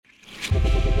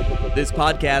This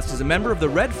podcast is a member of the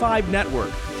Red 5 Network.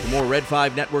 For more Red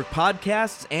 5 Network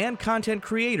podcasts and content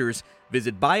creators,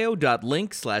 visit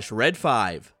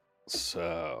bio.link/red5.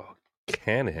 So,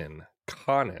 canon,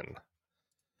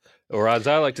 or as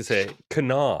I like to say,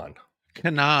 canon.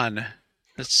 Canon.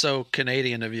 That's so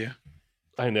Canadian of you.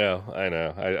 I know.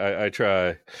 I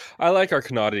try. I like our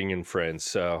Canadian friends,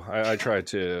 so I try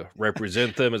to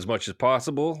represent them as much as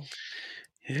possible.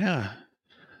 Yeah.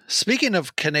 Speaking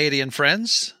of Canadian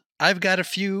friends, I've got a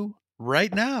few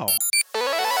right now.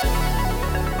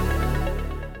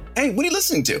 Hey, what are you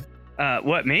listening to?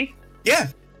 What, me? Yeah.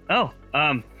 Oh,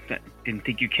 didn't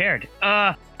think you cared.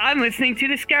 I'm listening to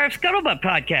the Scarif Scuttlebutt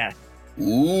Podcast.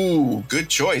 Ooh, good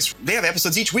choice. They have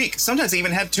episodes each week. Sometimes they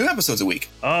even have 2 episodes a week.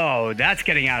 Oh, that's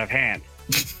getting out of hand.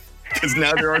 Because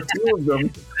now there are 2 of them.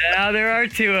 Now there are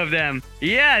 2 of them.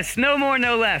 Yes, no more,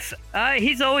 no less.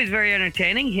 He's always very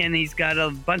entertaining, and he's got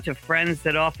a bunch of friends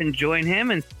that often join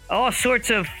him, and all sorts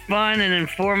of fun and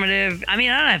informative. I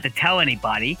mean, I don't have to tell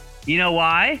anybody. You know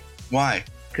why? Why?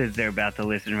 Because they're about to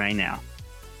listen right now.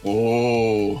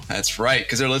 Oh, that's right,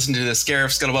 because they're listening to the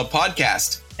Scarif Scuttlebutt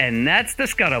Podcast. And that's the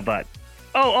Scuttlebutt.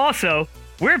 Oh, also,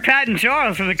 we're Pat and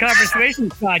Charles from the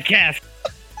Conversations Podcast.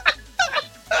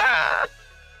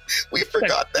 We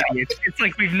forgot that. It's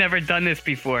like we've never done this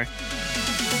before.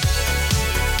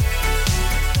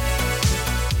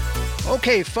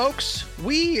 Okay, folks,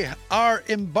 we are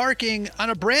embarking on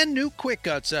a brand new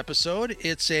QuickCuts episode.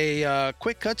 It's a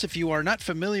QuickCuts. If you are not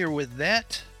familiar with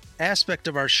that aspect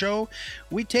of our show,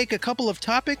 we take a couple of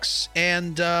topics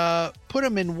and put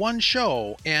them in one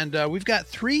show. And we've got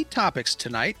 3 topics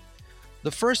tonight. The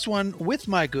first one with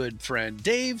my good friend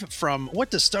Dave from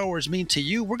What Does Star Wars Mean to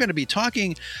You? We're going to be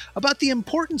talking about the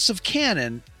importance of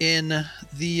canon in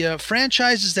the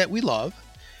franchises that we love,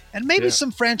 and maybe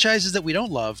some franchises that we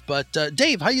don't love. But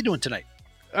Dave, how you doing tonight?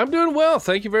 I'm doing well.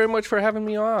 Thank you very much for having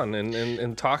me on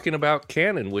and talking about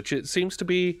canon, which it seems to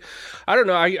be, I don't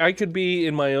know, I could be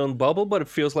in my own bubble, but it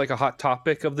feels like a hot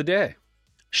topic of the day.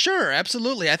 Sure,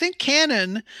 absolutely. I think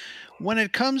canon, when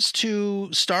it comes to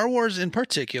Star Wars in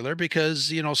particular, because,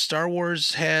 you know, Star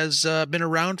Wars has been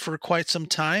around for quite some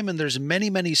time, and there's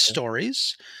many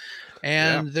stories,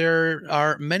 and there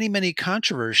are many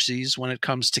controversies when it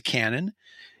comes to canon.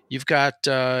 You've got,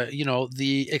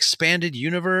 the expanded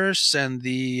universe and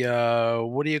the,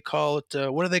 what do you call it?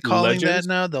 What are they calling that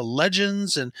now? The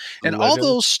legends and all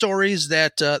those stories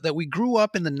that we grew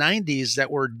up in the 90s that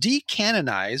were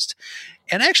decanonized.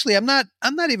 And actually, I'm not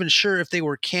even sure if they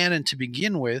were canon to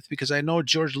begin with, because I know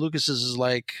George Lucas's is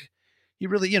like, he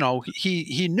really,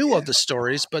 he knew of the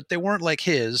stories, but they weren't like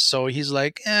his. So he's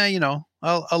like, I'll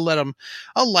let them,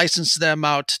 I'll license them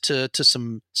out to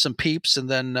some peeps, and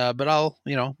then, but I'll,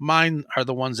 mine are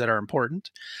the ones that are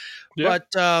important. Yeah.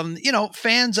 But,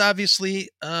 fans obviously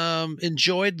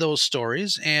enjoyed those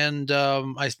stories, and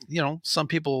some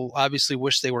people obviously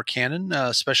wish they were canon,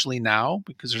 especially now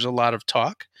because there's a lot of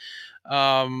talk.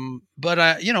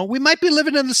 But we might be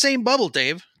living in the same bubble,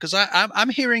 Dave, because I'm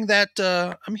hearing that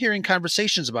I'm hearing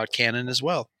conversations about canon as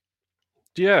well.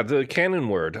 Yeah, the canon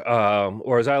word,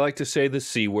 or as I like to say, the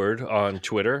C word on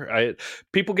Twitter.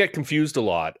 People get confused a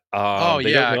lot. They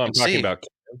don't know I'm talking about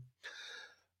canon.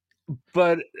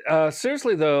 But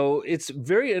seriously, though, it's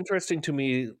very interesting to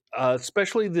me,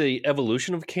 especially the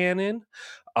evolution of canon.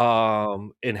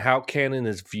 And how canon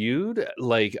is viewed.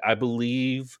 Like, I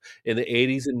believe in the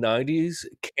 80s and 90s,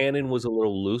 canon was a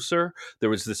little looser. There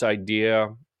was this idea,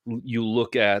 you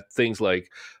look at things like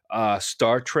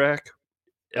Star Trek,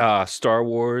 Star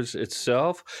Wars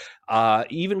itself,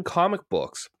 even comic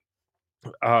books,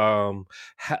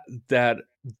 that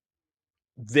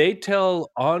they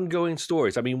tell ongoing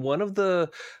stories. I mean, one of the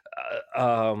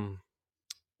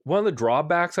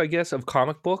drawbacks, I guess, of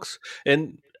comic books,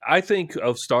 and I think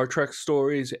of Star Trek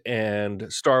stories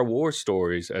and Star Wars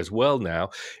stories as well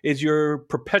now, is you're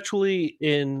perpetually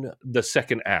in the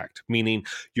second act, meaning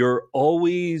you're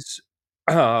always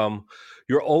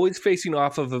facing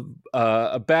off of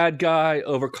a bad guy,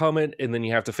 overcome it, and then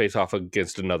you have to face off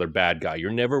against another bad guy. You're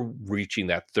never reaching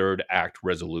that third act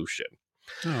resolution.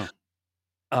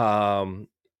 Oh.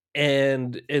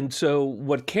 And so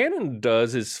what canon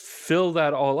does is fill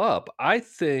that all up. I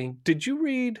think, did you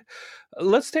read,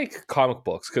 let's take comic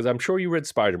books, because I'm sure you read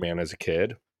Spider-Man as a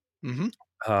kid.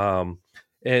 Mm-hmm.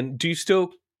 And do you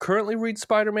still currently read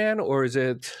Spider-Man, or is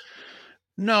it?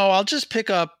 No, I'll just pick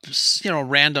up,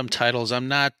 random titles. I'm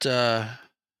not, I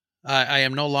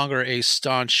am no longer a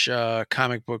staunch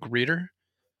comic book reader.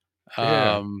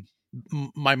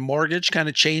 My mortgage kind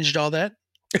of changed all that.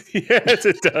 Yes,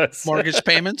 it does. Mortgage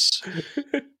payments.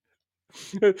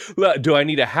 Do I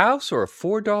need a house or a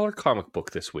 $4 comic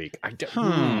book this week?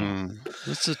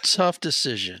 That's a tough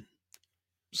decision.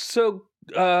 So,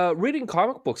 reading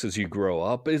comic books as you grow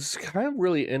up is kind of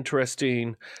really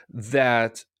interesting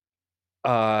that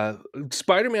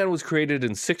Spider-Man was created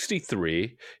in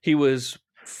 1963. He was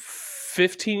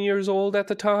 15 years old at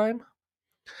the time.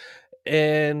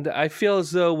 And I feel as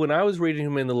though when I was reading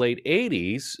him in the late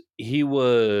 80s, he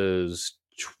was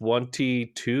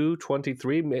 22,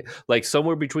 23, like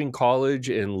somewhere between college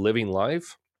and living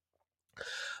life.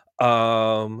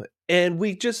 And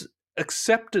we just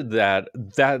accepted that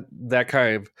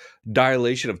kind of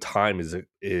dilation of time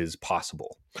is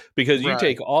possible, because you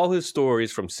take all his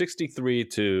stories from 1963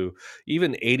 to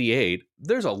even 1988,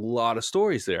 there's a lot of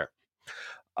stories there.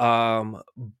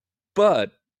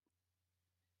 But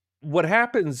what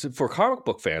happens for comic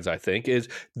book fans, I think, is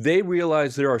they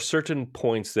realize there are certain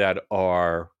points that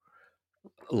are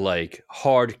like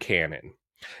hard canon.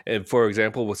 And for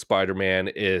example, with Spider-Man,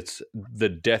 it's the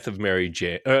death of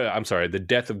the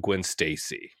death of Gwen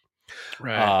Stacy.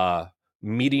 Right.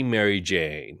 Meeting Mary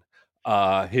Jane,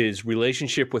 his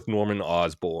relationship with Norman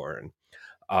Osborn,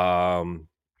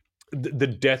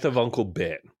 the death of Uncle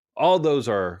Ben. All those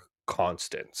are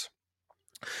constants.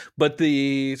 But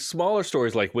the smaller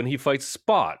stories, like when he fights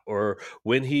Spot, or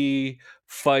when he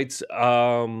fights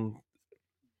not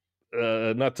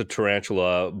the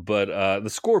tarantula, but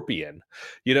the scorpion,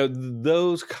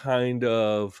 those kind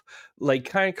of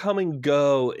come and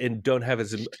go and don't have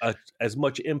as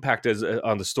much impact as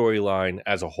on the storyline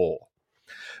as a whole,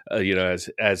 as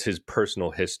his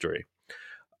personal history.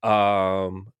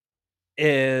 And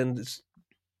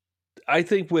I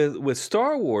think with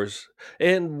Star Wars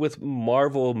and with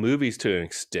Marvel movies to an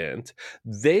extent,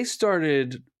 they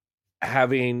started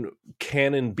having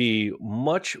canon be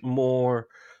much more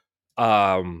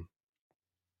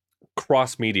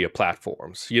cross media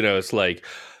platforms. It's like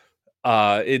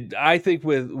I think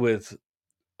with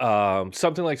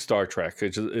something like Star Trek,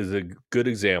 which is a good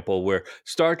example, where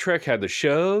Star Trek had the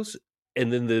shows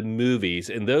and then the movies,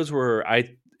 and those were,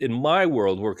 in my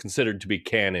world, were considered to be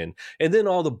canon. And then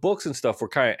all the books and stuff were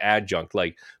kind of adjunct.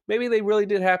 Like maybe they really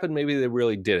did happen, maybe they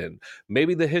really didn't.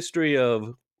 Maybe the history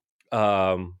of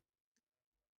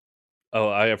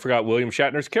I forgot William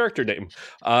Shatner's character name.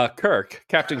 Kirk,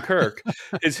 Captain Kirk.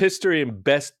 His history in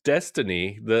Best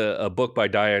Destiny, a book by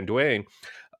Diane Duane,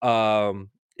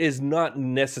 is not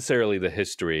necessarily the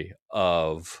history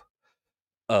of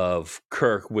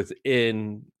Kirk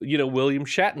within, William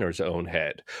Shatner's own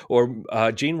head, or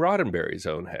Gene Roddenberry's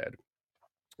own head.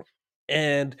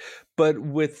 But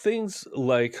with things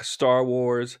like Star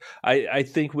Wars, I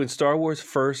think when Star Wars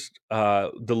first,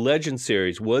 the Legend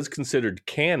series was considered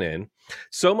canon,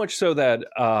 so much so that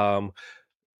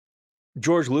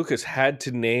George Lucas had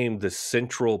to name the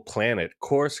central planet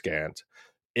Coruscant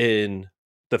in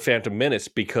The Phantom Menace,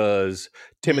 because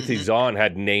Timothy Zahn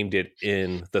had named it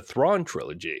in the Thrawn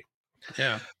trilogy.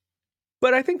 Yeah.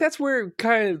 But I think that's where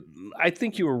I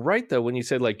think you were right, though, when you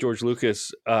said like George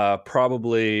Lucas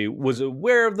probably was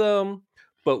aware of them,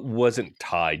 but wasn't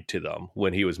tied to them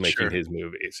when he was making his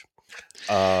movies.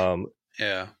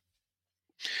 Yeah.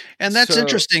 And that's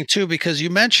interesting too, because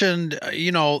you mentioned,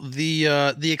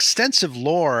 the extensive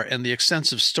lore and the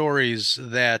extensive stories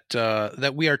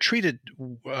that we are treated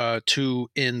to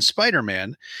in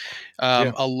Spider-Man,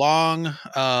 along,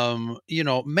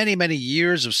 many, many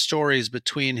years of stories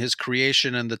between his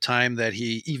creation and the time that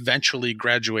he eventually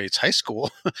graduates high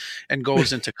school and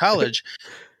goes into college.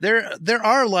 There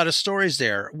are a lot of stories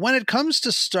there. When it comes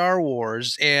to Star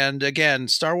Wars, and again,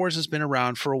 Star Wars has been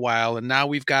around for a while, and now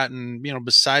we've gotten,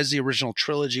 besides the original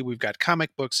trilogy, we've got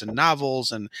comic books and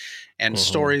novels and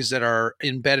stories that are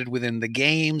embedded within the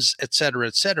games, et cetera,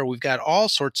 et cetera. We've got all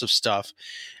sorts of stuff.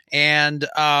 And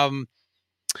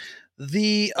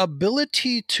the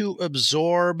ability to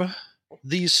absorb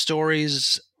these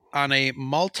stories on a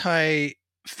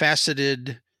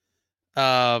multifaceted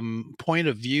point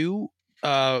of view,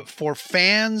 for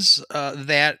fans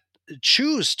that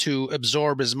choose to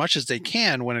absorb as much as they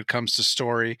can when it comes to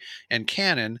story and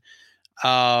canon,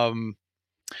 I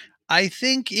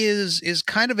think is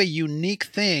kind of a unique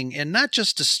thing, and not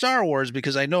just to Star Wars,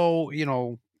 because I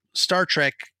know, Star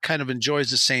Trek kind of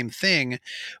enjoys the same thing,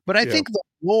 but I think the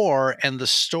lore and the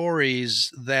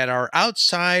stories that are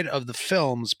outside of the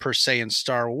films per se in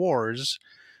Star Wars,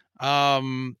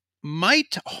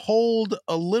 might hold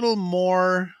a little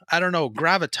more, I don't know,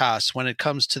 gravitas when it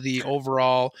comes to the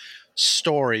overall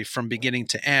story from beginning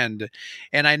to end.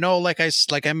 And I know, like I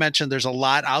mentioned, there's a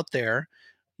lot out there.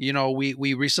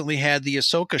 We recently had the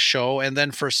Ahsoka show, and then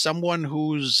for someone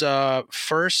whose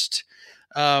first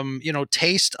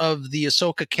taste of the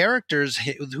Ahsoka characters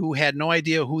who had no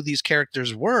idea who these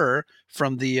characters were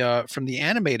from the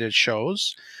animated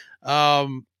shows.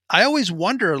 I always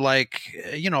wonder, like,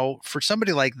 for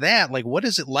somebody like that, like, what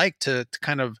is it like to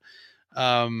kind of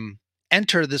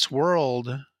enter this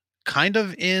world kind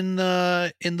of in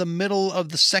the middle of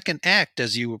the second act,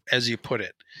 as you put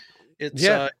it.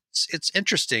 It's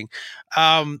interesting.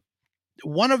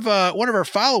 One of our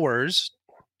followers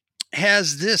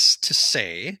has this to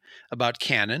say about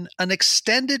canon: an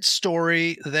extended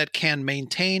story that can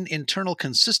maintain internal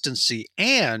consistency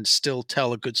and still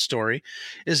tell a good story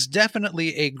is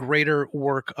definitely a greater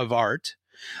work of art.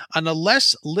 On a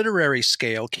less literary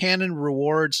scale, canon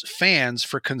rewards fans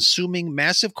for consuming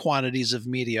massive quantities of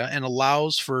media and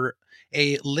allows for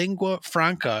a lingua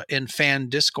franca in fan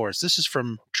discourse. This is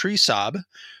from Tresob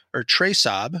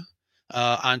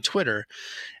on Twitter.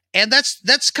 And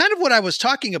that's kind of what I was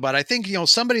talking about. I think,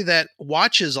 somebody that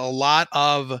watches a lot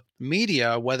of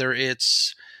media, whether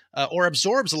it's or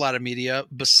absorbs a lot of media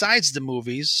besides the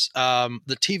movies,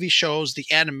 the TV shows, the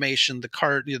animation, the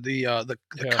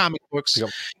comic books. Yep.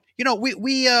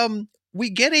 We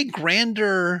get a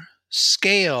grander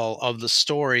scale of the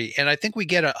story, and I think we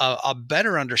get a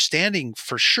better understanding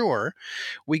for sure.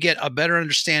 We get a better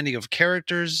understanding of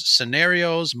characters,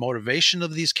 scenarios, motivation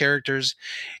of these characters,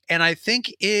 and I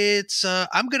think it's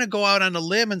I'm going to go out on a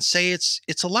limb and say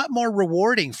it's a lot more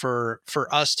rewarding for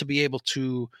us to be able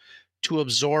to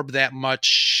absorb that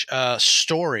much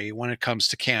story when it comes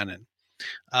to canon.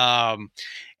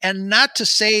 And not to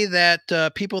say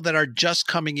that people that are just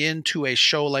coming into a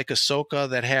show like Ahsoka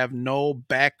that have no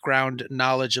background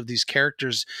knowledge of these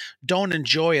characters don't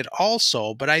enjoy it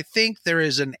also, but I think there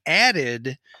is an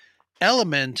added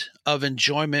element of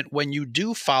enjoyment when you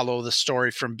do follow the story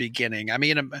from beginning. I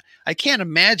mean, I can't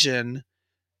imagine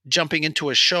jumping into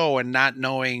a show and not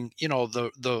knowing,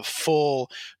 the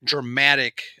full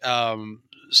dramatic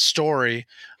story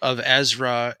of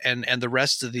Ezra and the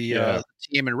rest of the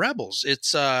team and Rebels.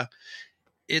 It's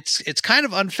kind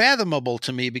of unfathomable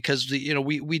to me because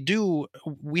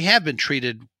we have been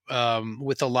treated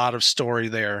with a lot of story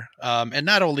there, and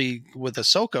not only with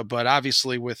Ahsoka, but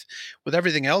obviously with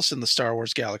everything else in the Star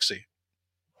Wars galaxy.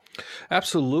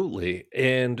 Absolutely,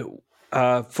 and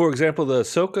for example, the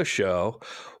Ahsoka show.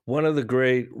 One of the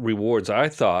great rewards, I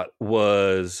thought,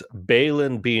 was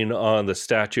Balin being on the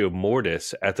statue of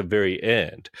Mortis at the very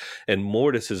end. And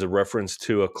Mortis is a reference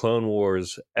to a Clone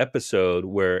Wars episode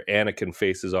where Anakin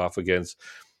faces off against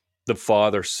the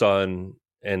father, son,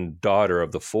 and daughter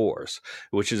of the Force,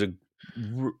 which is a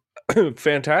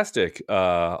fantastic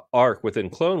arc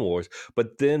within Clone Wars,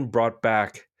 but then brought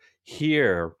back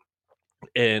here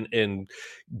and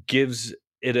gives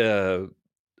it a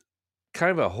kind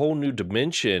of a whole new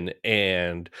dimension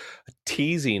and a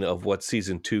teasing of what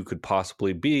season 2 could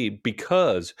possibly be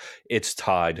because it's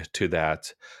tied to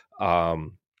that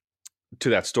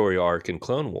story arc in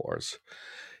Clone Wars.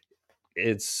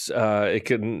 So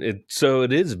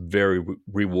it is very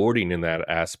rewarding in that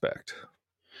aspect.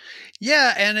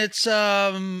 Yeah, and it's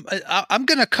I'm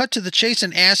going to cut to the chase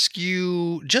and ask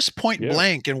you just point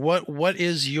blank, and what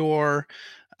is your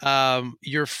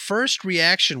first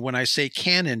reaction when I say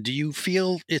canon? Do you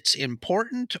feel it's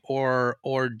important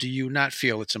or do you not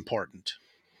feel it's important?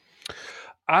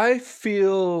 I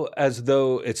feel as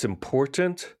though it's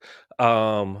important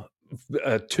to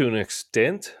an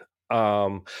extent.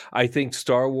 I think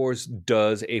Star Wars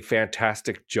does a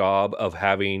fantastic job of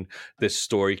having this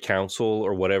story council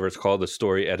or whatever it's called, the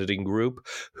story editing group,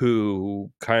 who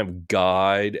kind of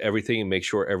guide everything and make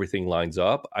sure everything lines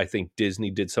up. I think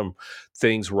Disney did some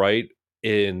things right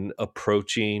in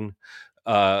approaching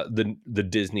the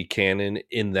Disney canon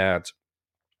in that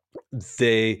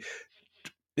they,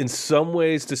 in some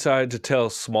ways, decided to tell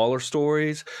smaller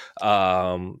stories.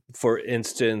 For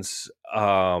instance,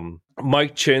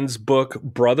 Mike Chin's book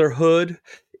Brotherhood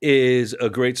is a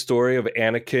great story of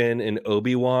Anakin and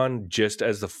Obi-Wan just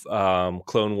as the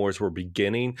Clone Wars were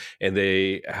beginning, and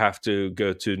they have to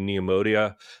go to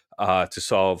Neomodia to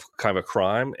solve kind of a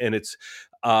crime. And it's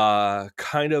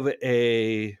kind of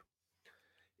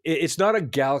it's not a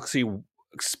galaxy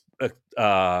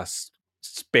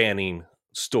spanning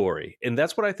story, and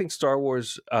that's what I think Star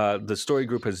Wars the story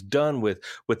group has done with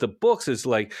the books, is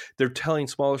like they're telling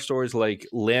smaller stories like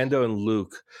Lando and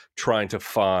Luke trying to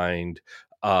find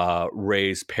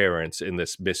Rey's parents in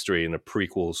this mystery in a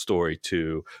prequel story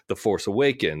to The Force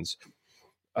Awakens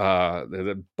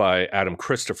by Adam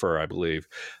Christopher, I believe,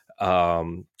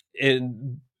 or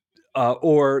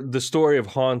the story of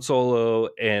Han Solo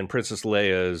and Princess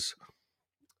Leia's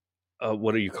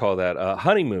what do you call that?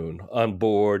 Honeymoon on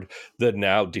board the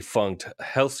now defunct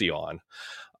Halcyon.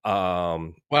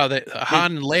 Wow,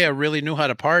 Han and Leia really knew how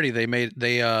to party. They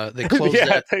closed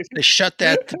they shut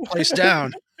that place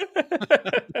down.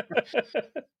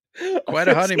 Quite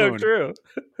a honeymoon. So true.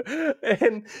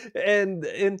 And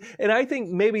I think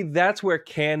maybe that's where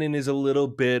canon is a little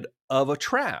bit of a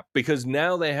trap, because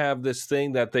now they have this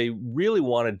thing that they really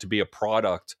wanted to be a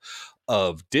product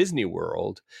of Disney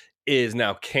World is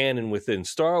now canon within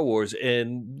Star Wars,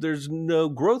 and there's no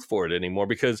growth for it anymore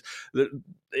because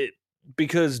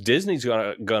Disney's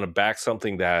gonna back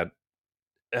something that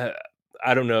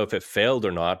I don't know if it failed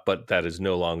or not, but that is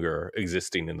no longer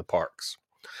existing in the parks.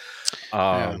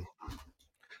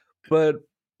 But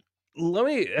let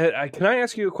me. Can I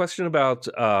ask you a question about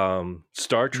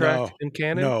Star Trek in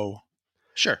canon? No,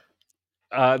 sure.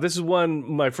 This is one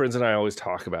my friends and I always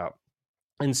talk about.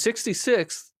 In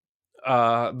 '66,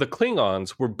 the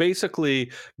Klingons were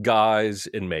basically guys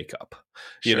in makeup.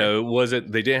 Sure. You know,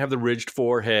 they didn't have the ridged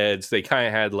foreheads. They kind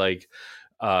of had like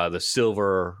the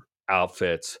silver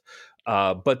outfits,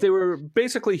 but they were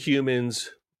basically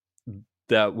humans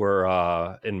that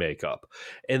were in makeup.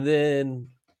 And then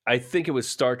I think it was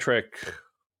Star Trek.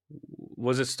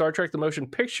 Was it Star Trek the Motion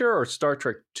Picture or Star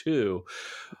Trek 2?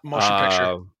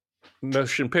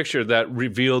 Motion Picture that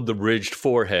revealed the ridged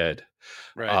forehead,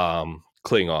 right.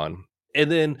 Klingon.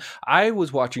 And then I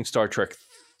was watching Star Trek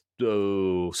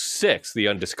 6, The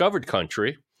Undiscovered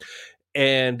Country,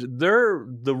 and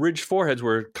the ridged foreheads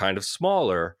were kind of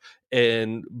smaller,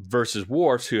 and versus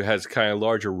Worf's, who has kind of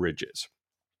larger ridges.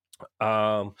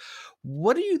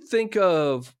 What do you think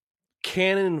of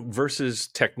canon versus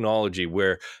technology,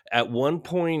 where at one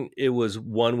point it was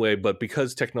one way, but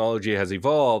because technology has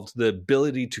evolved, the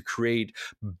ability to create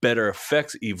better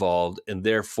effects evolved, and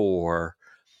therefore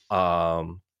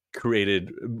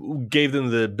gave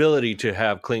them the ability to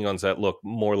have Klingons that look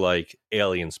more like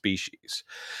alien species.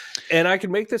 And I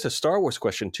can make this a Star Wars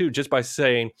question too, just by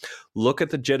saying, look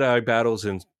at the Jedi battles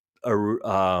in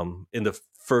the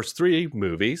first 3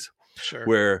 movies, sure,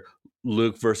 where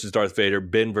Luke versus Darth Vader,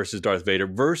 Ben versus Darth Vader,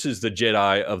 versus the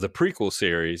Jedi of the prequel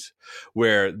series,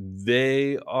 where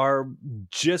they are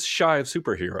just shy of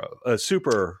superheroes.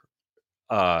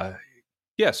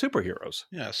 Yeah,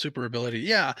 super ability.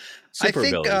 Yeah, super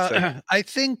I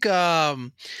think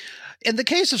in the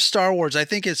case of Star Wars, I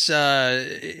think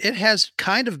it has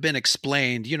kind of been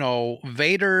explained. You know,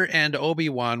 Vader and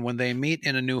Obi-Wan, when they meet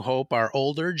in A New Hope, are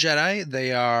older Jedi.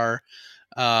 They are,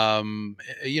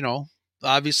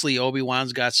 obviously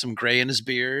Obi-Wan's got some gray in his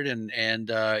beard,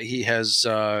 and he has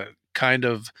kind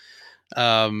of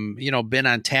been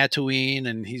on Tatooine,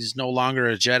 and he's no longer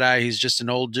a Jedi. He's just an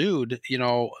old dude. You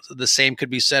know, the same could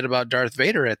be said about Darth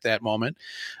Vader at that moment.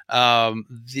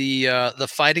 The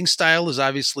fighting style is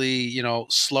obviously,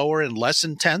 slower and less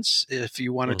intense, if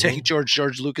you want to take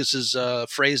George Lucas's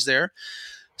phrase there.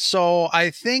 So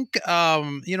I think,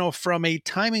 from a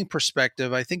timing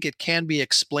perspective, I think it can be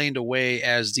explained away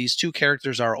as these two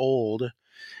characters are old.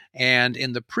 And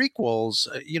in the prequels,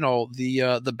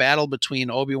 the battle between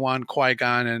Obi-Wan,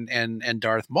 Qui-Gon, and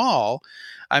Darth Maul,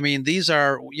 I mean, these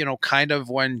are, kind of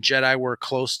when Jedi were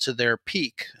close to their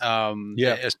peak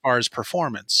as far as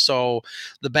performance. So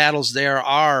the battles there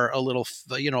are a little,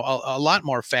 a lot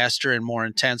more faster and more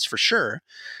intense for sure.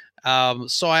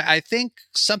 So I think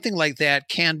something like that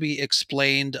can be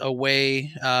explained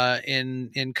away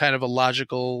in kind of a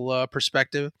logical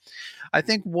perspective. I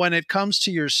think when it comes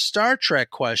to your Star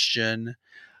Trek question,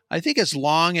 I think as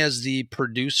long as the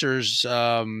producers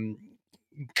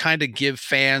kind of give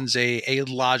fans a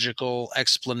logical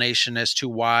explanation as to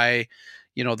why,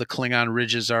 the Klingon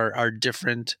ridges are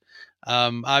different.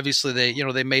 Obviously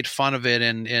they made fun of it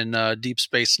in Deep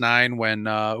Space Nine when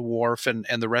Worf and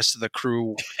the rest of the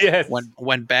crew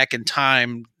went back in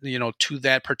time, to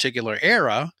that particular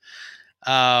era.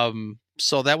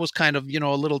 So that was kind of,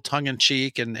 a little tongue in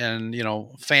cheek and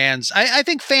fans, I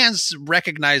think fans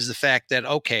recognize the fact that,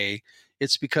 okay,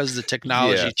 it's because the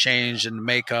technology changed and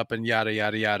makeup and yada,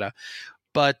 yada, yada.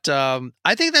 But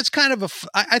I think that's kind of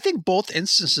I think both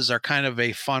instances are kind of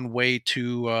a fun way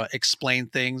to explain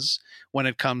things when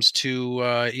it comes to,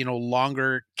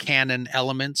 longer canon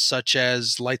elements such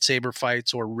as lightsaber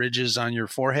fights or ridges on your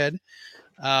forehead.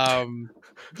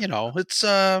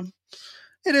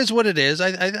 It is what it is.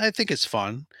 I think it's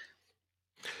fun.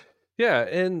 Yeah,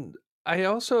 and I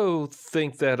also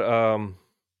think that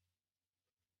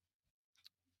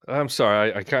I'm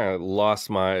sorry, I kind of lost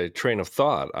my train of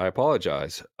thought. I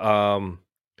apologize.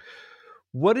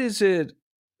 What is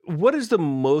the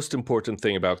most important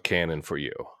thing about canon for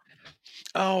you?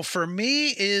 Oh, for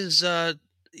me is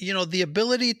the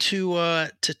ability to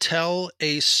tell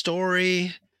a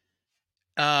story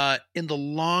in the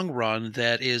long run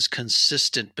that is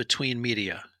consistent between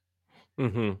media.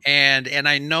 Mm-hmm. And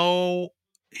I know,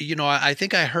 I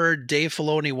think I heard Dave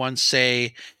Filoni once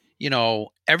say,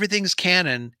 everything's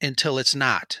canon until it's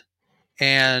not.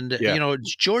 And,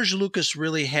 George Lucas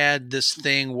really had this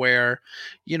thing where,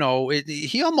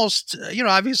 he almost,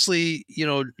 obviously,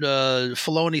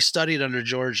 Filoni studied under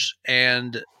George,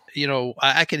 and,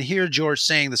 I can hear George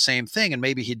saying the same thing, and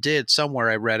maybe he did somewhere,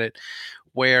 I read it,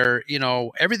 where,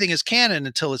 everything is canon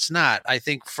until it's not. I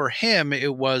think for him,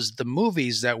 it was the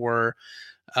movies that were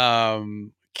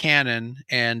canon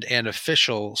and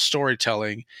official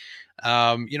storytelling.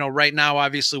 Right now,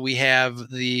 obviously, we have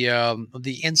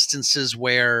the instances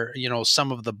where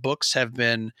some of the books have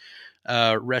been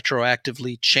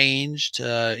retroactively changed.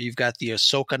 You've got the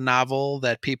Ahsoka novel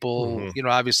that people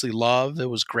obviously love. It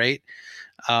was great,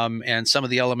 and some of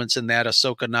the elements in that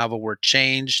Ahsoka novel were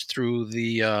changed through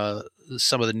the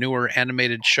some of the newer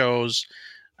animated shows.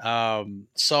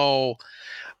 So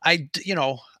I'm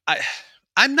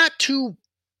not too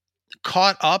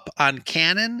caught up on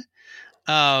canon.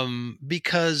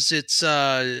 Because it's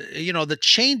the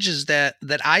changes that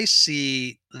I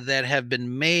see that have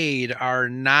been made are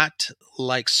not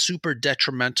like super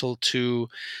detrimental to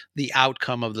the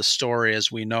outcome of the story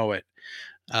as we know it.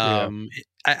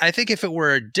 I think if it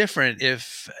were different,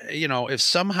 if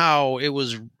somehow it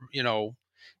was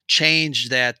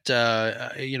changed that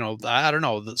I don't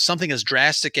know, something as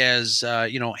drastic as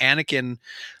Anakin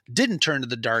didn't turn to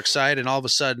the dark side and all of a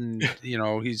sudden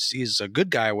he's a good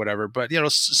guy or whatever, but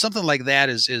something like that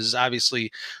is obviously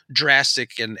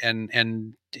drastic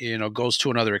and goes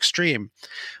to another extreme.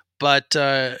 But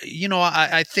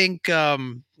I think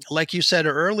like you said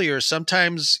earlier,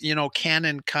 sometimes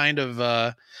canon kind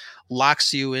of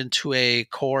locks you into a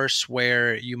course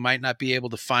where you might not be able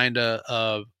to find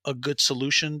a good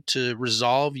solution to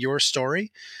resolve your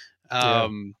story.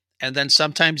 And then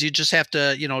sometimes you just have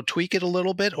to, tweak it a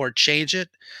little bit or change it.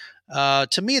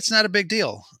 To me, it's not a big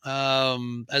deal.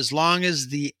 As long as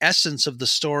the essence of the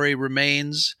story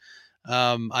remains,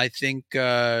 I think,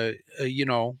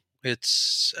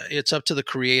 it's up to the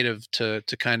creative to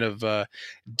kind of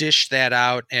dish that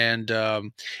out and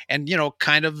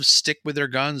kind of stick with their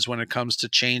guns when it comes to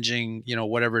changing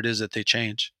whatever it is that they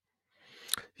change.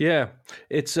 Yeah,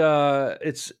 it's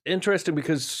interesting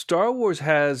because Star Wars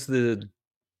has the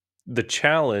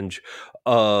challenge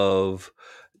of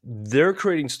they're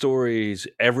creating stories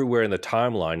everywhere in the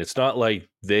timeline. It's not like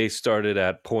they started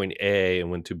at point A and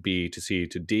went to B to C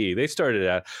to D. They started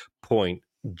at point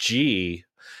G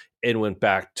and went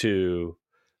back to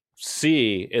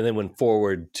C and then went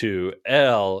forward to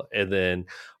L and then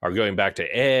are going back to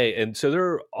A. And so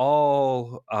they're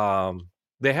all,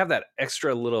 they have that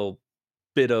extra little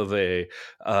bit of a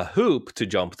hoop to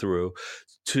jump through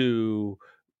to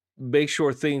make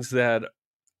sure things that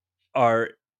are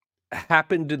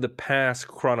happened in the past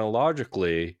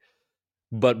chronologically,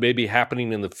 but maybe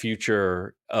happening in the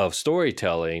future of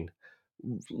storytelling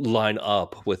line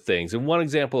up with things. And one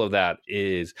example of that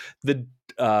is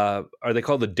are they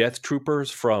called the Death Troopers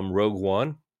from Rogue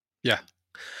One? Yeah.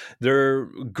 They're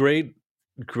great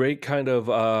kind of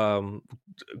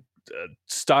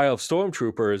style of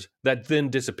stormtroopers that then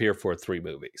disappear for 3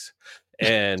 movies.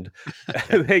 And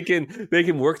they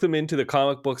can work them into the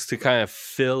comic books to kind of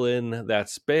fill in that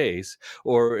space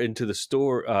or into the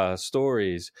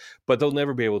stories, but they'll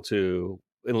never be able to,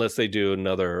 unless they do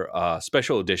another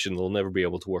special edition, they'll never be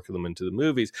able to work them into the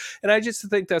movies. And I just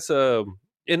think that's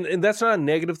and that's not a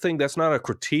negative thing. That's not a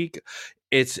critique.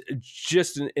 It's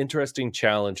just an interesting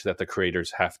challenge that the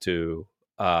creators have to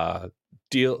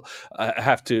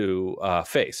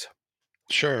face.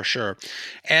 Sure.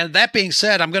 And that being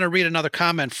said, I'm going to read another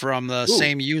comment from the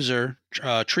same user,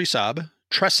 Tresab.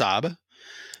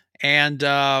 And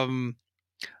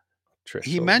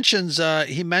he mentions,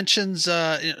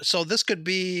 so this could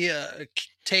be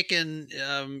taken,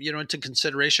 into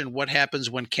consideration what happens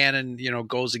when canon,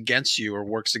 goes against you or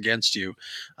works against you,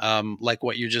 like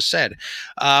what you just said.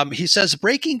 He says,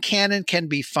 breaking canon can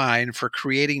be fine for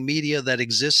creating media that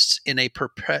exists in a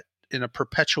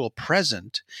perpetual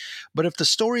present, but if the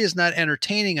story is not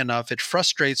entertaining enough, it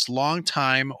frustrates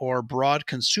long-time or broad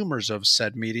consumers of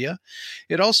said media.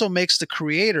 It also makes the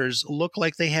creators look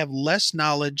like they have less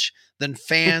knowledge than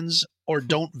fans or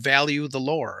don't value the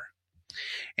lore.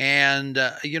 And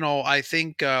I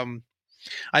think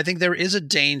there is a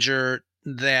danger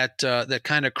that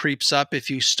kind of creeps up if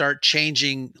you start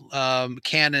changing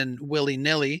canon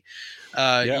willy-nilly.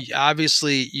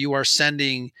 Obviously, you are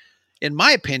sending in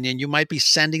my opinion, you might be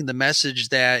sending the message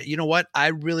that, you know what, I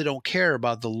really don't care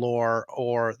about the lore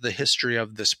or the history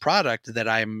of this product that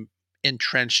I'm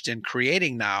entrenched in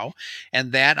creating now,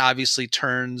 and that obviously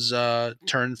turns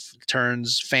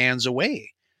fans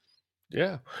away.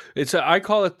 Yeah, I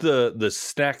call it the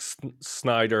Zack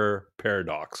Snyder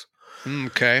paradox.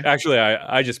 Okay. Actually,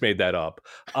 I just made that up.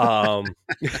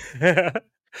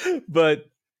 But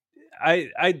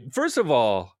I first of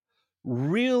all,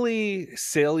 really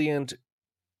salient,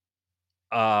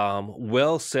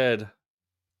 well said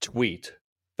tweet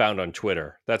found on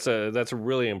Twitter. That's a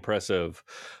really impressive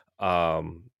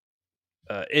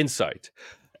insight.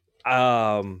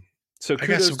 So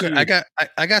kudos to you.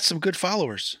 I got some good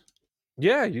followers.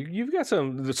 Yeah, you've got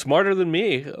some smarter than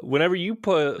me. Whenever you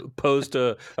post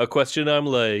a question, I'm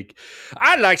like,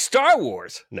 I like Star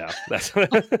Wars. No, that's.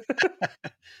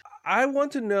 I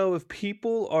want to know if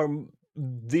people are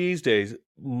these days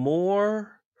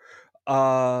more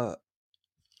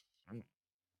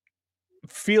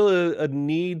feel a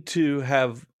need to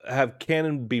have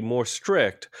canon be more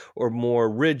strict or more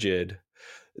rigid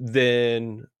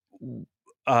than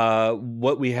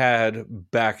what we had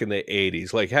back in the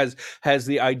 80s. Like, has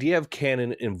the idea of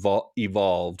canon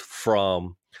evolved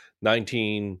from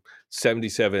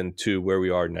 1977 to where we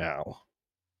are now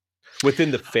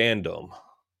within the fandom?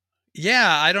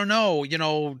 Yeah, I don't know.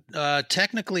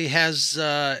 Technically, has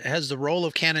the role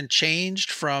of canon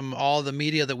changed from all the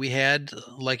media that we had,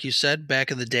 like you said,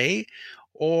 back in the day?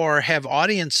 Or have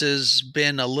audiences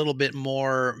been a little bit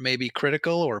more maybe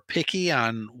critical or picky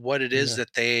on what it is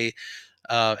that they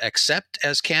accept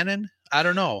as canon? I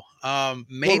don't know.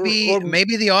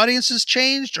 Maybe the audience has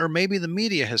changed, or maybe the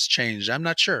media has changed. I'm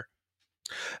not sure.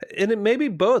 And it may be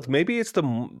both. Maybe it's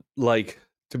to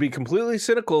be completely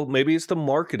cynical, maybe it's the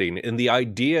marketing and the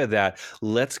idea that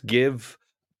let's give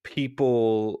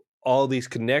people all these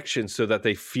connections so that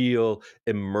they feel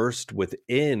immersed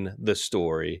within the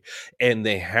story, and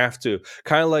they have to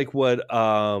kind of like what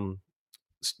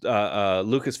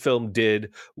Lucasfilm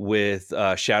did with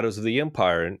Shadows of the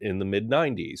Empire in the mid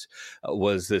 90s,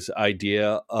 was this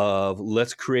idea of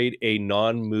let's create a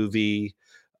non-movie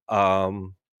almost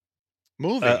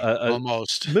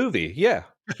movie. Yeah.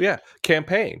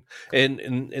 Campaign.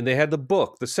 And they had the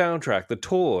book, the soundtrack, the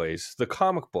toys, the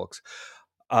comic books.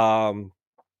 I'm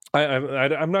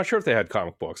not sure if they had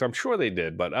comic books. I'm sure they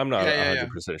did, but I'm not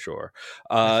 100% sure.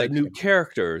 New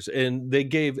characters, and they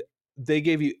gave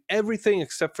you everything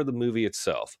except for the movie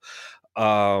itself.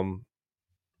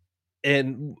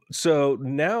 And so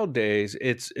nowadays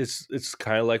it's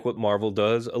kind of like what Marvel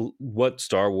does, what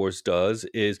Star Wars does,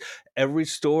 is every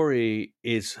story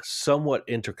is somewhat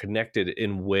interconnected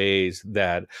in ways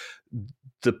that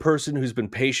the person who's been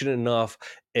patient enough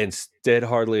and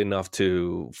steadhardly enough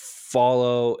to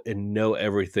follow and know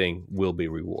everything will be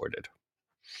rewarded.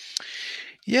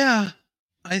 Yeah,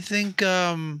 I think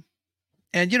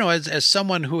and as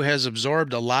someone who has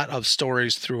absorbed a lot of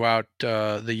stories throughout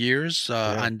the years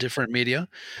on different media,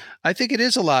 I think it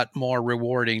is a lot more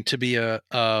rewarding to be a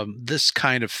this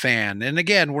kind of fan. And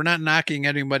again, we're not knocking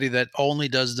anybody that only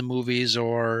does the movies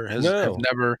or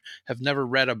have never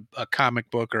read a comic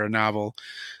book or a novel.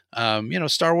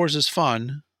 Star Wars is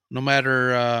fun, no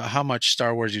matter how much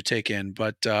Star Wars you take in.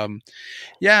 But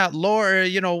lore,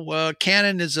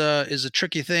 canon is a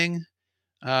tricky thing.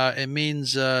 It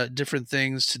means different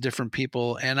things to different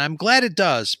people, and I'm glad it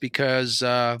does, because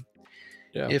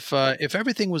if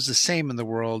everything was the same in the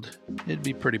world, it'd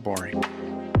be pretty boring.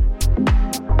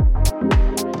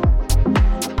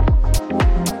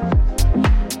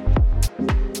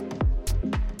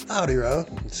 Howdy, Ro.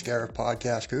 Scarif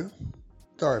Podcast crew.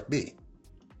 Scarif B.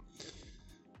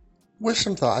 With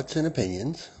some thoughts and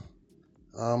opinions,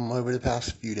 over the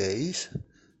past few days,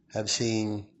 have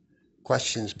seen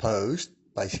questions posed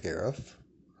by Scarif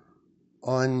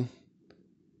on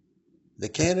the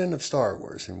canon of Star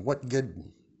Wars and what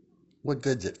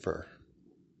good's it for.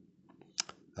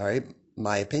 All right,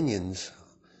 my opinions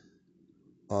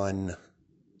on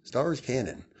Star Wars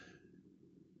canon.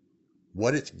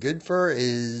 What it's good for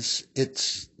is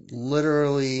it's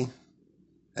literally,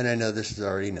 and I know this is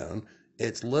already known,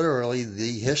 it's literally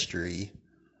the history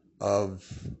of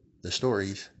the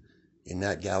stories in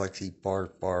that galaxy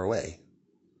far, far away.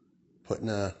 Putting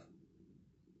a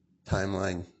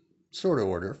timeline sort of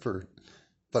order for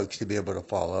folks to be able to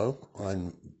follow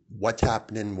on what's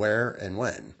happening where and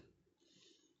when.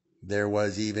 There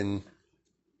was even, I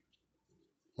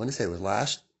want to say it was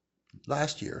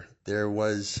last year, there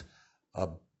was a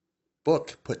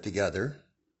book put together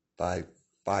by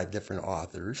 5 different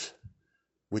authors,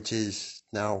 which is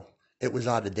now, it was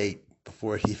out of date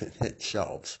before it even hit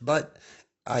shelves, but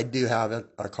I do have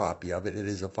a copy of it. It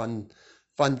is a fun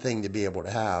thing to be able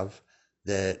to have,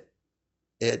 that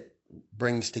it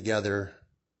brings together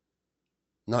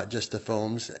not just the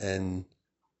films and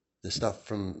the stuff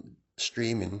from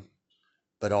streaming,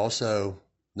 but also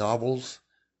novels,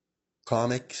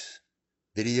 comics,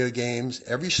 video games,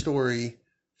 every story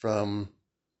from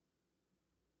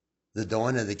the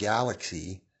dawn of the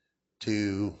galaxy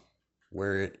to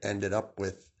where it ended up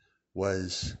with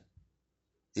was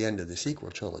the end of the sequel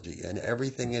trilogy, and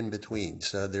everything in between.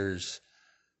 So there's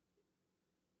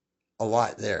a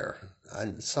lot there.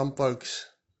 And some folks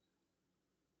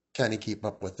kind of keep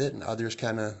up with it, and others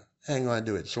kind of hang on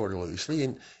to it sort of loosely.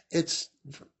 And it's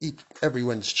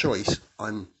everyone's choice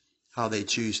on how they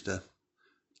choose to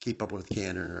keep up with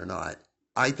canon or not.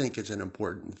 I think it's an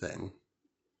important thing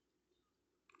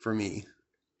for me.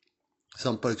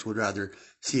 Some folks would rather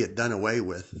see it done away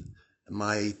with.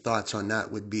 My thoughts on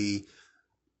that would be,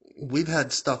 we've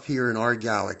had stuff here in our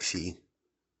galaxy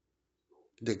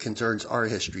that concerns our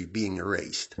history being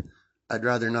erased. I'd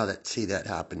rather not see that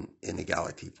happen in a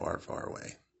galaxy far, far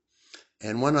away.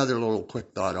 And one other little quick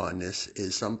thought on this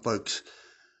is, some folks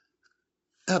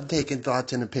have taken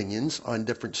thoughts and opinions on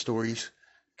different stories.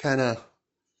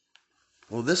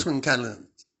 This one kind of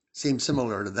seems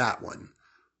similar to that one.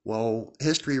 Well,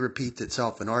 history repeats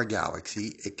itself in our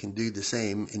galaxy. It can do the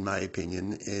same, in my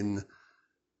opinion, in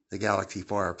the galaxy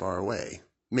far, far away.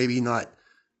 Maybe not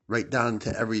right down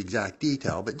to every exact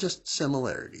detail, but just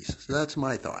similarities. So that's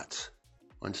my thoughts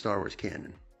on Star Wars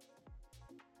canon.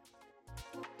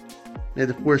 May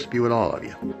the Force be with all of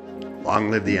you. Long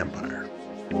live the Empire.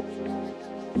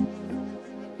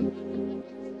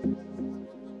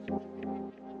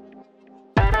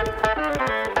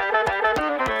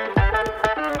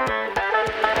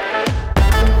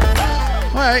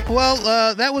 All right.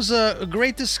 Well, that was a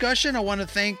great discussion. I want to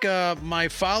thank my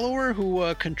follower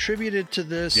who contributed to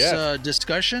this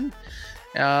discussion.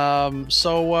 Dave,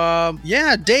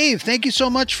 thank you so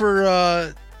much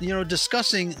for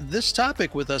discussing this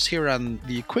topic with us here on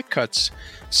the Quick Cuts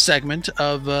segment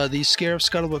of the Scarif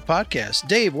Scuttlebutt Podcast.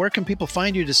 Dave, where can people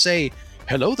find you to say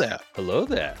hello there? Hello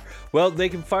there. Well, they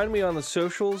can find me on the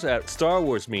socials at Star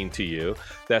Wars Mean to You.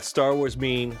 That's Star Wars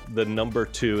Mean, the number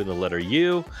 2 and the letter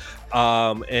U.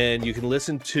 And you can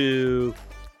listen to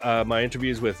my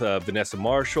interviews with Vanessa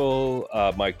Marshall,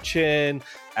 Mike Chin,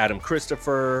 Adam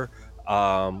Christopher,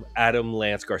 Adam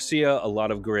Lance Garcia, a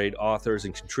lot of great authors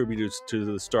and contributors to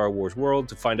the Star Wars world,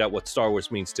 to find out what Star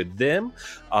Wars means to them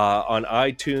on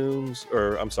iTunes,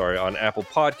 on Apple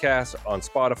Podcasts, on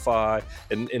Spotify,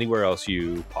 and anywhere else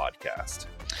you podcast.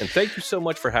 And thank you so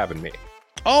much for having me.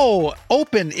 Oh,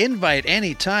 open invite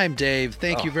anytime, Dave.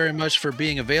 Thank you very much for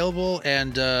being available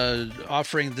and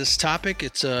offering this topic.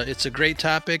 It's a great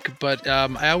topic, but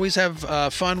I always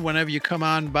have fun whenever you come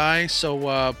on by.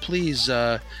 So please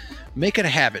make it a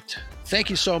habit. Thank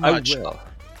you so much. I will.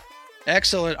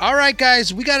 Excellent. All right,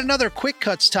 guys, we got another Quick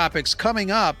Cuts topics coming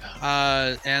up,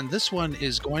 and this one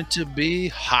is going to be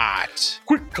hot.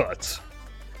 Quick Cuts.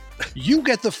 You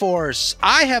get the Force.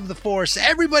 I have the Force.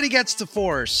 Everybody gets the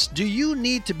Force. Do you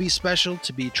need to be special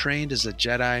to be trained as a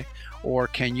Jedi? Or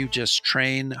can you just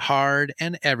train hard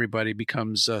and everybody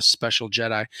becomes a special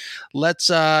Jedi? Let's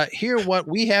hear what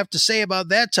we have to say about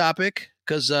that topic,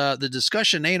 because the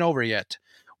discussion ain't over yet.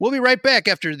 We'll be right back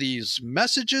after these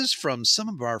messages from some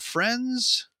of our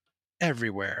friends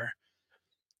everywhere.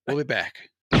 We'll be back.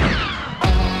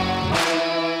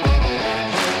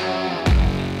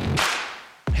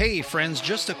 Hey friends,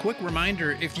 just a quick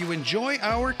reminder, if you enjoy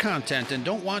our content and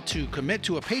don't want to commit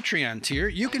to a Patreon tier,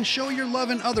 you can show your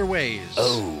love in other ways.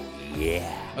 Oh,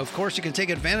 yeah. Of course, you can take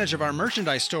advantage of our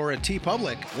merchandise store at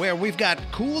TeePublic, where we've got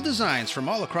cool designs from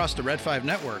all across the Red 5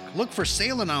 network. Look for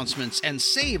sale announcements and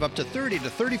save up to 30 to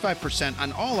 35%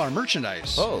 on all our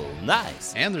merchandise. Oh,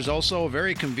 nice. And there's also a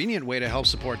very convenient way to help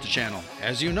support the channel.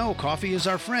 As you know, coffee is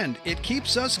our friend. It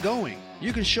keeps us going.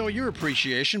 You can show your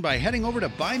appreciation by heading over to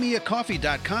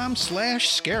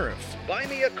buymeacoffee.com/Scarif.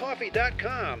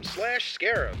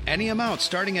 Buymeacoffee.com/Scarif. Any amount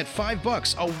starting at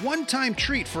 $5, a one-time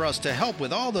treat for us to help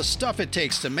with all the stuff it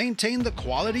takes to maintain the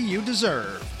quality you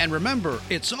deserve. And remember,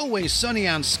 it's always sunny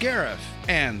on Scarif,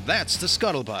 and that's the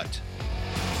Scuttlebutt.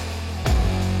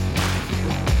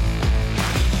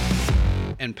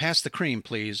 And pass the cream,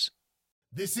 please.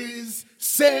 This is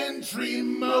Sentry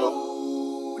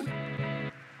Mode.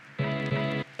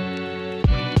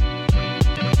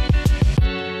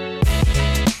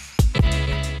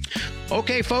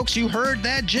 Okay, folks, you heard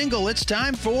that jingle. It's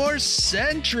time for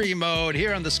Sentry Mode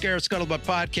here on the Scarif Scuttlebutt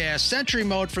Podcast. Sentry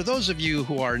Mode, for those of you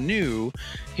who are new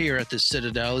here at the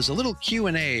Citadel, is a little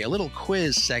Q&A, a little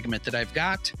quiz segment that I've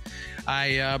got.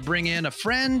 I bring in a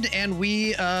friend and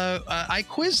I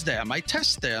quiz them. I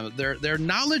test them, their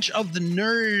knowledge of the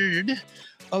nerd,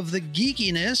 of the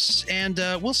geekiness, and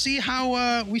we'll see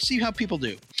how people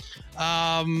do.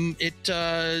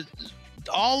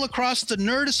 All across the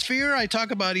nerdosphere, I talk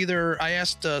about I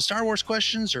asked Star Wars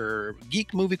questions or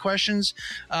geek movie questions.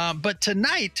 But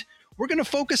tonight, we're going to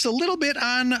focus a little bit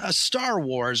on Star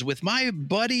Wars with my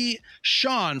buddy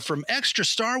Sean from Extra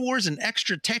Star Wars and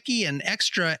Extra Techie and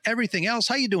Extra everything else.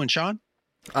 How you doing, Sean?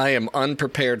 I am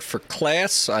unprepared for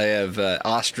class. I have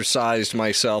ostracized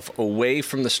myself away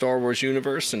from the Star Wars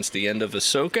universe since the end of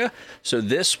Ahsoka, so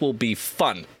this will be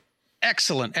fun.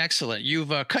 Excellent, excellent. You've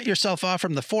cut yourself off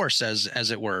from the Force, as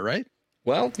it were, right?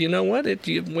 Well, you know what?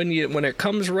 When it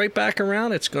comes right back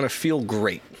around, it's going to feel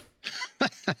great.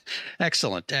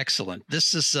 Excellent, excellent.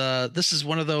 This is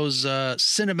one of those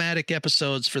cinematic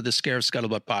episodes for the Scarif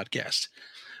Scuttlebutt Podcast.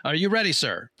 Are you ready,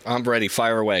 sir? I'm ready.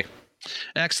 Fire away.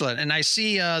 Excellent. And I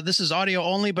see this is audio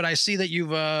only, but I see that you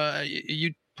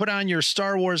put on your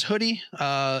Star Wars hoodie.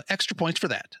 Extra points for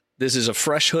that. This is a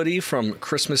fresh hoodie from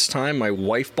Christmas time. My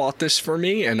wife bought this for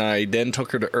me, and I then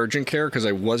took her to urgent care because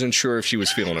I wasn't sure if she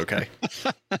was feeling okay.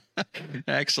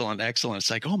 Excellent, excellent.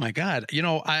 It's like, oh my God. You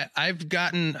know, I've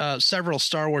gotten several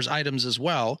Star Wars items as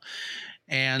well,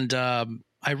 and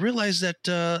I realized that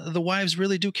the wives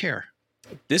really do care.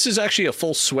 This is actually a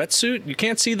full sweatsuit. You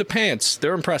can't see the pants.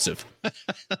 They're impressive.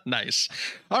 Nice.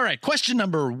 All right, question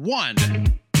number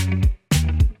 1.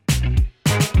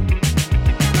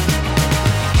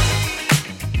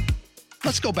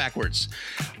 Let's go backwards.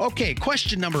 Okay,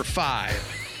 question number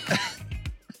 5.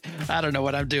 I don't know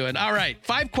what I'm doing. All right,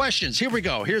 5 questions. Here we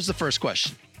go. Here's the first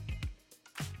question.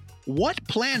 What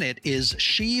planet is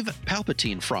Sheev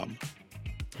Palpatine from?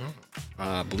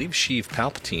 I believe Sheev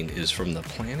Palpatine is from the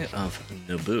planet of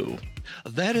Naboo.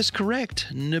 That is correct.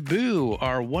 Naboo,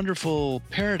 our wonderful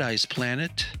paradise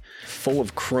planet. Full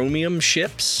of chromium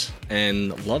ships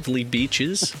and lovely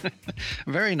beaches.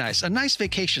 Very nice. A nice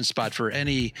vacation spot for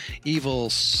any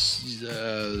evil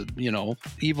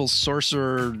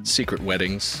sorcerer. Secret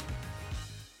weddings.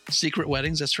 Secret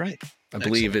weddings, that's right. I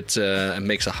believe it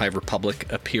makes a High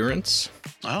Republic appearance.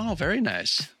 Oh, very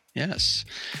nice. Yes.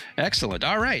 Excellent.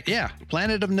 All right. Yeah.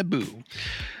 Planet of Naboo.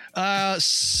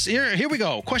 Here we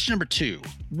go. Question number 2.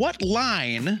 What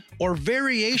line or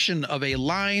variation of a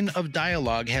line of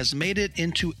dialogue has made it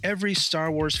into every Star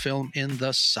Wars film in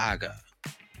the saga?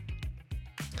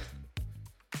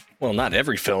 Well, not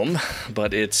every film,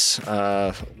 but it's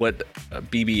what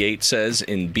BB-8 says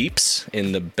in Beeps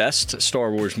in the best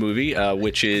Star Wars movie,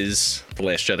 which is The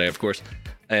Last Jedi, of course.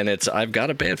 And it's, I've got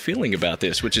a bad feeling about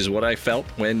this, which is what I felt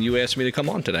when you asked me to come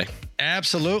on today.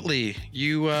 Absolutely.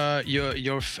 You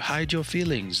hide your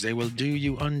feelings. They will do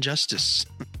you injustice.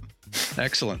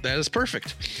 Excellent. That is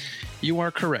perfect. You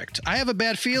are correct. I have a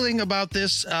bad feeling about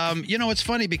this. It's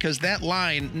funny because that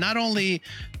line, not only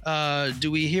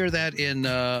do we hear that in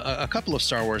a couple of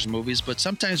Star Wars movies, but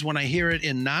sometimes when I hear it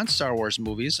in non-Star Wars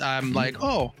movies, I'm like,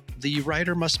 oh, the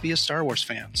writer must be a Star Wars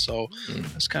fan. So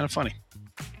that's kind of funny.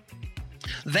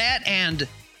 That and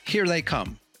Here They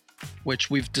Come, which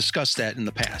we've discussed that in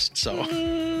the past. So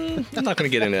I'm not going to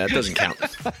get into that. It doesn't count.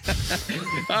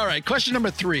 All right. Question number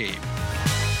 3.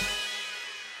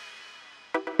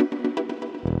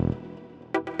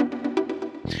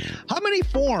 How many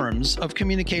forms of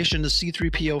communication is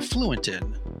C-3PO fluent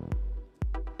in?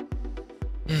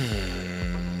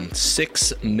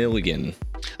 6 million.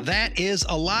 That is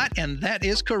a lot, and that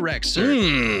is correct, sir. 6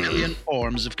 million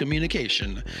forms of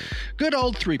communication. Good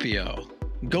old 3PO.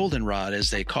 Goldenrod,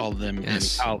 as they call them in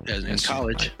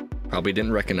college. I probably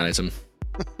didn't recognize him.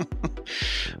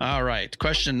 All right.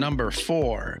 Question number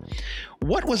 4.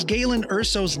 What was Galen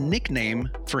Erso's nickname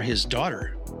for his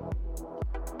daughter?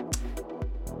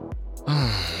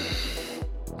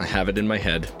 I have it in my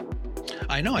head.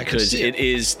 I know. I could see it. It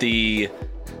is the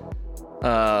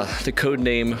code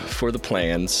name for the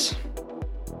plans.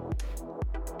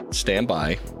 Stand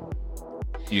by.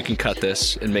 You can cut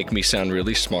this and make me sound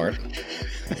really smart.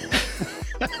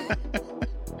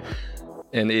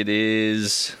 And it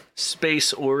is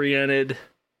space oriented.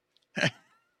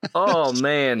 Oh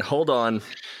man, hold on.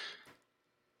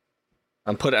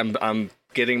 I'm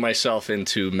getting myself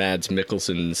into Mads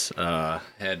Mikkelsen's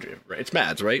head. It's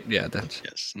Mads, right? Yeah, that's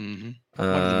yes.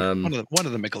 Mm-hmm. One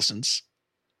of the Mikkelsens.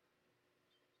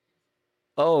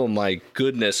 Oh my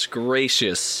goodness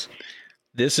gracious!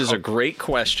 This is a great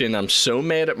question. I'm so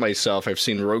mad at myself. I've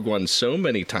seen Rogue One so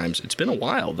many times. It's been a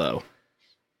while, though.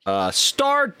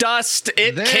 Stardust,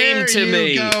 it came to me. There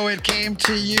you go. It came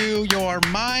to you. Your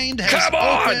mind has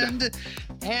opened.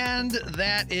 And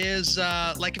that is,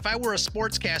 like if I were a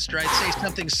sportscaster, I'd say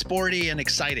something sporty and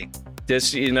exciting.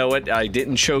 This, you know what? I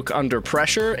didn't choke under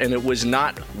pressure, and it was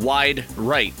not wide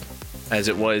right, as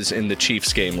it was in the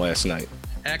Chiefs game last night.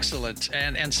 Excellent.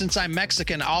 And since I'm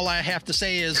Mexican, all I have to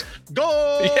say is,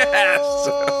 go!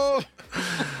 Yes!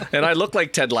 And I look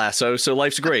like Ted Lasso, so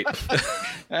life's great.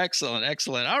 Excellent,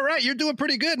 excellent. All right, you're doing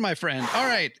pretty good, my friend. All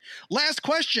right, last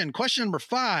question. Question number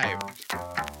 5.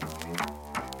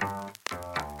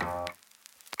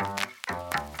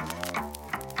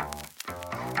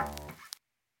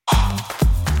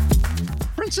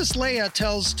 Princess Leia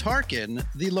tells Tarkin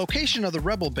the location of the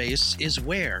rebel base is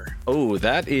where? Oh,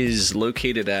 that is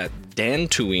located at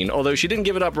Dantooine, although she didn't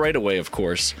give it up right away, of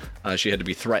course. She had to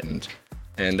be threatened,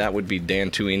 and that would be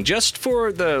Dantooine. Just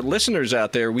for the listeners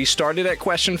out there, we started at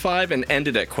question 5 and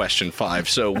ended at question 5,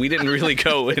 so we didn't really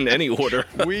go in any order.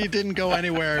 We didn't go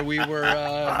anywhere. We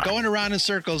were going around in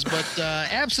circles, but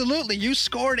absolutely, you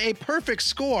scored a perfect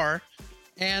score,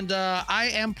 and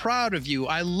I am proud of you.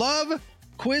 I love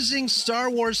quizzing Star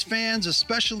Wars fans,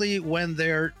 especially when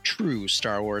they're true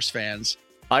Star Wars fans.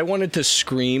 I wanted to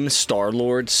scream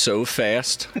Star-Lord so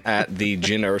fast at the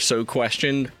Jyn Erso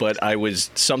question, but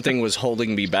something was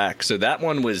holding me back. So that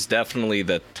one was definitely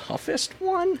the toughest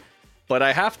one. But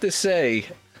I have to say,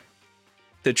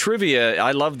 the trivia,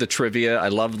 I love the trivia. I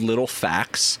love little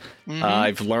facts. Mm-hmm.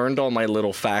 I've learned all my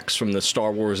little facts from the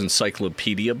Star Wars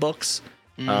Encyclopedia books.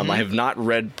 I have not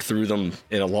read through them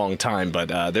in a long time,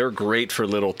 but they're great for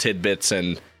little tidbits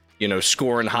and,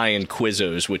 scoring high in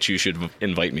Quizzos, which you should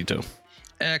invite me to.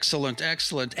 Excellent,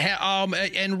 excellent.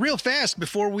 And real fast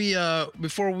before we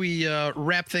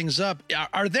wrap things up,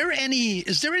 is there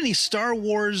any Star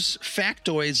Wars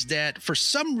factoids that for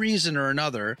some reason or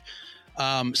another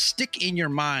stick in your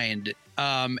mind?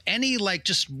 Any like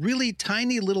just really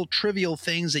tiny little trivial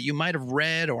things that you might have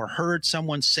read or heard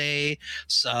someone say,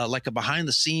 like a behind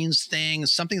the scenes thing,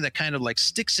 something that kind of like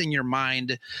sticks in your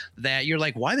mind that you're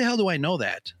like, why the hell do I know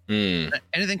that?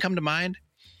 Anything come to mind?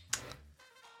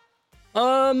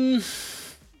 Yeah,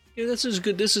 this is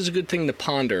good. This is a good thing to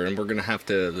ponder, and we're gonna have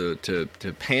to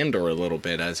pander a little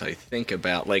bit as I think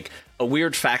about like a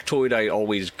weird factoid I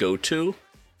always go to.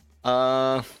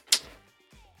 Damn.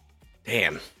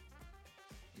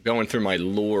 Going through my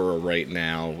lore right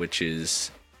now, which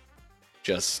is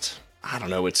just, I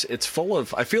don't know, it's full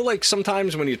of, I feel like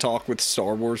sometimes when you talk with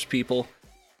Star Wars people,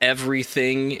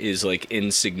 everything is like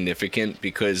insignificant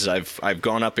because I've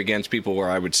gone up against people where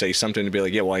I would say something to be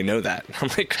like, yeah, well, I know that. I'm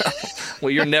like, oh,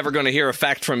 well, you're never going to hear a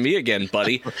fact from me again,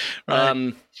 buddy.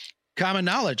 Right. Common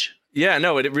knowledge. Yeah,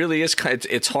 no, it really is.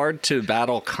 It's hard to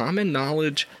battle common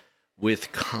knowledge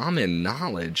with common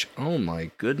knowledge. Oh my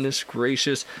goodness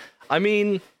gracious. I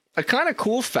mean, a kind of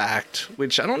cool fact,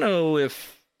 which I don't know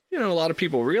if, a lot of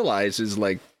people realize, is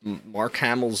like Mark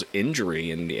Hamill's injury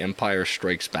in The Empire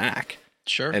Strikes Back.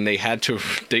 Sure. And they had to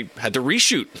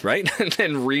reshoot, right? And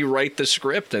then rewrite the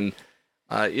script. And,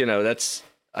 that's,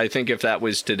 I think if that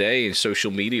was today,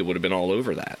 social media would have been all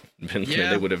over that.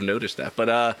 They would have noticed that. But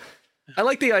I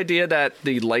like the idea that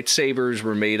the lightsabers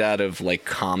were made out of like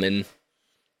common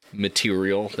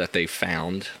material that they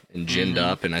found and ginned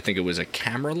up, and I think it was a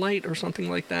camera light or something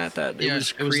like that. It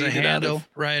was the handle,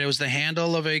 right? It was the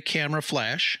handle of a camera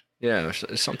flash. Yeah,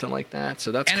 something like that.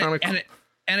 So that's kind of cool.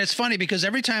 And it's funny because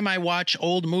every time I watch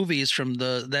old movies from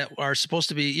that are supposed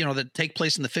to be, that take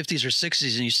place in the 50s or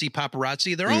 60s, and you see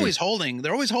paparazzi, they're always holding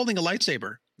a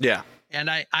lightsaber. Yeah. And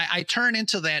I turn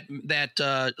into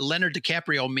that Leonard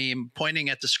DiCaprio meme pointing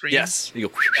at the screen. Yes. You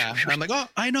go, I'm like, oh,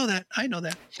 I know that.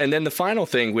 And then the final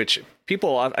thing, which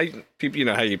people, you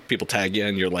know how people tag you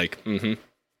and you're like, mm-hmm.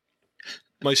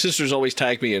 My sisters always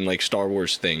tag me in like Star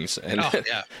Wars things, and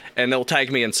and they'll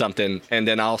tag me in something, and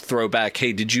then I'll throw back,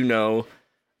 hey, did you know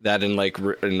that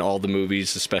in all the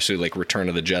movies, especially like Return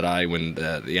of the Jedi, when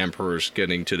the Emperor's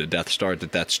getting to the Death Star,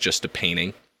 that's just a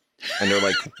painting? And they're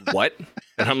like, what?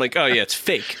 And I'm like, oh, yeah, it's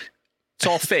fake. It's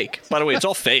all fake. By the way, it's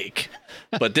all fake.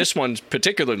 But this one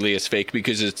particularly is fake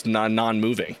because it's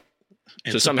non-moving.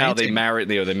 So somehow they married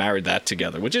that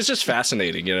together, which is just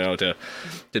fascinating, to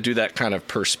do that kind of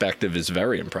perspective is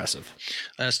very impressive.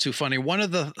 That's too funny. One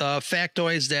of the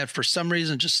factoids that for some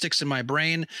reason just sticks in my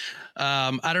brain.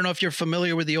 I don't know if you're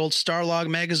familiar with the old Starlog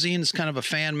magazine. It's kind of a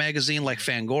fan magazine like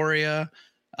Fangoria.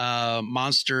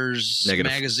 Monsters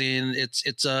magazine.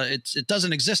 It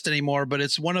doesn't exist anymore, but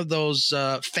it's one of those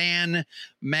fan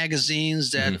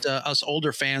magazines that us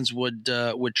older fans would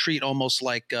treat almost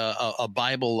like a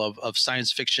Bible of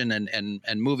science fiction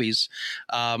and movies.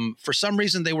 For some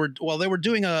reason, they were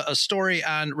doing a story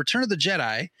on Return of the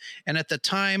Jedi, and at the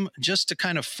time, just to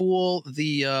kind of fool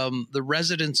the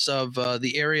residents of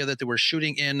the area that they were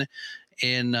shooting in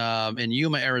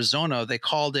Yuma, Arizona, they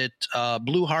called it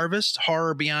Blue Harvest,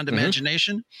 Horror Beyond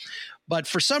Imagination. But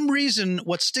for some reason,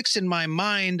 what sticks in my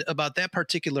mind about that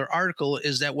particular article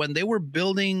is that when they were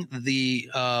building the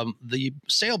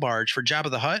sail barge for Jabba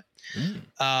the Hutt,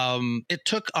 it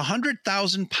took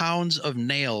 100,000 pounds of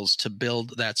nails to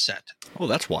build that set. Oh,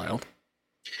 that's wild.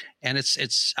 And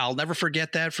it's I'll never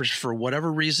forget that for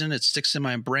whatever reason. It sticks in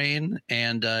my brain.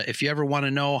 And if you ever want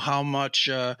to know how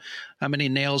many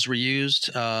nails were used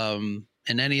in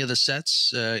any of the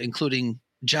sets, including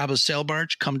Jabba's sail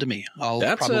barge, come to me. I'll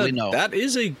probably know. That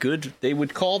is a good. They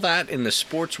would call that in the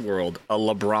sports world a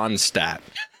LeBron stat.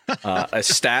 A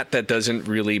stat that doesn't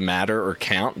really matter or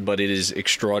count, but it is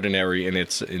extraordinary in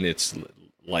its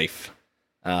life.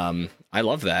 I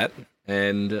love that.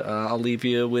 And I'll leave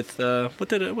you with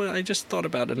I just thought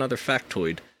about another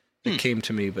factoid that came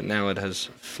to me, but now it has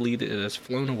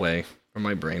flown away from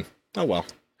my brain. Oh well,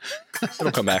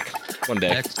 it'll come back one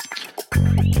day.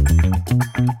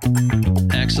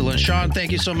 Excellent. Sean,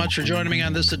 thank you so much for joining me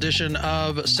on this edition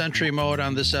of Sentry Mode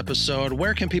on this episode.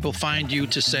 Where can people find you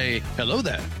to say hello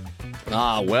there?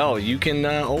 Well, you can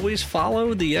always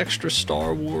follow the Extra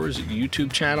Star Wars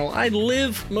YouTube channel. I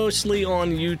live mostly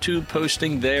on YouTube,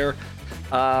 posting there.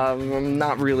 I'm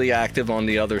not really active on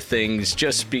the other things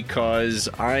just because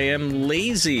I am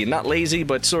lazy. Not lazy,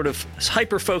 but sort of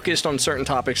hyper-focused on certain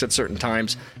topics at certain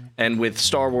times. And with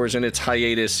Star Wars in its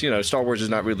hiatus, Star Wars is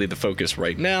not really the focus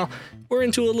right now. We're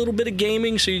into a little bit of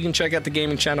gaming, so you can check out the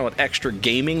gaming channel at Extra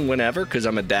Gaming whenever, because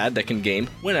I'm a dad that can game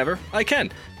whenever I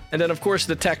can. And then, of course,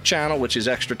 the tech channel, which is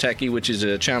Extra Techie, which is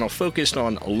a channel focused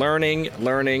on learning,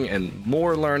 and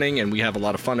more learning. And we have a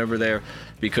lot of fun over there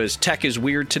because tech is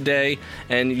weird today.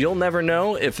 And you'll never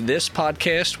know if this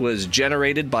podcast was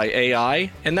generated by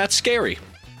AI, and that's scary.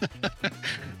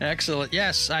 Excellent.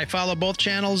 Yes, I follow both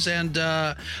channels, and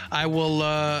I will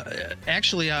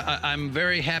I'm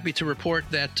very happy to report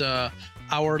that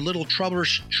our little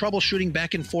troubleshooting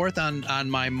back and forth on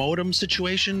my modem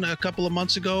situation a couple of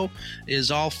months ago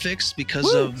is all fixed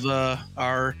because of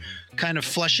our kind of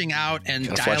fleshing out and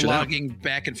dialoguing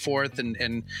back and forth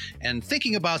and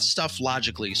thinking about stuff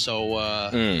logically. So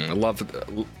I love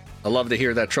to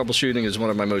hear that. Troubleshooting is one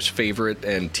of my most favorite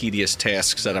and tedious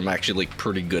tasks that I'm actually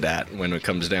pretty good at when it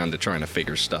comes down to trying to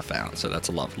figure stuff out. So that's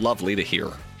lovely to hear.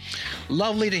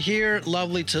 Lovely to hear,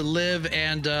 lovely to live,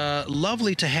 and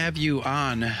lovely to have you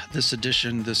on this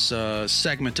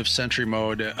segment of Sentry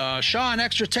Mode. Sean,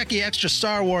 Extra Techie, Extra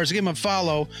Star Wars, give him a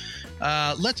follow.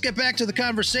 Let's get back to the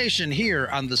conversation here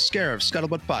on the Scarif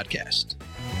Scuttlebutt Podcast.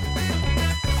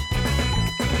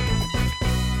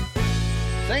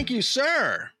 Thank you,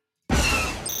 sir.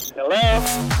 Hello.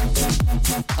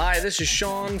 Hi, this is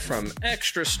Sean from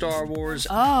Extra Star Wars.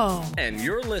 Oh. And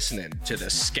you're listening to the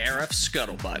Scarif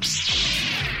Scuttlebutt.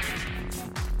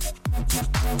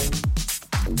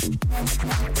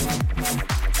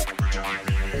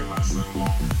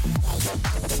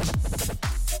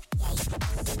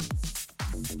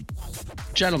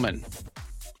 Gentlemen,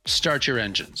 start your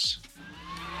engines.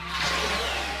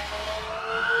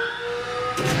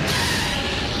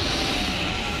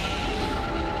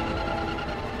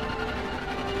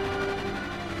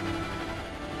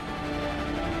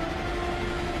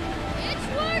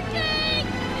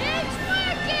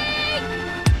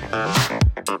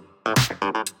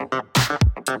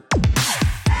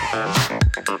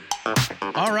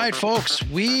 All right, folks,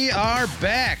 we are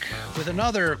back with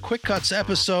another Quick Cuts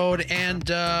episode, and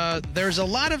there's a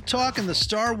lot of talk in the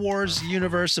Star Wars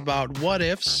universe about what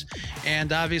ifs,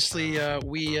 and obviously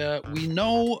we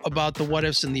know about the what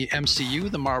ifs in the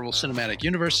MCU. The Marvel Cinematic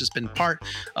Universe has been part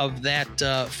of that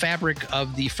fabric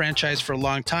of the franchise for a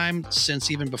long time,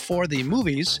 since even before the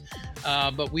movies.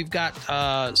 But we've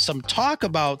got some talk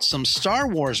about some Star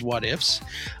Wars what ifs.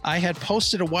 I had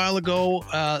posted a while ago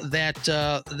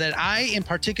that I in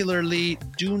particularly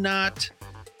do not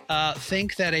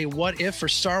think that a what if for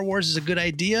Star Wars is a good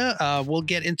idea. We'll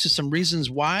get into some reasons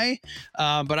why.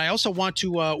 But I also want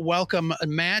to welcome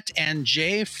Matt and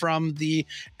Jay from the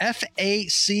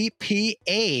FACPA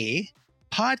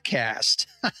podcast.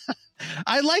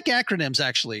 I like acronyms,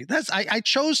 actually. I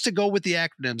chose to go with the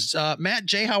acronyms. Matt,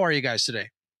 Jay, how are you guys today?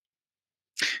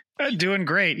 Doing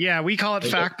great. Yeah, we call it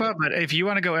FACPA, but if you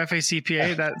want to go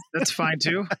FACPA, that's fine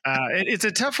too. It's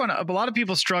a tough one. A lot of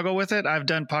people struggle with it. I've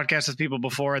done podcasts with people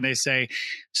before, and they say,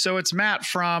 "So it's Matt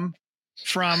from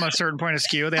a certain point of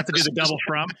skew." They have to do the double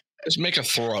from. Just make a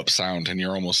throw up sound, and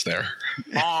you're almost there.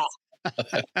 Yeah,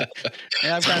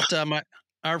 I've got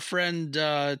our friend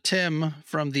Tim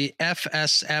from the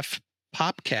FSF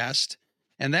Popcast,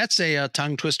 and that's a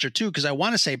tongue twister too, because I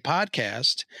want to say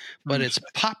podcast, but it's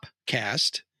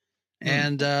Popcast.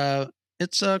 And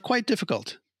it's quite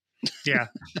difficult. Yeah.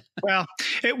 Well,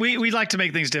 we like to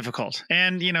make things difficult.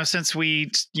 And, since we,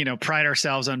 pride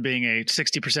ourselves on being a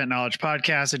 60% knowledge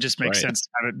podcast, it just makes sense to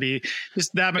have it be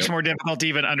just that much more difficult to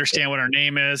even understand what our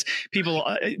name is. People,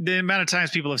 the amount of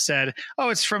times people have said, "Oh,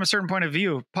 it's from a certain point of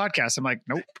view podcast." I'm like,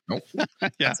 nope.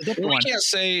 Yeah.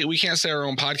 We can't say our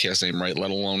own podcast name, right? Let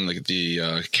alone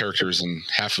the characters in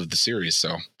half of the series.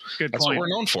 So good that's point. what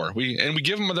we're known for. We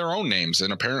give them their own names,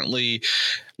 and apparently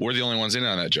we're the only ones in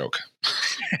on that joke.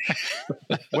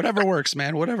 Whatever works,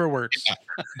 man. Whatever works.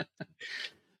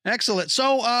 Excellent.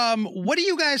 So, what do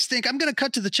you guys think? I'm going to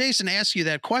cut to the chase and ask you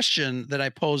that question that I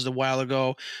posed a while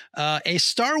ago. A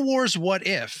Star Wars What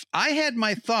If? I had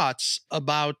my thoughts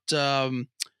about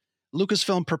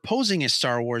Lucasfilm proposing a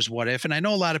Star Wars What If, and I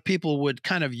know a lot of people would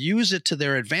kind of use it to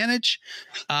their advantage.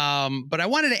 But I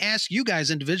wanted to ask you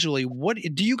guys individually, what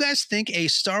do you guys think a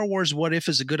Star Wars What If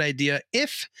is a good idea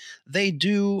if they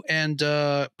do and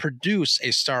produce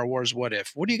a Star Wars What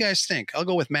If? What do you guys think? I'll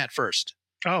go with Matt first.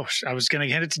 Oh, I was going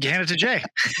to hand it to Jay.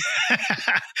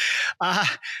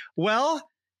 Well,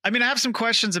 I mean, I have some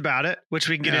questions about it, which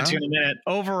we can get into in a minute.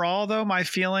 Overall, though, my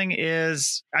feeling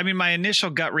is, my initial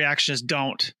gut reaction is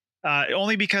don't.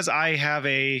 Only because I'm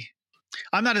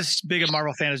not as big a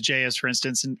Marvel fan as Jay is, for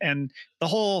instance, and the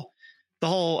whole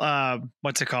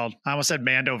what's it called? I almost said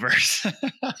Mandoverse.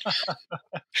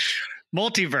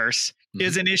 Multiverse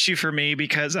is an issue for me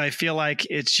because I feel like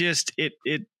it's just it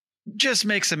just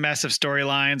makes a mess of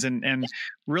storylines and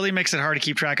really makes it hard to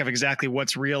keep track of exactly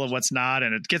what's real and what's not.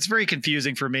 And it gets very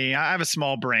confusing for me. I have a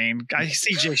small brain. I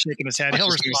see Jay shaking his head. I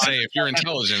was going to say, if you're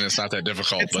intelligent, it's not that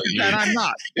difficult. And I'm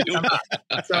not.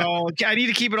 So I need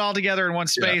to keep it all together in one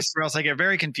space or else I get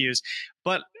very confused.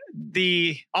 But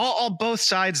I'll both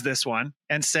sides this one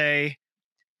and say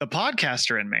the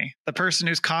podcaster in me, the person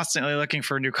who's constantly looking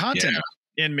for new content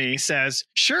in me says,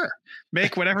 sure,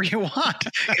 make whatever you want,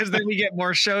 because then we get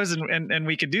more shows and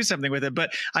we could do something with it.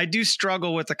 But I do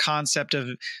struggle with the concept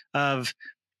of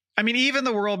even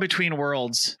the world between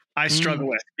worlds, I struggle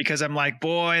with, because I'm like,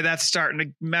 boy, that's starting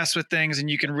to mess with things and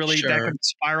you can really, that can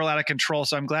spiral out of control.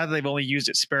 So I'm glad that they've only used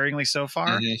it sparingly so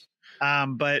far.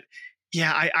 But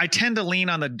yeah, I tend to lean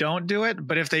on the don't do it,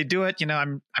 but if they do it,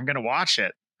 I'm going to watch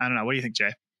it. I don't know. What do you think,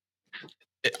 Jay?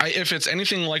 If it's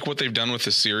anything like what they've done with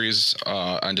the series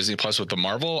on Disney Plus with the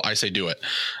Marvel, I say do it.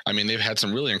 They've had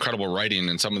some really incredible writing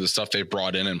and some of the stuff they've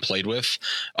brought in and played with.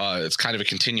 It's kind of a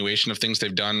continuation of things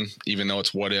they've done, even though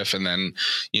it's What If. And then,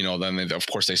 then of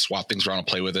course they swap things around and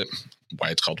play with it. Why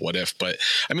it's called What If. But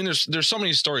there's so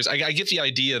many stories. I get the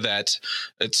idea that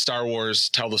it's Star Wars,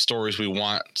 tell the stories we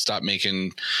want, stop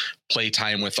making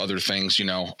playtime with other things,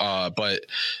 but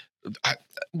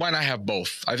why not have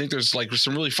both? I think there's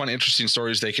some really fun, interesting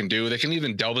stories they can do. They can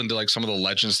even delve into some of the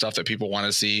legend stuff that people want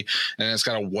to see. And it's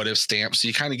got a What If stamp. So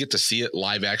you kind of get to see it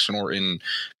live action or in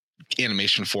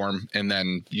animation form. And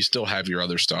then you still have your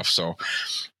other stuff. So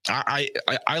I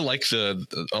like a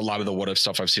lot of the What If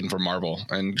stuff I've seen from Marvel,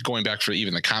 and going back for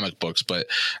even the comic books. But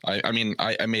I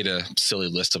made a silly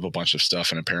list of a bunch of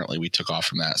stuff, and apparently we took off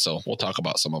from that. So we'll talk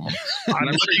about some of them. And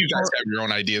I'm sure you guys have your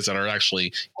own ideas that are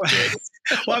actually good.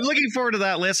 Well, I'm looking forward to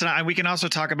that list, and we can also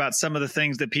talk about some of the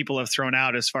things that people have thrown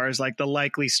out as far as the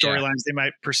likely storylines they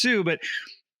might pursue. But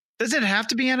does it have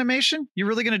to be animation? You're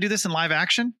really going to do this in live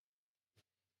action?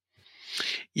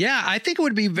 Yeah, I think it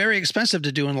would be very expensive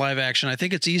to do in live action. I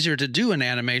think it's easier to do in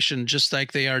animation, just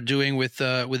like they are doing with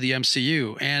the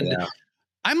MCU. And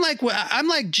I'm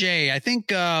like Jay. I think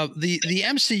the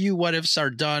MCU What Ifs are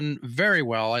done very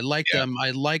well. I like them. I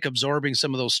like absorbing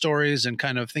some of those stories and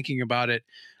kind of thinking about it.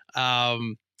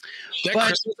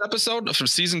 Christmas episode from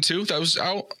season 2 that was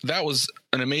out, that was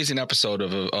an amazing episode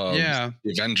of the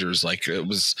Avengers. It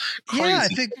was crazy. Yeah, I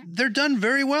think they're done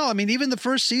very well. Even the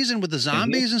first season with the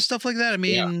zombies and stuff like that.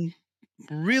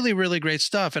 Really, really great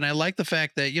stuff. And I like the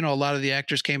fact that, a lot of the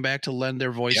actors came back to lend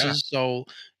their voices. So,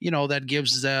 that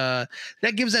gives that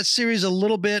series a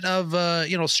little bit of,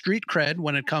 street cred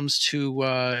when it comes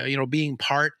to, being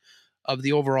part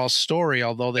the overall story,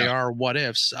 although they are what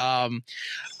ifs. I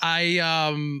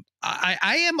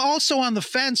am also on the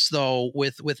fence though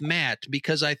with Matt,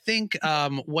 because I think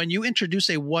when you introduce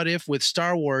a what if with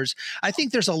Star Wars, I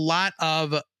think there's a lot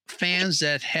of fans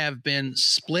that have been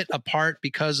split apart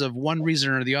because of one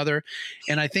reason or the other,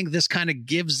 and I think this kind of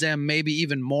gives them maybe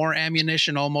even more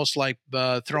ammunition, almost like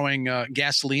throwing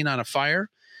gasoline on a fire.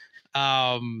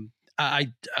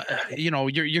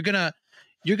 You're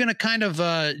gonna kind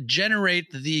of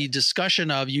generate the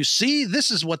discussion of, you see, this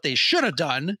is what they should have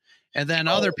done. And then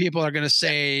other people are going to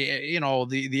say,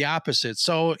 the opposite.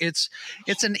 So it's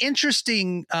an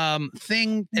interesting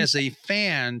thing as a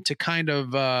fan to kind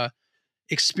of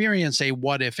experience a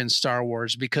what if in Star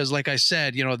Wars, because like I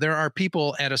said, there are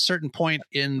people at a certain point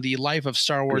in the life of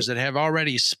Star Wars that have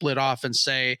already split off and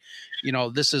say,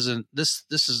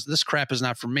 this crap is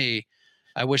not for me.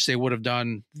 I wish they would have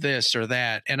done this or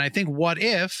that. And I think what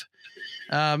if,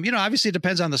 obviously it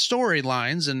depends on the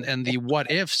storylines and the what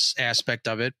ifs aspect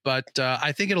of it, but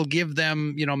I think it'll give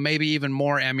them, maybe even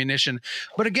more ammunition.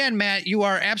 But again, Matt, you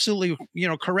are absolutely,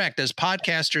 correct. As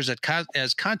podcasters,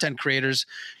 as content creators,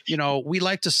 we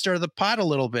like to stir the pot a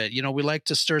little bit. We like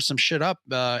to stir some shit up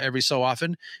every so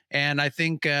often. And I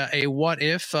think a what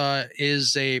if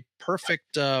is a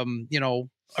perfect,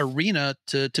 arena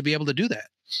to be able to do that.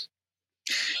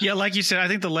 Yeah, like you said, I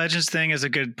think the Legends thing is a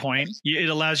good point. It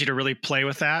allows you to really play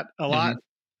with that a lot.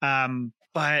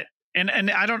 But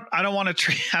I don't want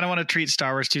to treat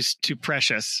Star Wars too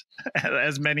precious,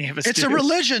 as many of us. It's a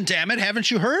religion, damn it! Haven't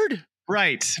you heard?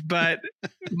 Right, but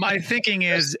my thinking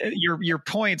is your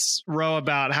points, Ro,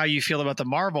 about how you feel about the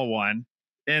Marvel one,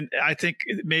 and I think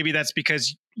maybe that's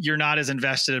because you're not as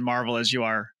invested in Marvel as you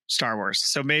are Star Wars.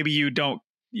 So maybe you don't.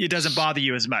 It doesn't bother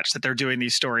you as much that they're doing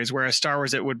these stories, whereas Star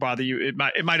Wars, it would bother you.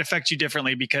 It might affect you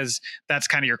differently because that's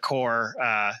kind of your core,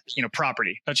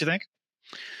 property. Don't you think?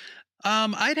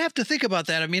 I'd have to think about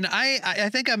that. I mean, I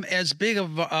think I'm as big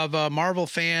of a Marvel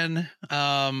fan,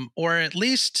 or at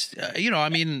least,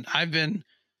 I've been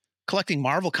collecting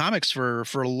Marvel comics for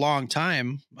a long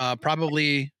time.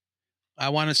 Probably, I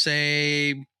want to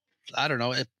say, I don't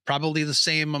know, probably the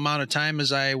same amount of time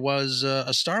as I was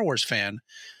a Star Wars fan.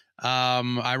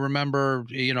 I remember,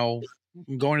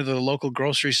 going to the local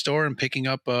grocery store and picking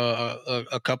up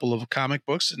a couple of comic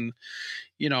books, and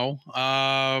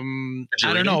I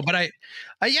don't know, but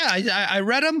I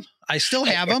read them. I still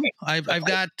have them. I've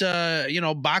got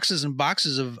boxes and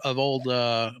boxes of old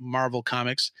Marvel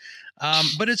comics.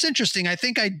 But it's interesting. I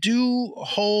think I do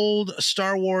hold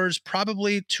Star Wars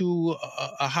probably to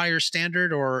a higher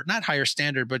standard, or not higher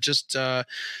standard, but just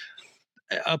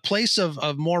a place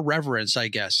of more reverence, I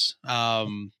guess.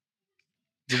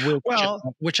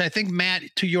 Which I think, Matt,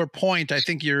 to your point, I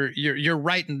think you're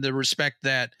right in the respect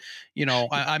that,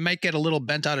 I might get a little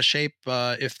bent out of shape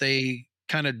if they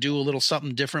kind of do a little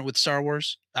something different with Star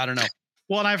Wars. I don't know.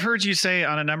 Well, and I've heard you say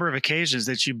on a number of occasions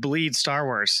that you bleed Star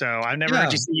Wars. So I've never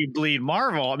heard you say you bleed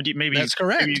Marvel. I mean, maybe that's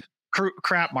correct. Maybe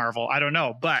crap Marvel. I don't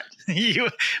know, but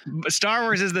Star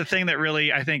Wars is the thing that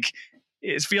really, I think,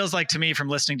 it feels like to me from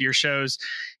listening to your shows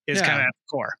is kind of at the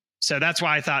core. So that's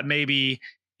why I thought maybe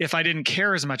if I didn't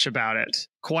care as much about it,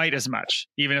 quite as much,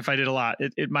 even if I did a lot,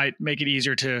 it might make it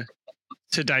easier to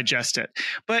digest it.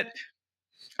 But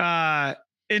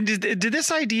and did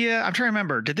this idea, I'm trying to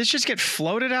remember, did this just get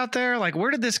floated out there? Like, where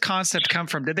did this concept come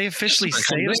from? Did they officially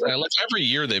say this? Like every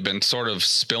year they've been sort of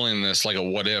spilling this like a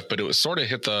what if, but it was sort of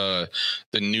hit the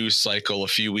news cycle a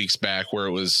few weeks back where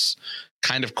it was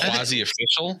kind of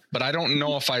quasi-official, but I don't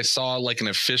know if I saw like an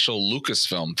official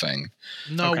Lucasfilm thing.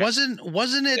 No, wasn't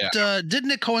it? Yeah.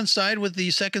 Didn't it coincide with the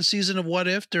second season of What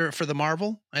If for the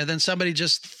Marvel? And then somebody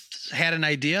just had an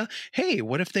idea. Hey,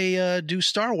 what if they do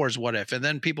Star Wars What If? And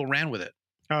then people ran with it.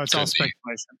 Oh, it's all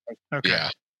speculation. Okay. Yeah.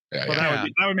 That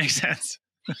would make sense.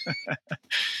 Of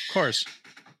course.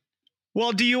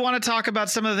 Well, do you want to talk about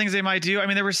some of the things they might do? I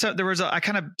mean, I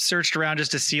kind of searced around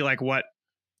just to see like what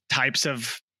types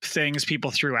of things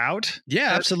people threw out.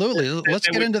 Yeah, absolutely. Let's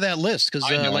get into that list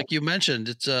because, like you mentioned,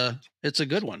 it's a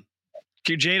good one.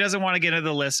 Jay doesn't want to get into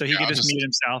the list, so he can just mute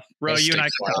himself. Ro, you and I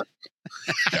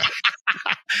can.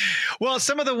 Well,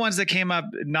 some of the ones that came up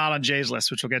not on Jay's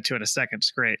list, which we'll get to in a second,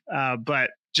 is great.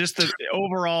 But just the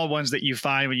overall ones that you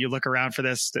find when you look around for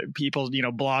this, that people,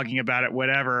 blogging about it,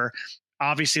 whatever.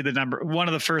 Obviously, one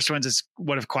of the first ones is,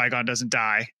 what if Qui-Gon doesn't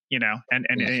die?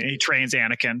 And he trains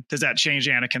Anakin. Does that change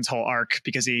Anakin's whole arc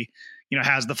because he,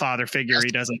 has the father figure?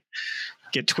 He doesn't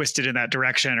get twisted in that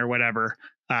direction or whatever.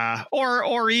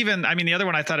 Or even, I mean, the other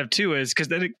one I thought of too is because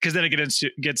then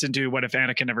it gets into what if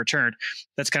Anakin never returned?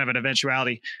 That's kind of an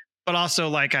eventuality. But also,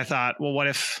 like, I thought, well, what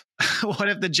if what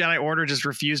if the Jedi Order just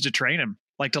refused to train him,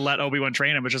 like to let Obi-Wan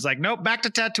train him, which is like, nope, back to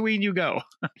Tatooine you go.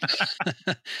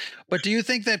 But do you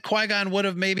think that Qui-Gon would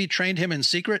have maybe trained him in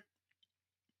secret?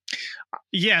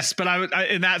 Yes, but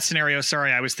in that scenario,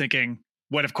 sorry, I was thinking,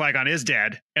 what if Qui-Gon is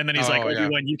dead? And then he's like,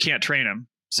 Obi-Wan, you can't train him.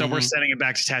 So we're sending him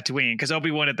back to Tatooine, because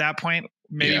Obi-Wan at that point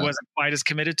maybe wasn't quite as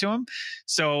committed to him.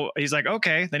 So he's like,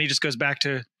 okay, then he just goes back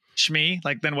to Shmi.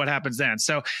 Like, then what happens then?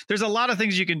 So there's a lot of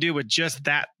things you can do with just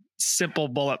that simple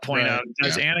bullet point of,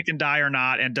 does Anakin die or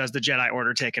not? And does the Jedi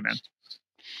Order take him in?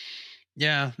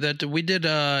 Yeah, that we did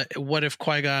What If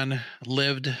Qui-Gon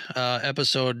Lived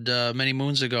episode many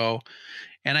moons ago.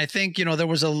 And I think, there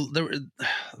was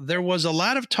a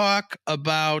lot of talk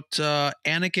about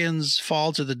Anakin's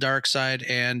fall to the dark side,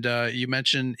 and you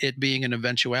mentioned it being an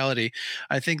eventuality.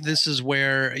 I think this is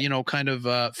where kind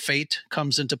of fate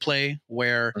comes into play,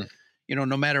 where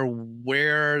no matter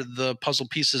where the puzzle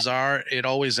pieces are, it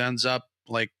always ends up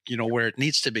like where it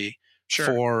needs to be.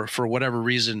 Sure. For whatever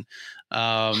reason,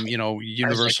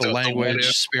 universal language,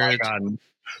 spirit.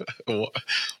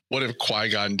 What if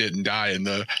Qui-Gon didn't die and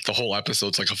the whole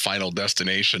episode's like a Final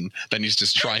Destination? Then he's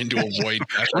just trying to avoid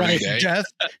death every day. Death.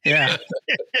 Yeah.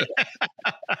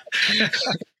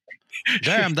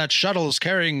 Damn, that shuttle is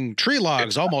carrying tree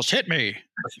logs. Almost hit me.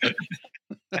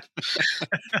 And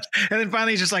then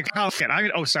finally he's just like, oh,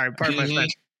 sorry, pardon my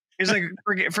French. He's like,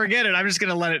 forget it. I'm just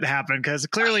going to let it happen, because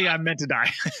clearly I'm meant to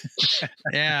die.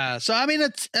 Yeah. So, I mean,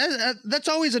 that's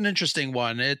always an interesting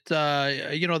one.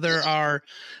 There are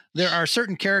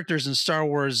certain characters in Star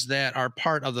Wars that are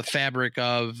part of the fabric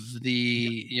of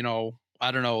the,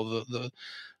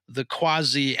 the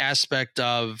quasi aspect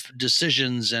of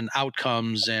decisions and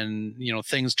outcomes and,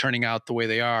 things turning out the way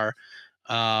they are.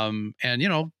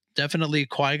 Definitely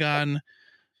Qui-Gon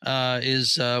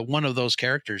is one of those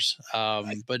characters.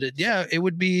 But it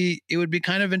would be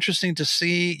kind of interesting to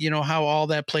see, how all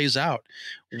that plays out.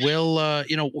 Will,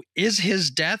 is his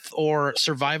death or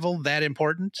survival that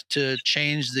important to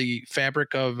change the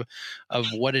fabric of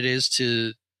what it is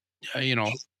to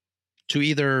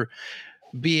either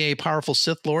be a powerful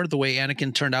Sith Lord the way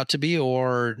Anakin turned out to be,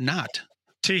 or not?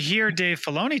 To hear Dave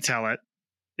Filoni tell it,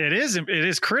 it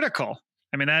is critical.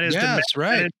 I mean, that is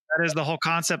right. That is the whole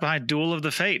concept behind Duel of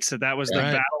the Fates. That was the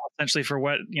battle essentially for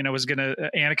what was going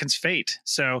to Anakin's fate.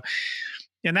 So,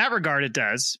 in that regard, it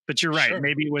does. But you're right. Sure.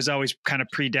 Maybe it was always kind of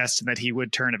predestined that he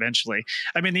would turn eventually.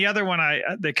 I mean, the other one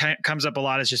that comes up a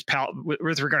lot is just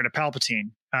with regard to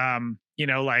Palpatine.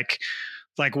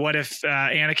 Like what if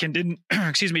Anakin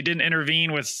didn't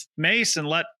intervene with Mace and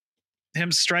let him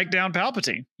strike down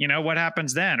Palpatine? What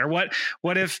happens then? Or what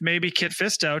if maybe Kit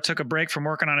Fisto took a break from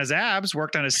working on his abs,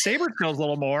 worked on his saber skills a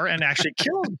little more, and actually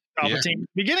killed Palpatine at the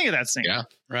beginning of that scene? Yeah,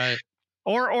 right.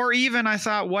 Or even I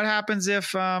thought, what happens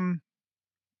if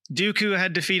Dooku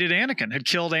had defeated Anakin, had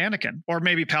killed Anakin? Or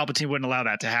maybe Palpatine wouldn't allow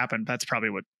that to happen. That's probably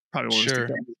what was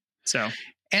thinking. So.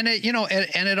 And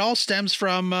it all stems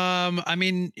from,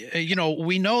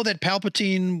 we know that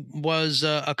Palpatine was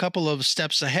a couple of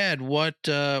steps ahead. What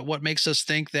makes us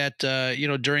think that,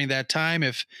 during that time,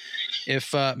 if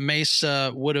Mace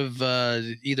would have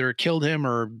either killed him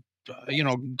or,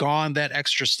 gone that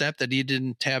extra step, that he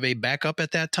didn't have a backup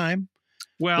at that time?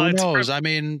 Well, who knows?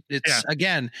 Again,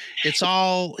 it's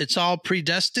all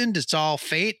predestined. It's all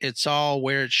fate. It's all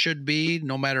where it should be,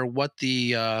 no matter what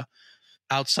the,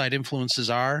 outside influences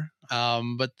are.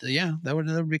 But that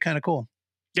would be kind of cool.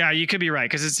 Yeah, you could be right,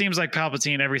 because it seems like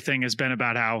Palpatine, everything has been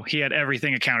about how he had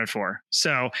everything accounted for.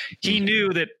 So he knew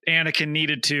that Anakin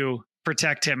needed to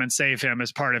protect him and save him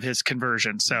as part of his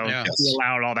conversion. So he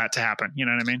allowed all that to happen. You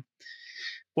know what I mean?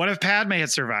 What if Padme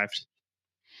had survived?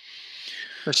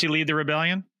 Does she lead the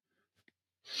rebellion?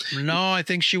 No, I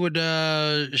think she would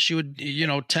tend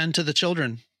to the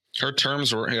children. Her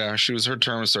terms were, her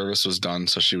term of service was done,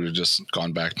 so she would have just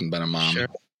gone back and been a mom. Sure.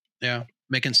 Yeah,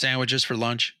 making sandwiches for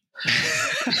lunch,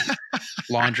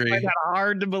 laundry. I find that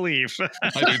hard to believe. I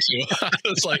do too.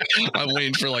 It's like I'm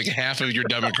waiting for like half of your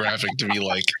demographic to be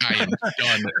like, I am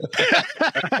done.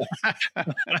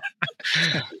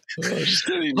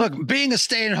 Look, being a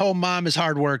stay-at-home mom is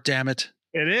hard work. Damn it.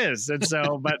 It is. And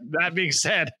so, but that being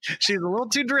said, she's a little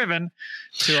too driven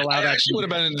to allow that. Would have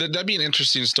been, that'd be an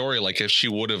interesting story. Like if she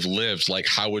would have lived, like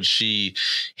how would she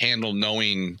handle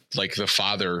knowing like the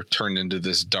father turned into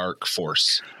this dark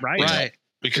force? Right. Right.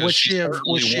 Because would she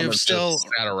have still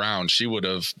sat around? She would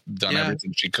have done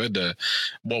everything she could to,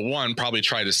 one, probably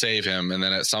try to save him. And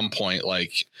then at some point,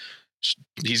 like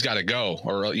he's got to go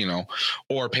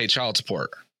or pay child support.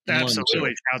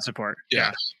 Absolutely. Child support.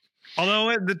 Yeah.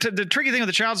 Although the tricky thing with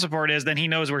the child support is then he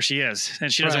knows where she is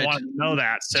and she doesn't want to know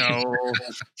that. So,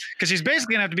 because she's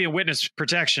basically gonna have to be a witness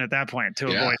protection at that point to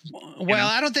avoid. Well,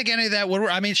 I don't think any of that would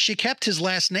work. I mean, she kept his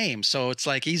last name, so it's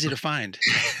like easy to find.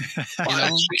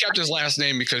 She kept his last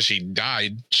name because she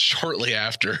died shortly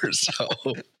after. So.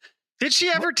 Did she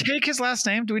ever take his last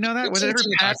name? Do we know that? Was it ever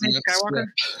Patton Skywalker?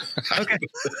 Yeah. Okay.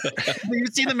 Have you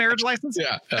seen the marriage license?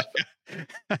 Yeah.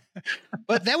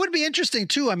 But that would be interesting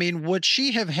too. I mean, would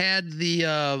she have had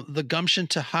the gumption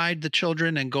to hide the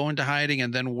children and go into hiding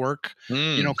and then work,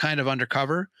 kind of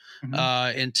undercover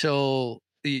until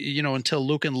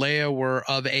Luke and Leia were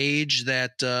of age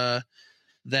that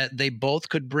they both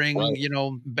could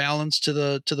bring, balance to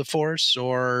the Force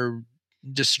or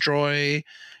destroy,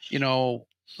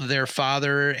 their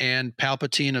father and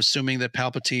Palpatine, assuming that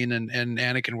Palpatine and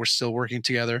Anakin were still working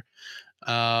together.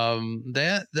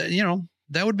 That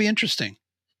would be interesting.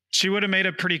 She would have made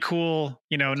a pretty cool,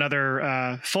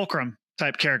 another Fulcrum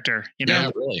type character,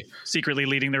 really secretly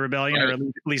leading the rebellion or at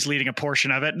least leading a portion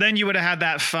of it. Then you would have had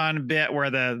that fun bit where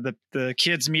the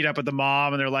kids meet up with the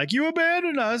mom and they're like, "You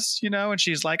abandoned us," and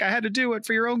she's like, "I had to do it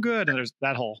for your own good." And there's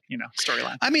that whole,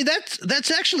 storyline. I mean,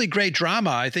 that's actually great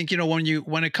drama. I think,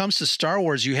 when it comes to Star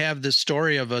Wars, you have this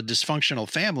story of a dysfunctional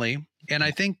family. And I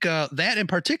think that in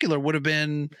particular would have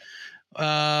been,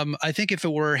 I think if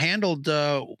it were handled,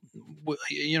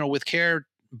 with care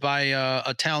by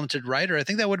a talented writer, I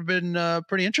think that would have been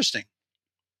pretty interesting.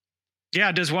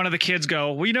 Yeah. Does one of the kids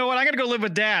go, "Well, you know what? I'm going to go live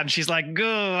with Dad." And she's like,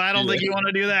 "Go, I don't think you want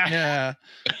to do that." Yeah.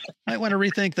 I want to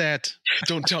rethink that.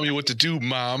 "Don't tell me what to do,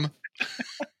 Mom."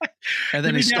 And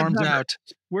then he storms out.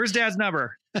 "Where's Dad's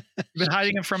number? You've been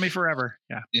hiding it from me forever."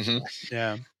 Yeah. Mm-hmm.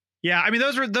 Yeah. Yeah. I mean,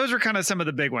 those were kind of some of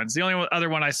the big ones. The only other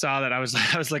one I saw that I was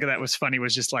looking at was funny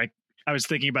was just like, I was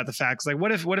thinking about the facts. Like,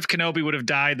 what if Kenobi would have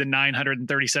died the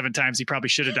 937 times he probably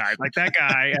should have died? Like, that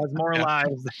guy has more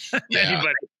lives than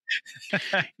anybody.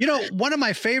 One of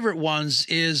my favorite ones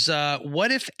is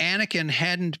what if Anakin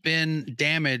hadn't been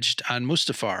damaged on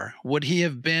Mustafar? Would he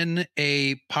have been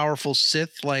a powerful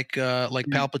Sith like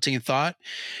Palpatine thought?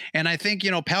 And I think,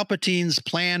 Palpatine's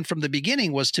plan from the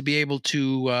beginning was to be able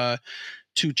to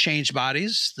change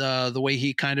bodies the way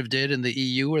he kind of did in the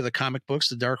EU or the comic books,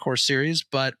 the Dark Horse series.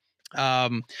 But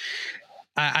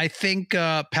I think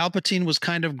Palpatine was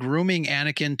kind of grooming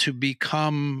Anakin to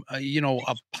become,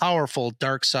 a powerful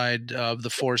dark side of the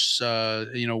Force,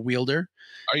 wielder.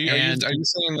 Are you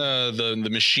saying the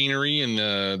machinery and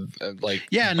the like?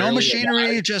 Yeah, no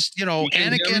machinery, just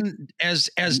Anakin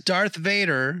as Darth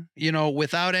Vader,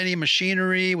 without any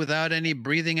machinery, without any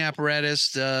breathing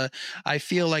apparatus. I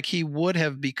feel like he would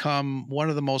have become one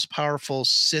of the most powerful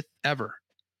Sith ever.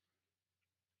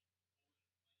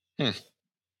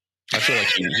 I feel like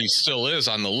he still is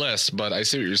on the list, but I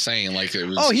see what you're saying. Like it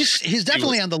was. He's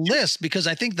definitely on the list because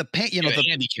I think the pain, the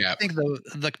handicap. I think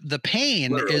the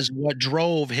pain is what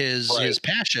drove his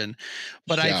passion,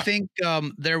 but I think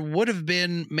there would have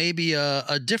been maybe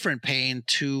a different pain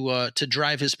to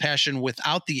drive his passion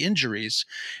without the injuries,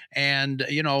 and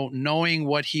knowing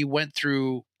what he went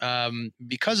through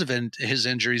because of his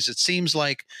injuries, it seems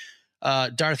like.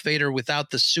 Darth Vader without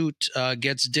the suit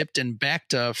gets dipped in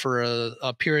Bacta for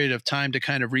a period of time to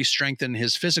kind of re-strengthen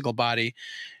his physical body.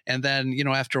 And then,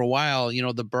 after a while,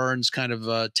 the burns kind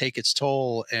of take its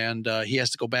toll and he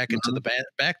has to go back into the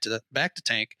back to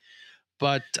tank.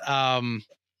 But I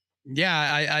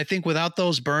think without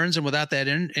those burns and without that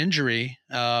injury,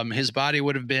 his body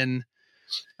would have been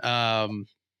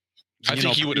I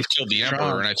think he would have killed the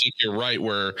Emperor, and I think you're right.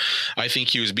 Where I think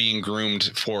he was being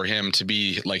groomed for him to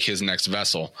be like his next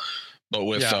vessel, but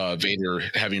with Vader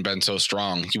having been so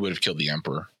strong, he would have killed the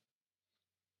Emperor.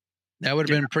 That would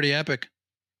have been pretty epic.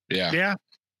 Yeah.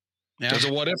 There's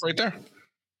a what if right there.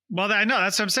 Well, I know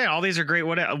that's what I'm saying. All these are great.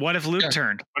 What if Luke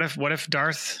turned? What if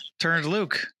Darth turned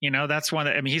Luke? That's one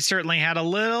that he certainly had a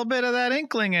little bit of that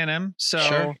inkling in him.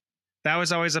 So that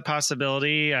was always a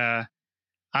possibility.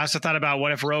 I also thought about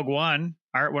what if Rogue One,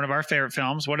 one of our favorite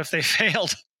films, what if they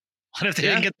failed? What if they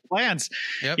didn't get the plans?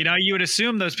 Yep. You would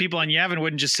assume those people on Yavin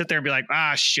wouldn't just sit there and be like,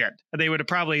 shit. They would have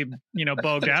probably,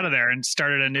 bogged out of there and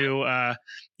started a new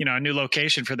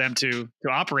location for them to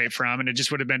operate from. And it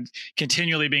just would have been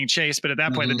continually being chased. But at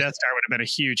that point, the Death Star would have been a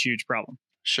huge, huge problem.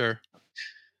 Sure.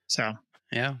 So,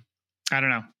 yeah, I don't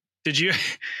know. Did you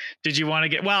want to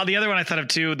get, the other one I thought of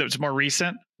too, that was more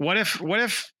recent. What if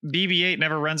BB-8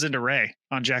 never runs into Rey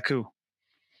on Jakku?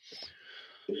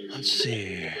 Let's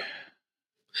see.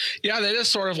 Yeah, that is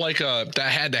sort of like that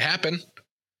had to happen.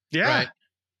 Yeah. Right.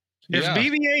 If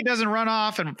BB-8 doesn't run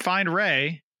off and find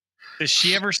Rey, does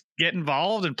she ever get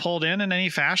involved and pulled in any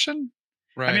fashion?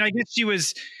 Right. I mean, I guess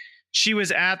She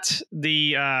was at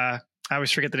the I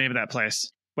always forget the name of that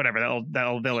place. Whatever, that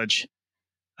old village.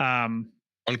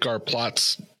 Unkar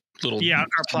Plot's Unkar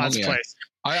Plot's place.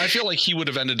 I feel like he would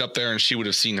have ended up there and she would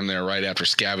have seen him there right after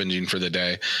scavenging for the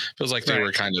day. Feels like they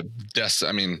were kind of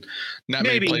I mean, not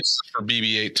many places for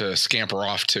BB-8 to scamper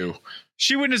off to.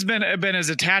 She wouldn't have been as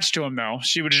attached to him though.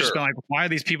 She would have just been like, why are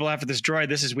these people after this droid?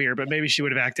 This is weird. But maybe she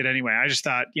would have acted anyway. I just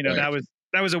thought,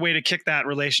 that was a way to kick that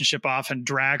relationship off and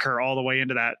drag her all the way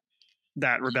into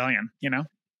that rebellion,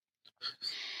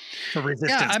 For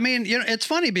resistance. Yeah, I mean, it's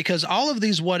funny because all of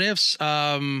these what ifs,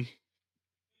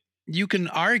 you can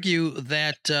argue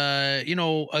that,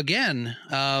 again,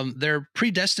 they're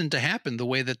predestined to happen the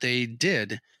way that they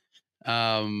did,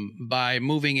 by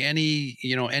moving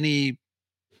any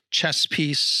chess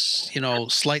piece,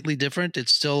 slightly different.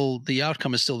 It's still, the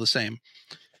outcome is still the same.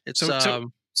 It's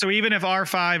so even if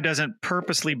R5 doesn't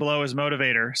purposely blow his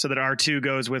motivator so that R2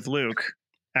 goes with Luke,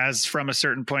 as from a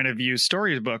certain point of view,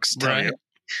 storybooks tell you,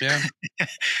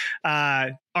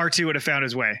 R2 would have found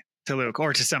his way to Luke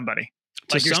or to somebody.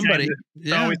 It's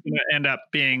always going to end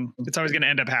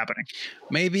up happening.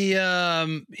 Maybe,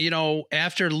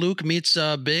 after Luke meets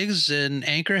Biggs in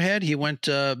Anchorhead, he went,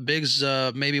 Biggs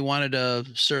maybe wanted to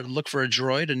look for a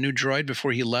new droid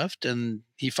before he left, and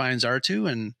he finds R2,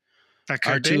 and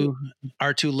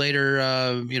R2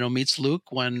 later, meets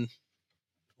Luke when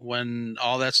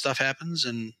all that stuff happens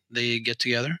and they get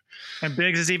together. And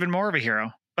Biggs is even more of a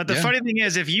hero. But the funny thing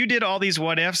is, if you did all these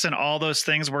what ifs and all those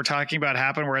things we're talking about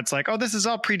happen where it's like, oh, this is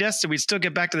all predestined, we'd still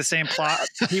get back to the same plot.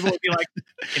 People would be like,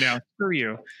 screw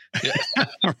you. Yeah.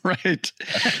 Right.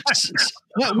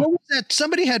 What was that?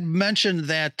 Somebody had mentioned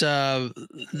that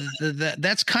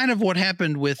that's kind of what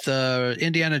happened with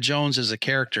Indiana Jones as a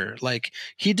character. Like,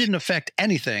 he didn't affect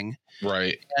anything.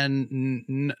 Right.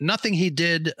 And nothing he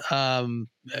did,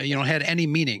 had any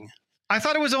meaning. I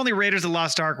thought it was only Raiders of the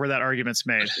Lost Ark where that argument's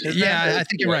made. I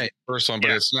think you're right. First one,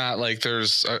 but it's not like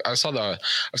there's. I've seen that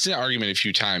argument a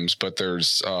few times, but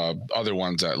there's other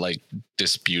ones that like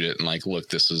dispute it and like,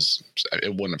 look,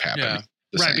 it wouldn't have happened.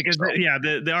 Right, because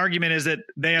the argument is that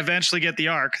they eventually get the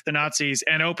Ark, the Nazis,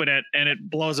 and open it, and it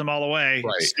blows them all away.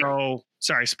 Right. So,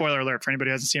 sorry, spoiler alert for anybody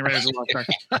who hasn't seen Raiders of the Lost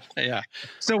Ark. Yeah.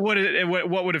 So what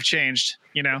would have changed?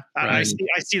 I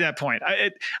see that point.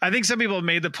 I think some people have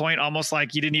made the point almost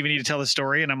like you didn't even need to tell the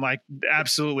story, and I'm like,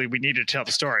 absolutely, we need to tell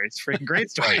the story. It's a freaking great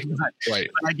story. Right.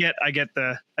 I get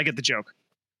the joke.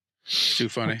 Too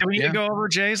funny. Do we need to go over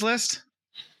Jay's list?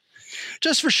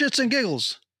 Just for shits and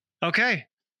giggles. Okay.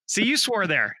 See, you swore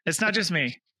there. It's not just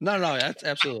me. No, that's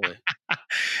absolutely.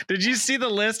 Did you see the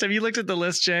list? Have you looked at the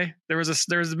list, Jay? There was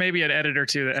maybe an edit or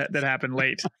two that happened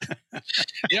late.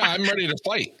 Yeah, I'm ready to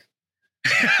fight.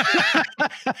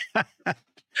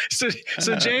 So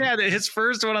Jay had his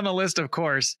first one on the list, of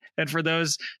course. And for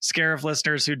those Scarif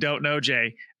listeners who don't know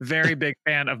Jay, very big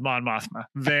fan of Mon Mothma.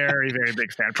 Very, very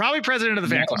big fan. Probably president of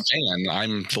the fan club.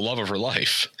 I'm the love of her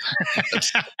life.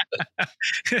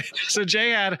 So Jay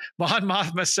had Mon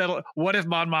Mothma settle. What if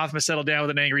Mon Mothma settled down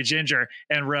with an angry ginger?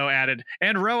 And Ro added,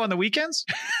 and Ro on the weekends?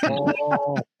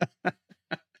 Oh.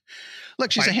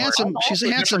 Look, she's a handsome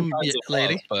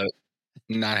lady, but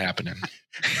not happening.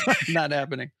 Not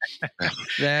happening.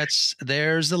 There's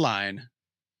the line.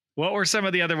 What were some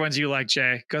of the other ones you like,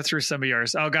 Jay? Go through some of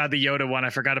yours. Oh God, the Yoda one. I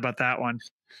forgot about that one.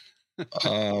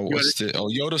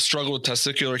 Yoda struggled with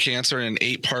testicular cancer in an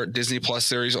 8-part Disney Plus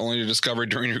series, only to discover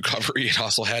during recovery it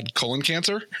also had colon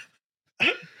cancer.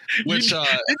 Which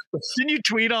didn't you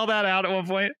tweet all that out at one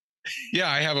point? Yeah,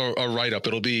 I have a write up.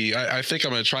 It'll be. I think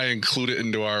I'm going to try and include it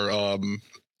into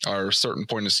our certain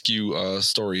point of skew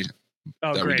story.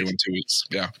 Oh, that great. we do in 2 weeks.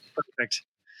 Yeah. Perfect.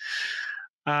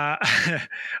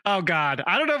 Oh God.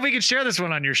 I don't know if we can share this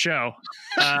one on your show.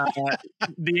 The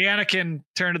Anakin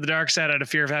turned to the dark side out of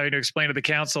fear of having to explain to the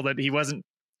council that he wasn't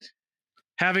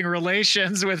having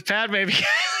relations with Padme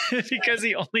because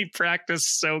he only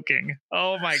practiced soaking.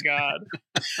 Oh my God.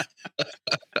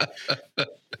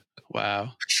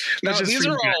 Wow. Now these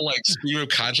are all like stream of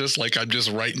conscious, like I'm just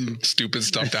writing stupid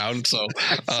stuff down. So,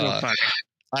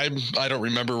 I don't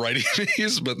remember writing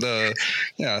these, but they're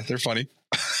funny.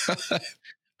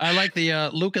 I like the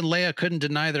Luke and Leia couldn't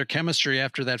deny their chemistry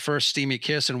after that first steamy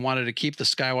kiss and wanted to keep the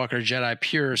Skywalker Jedi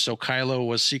pure, so Kylo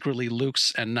was secretly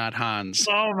Luke's and not Han's.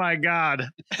 Oh my God.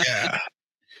 Yeah.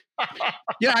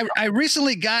 Yeah, I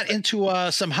recently got into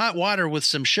some hot water with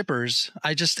some shippers.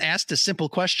 I just asked a simple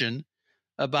question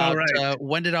about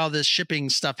when did all this shipping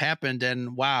stuff happen,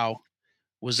 and wow,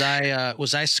 was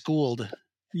I schooled?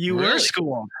 You were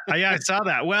schooled. Yeah, I saw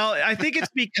that. Well, I think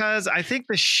it's because I think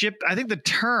the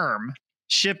term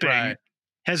shipping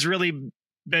has really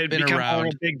become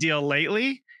a big deal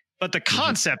lately. but the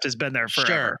concept has been there forever.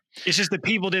 Sure. It's just that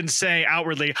people didn't say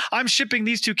outwardly, I'm shipping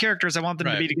these two characters. I want them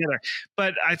to be together.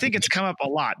 But I think it's come up a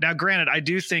lot. Now, granted, I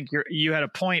do think you had a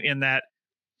point in that.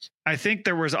 I think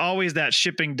there was always that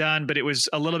shipping done, but it was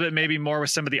a little bit maybe more with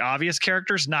some of the obvious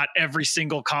characters, not every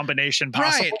single combination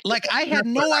possible. Right. Like I had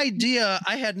no idea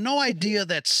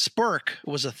that Spurk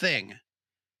was a thing.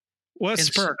 What's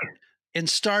Spurk? In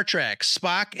Star Trek,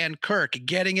 Spock and Kirk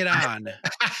getting it on.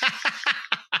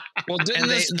 Well, didn't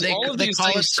all of these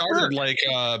things started like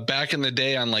back in the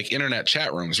day on like internet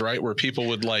chat rooms, right? Where people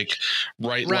would like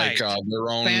write like their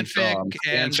own fanfic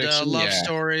and love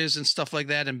stories and stuff like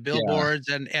that, and billboards.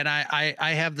 And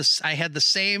I had the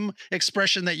same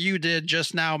expression that you did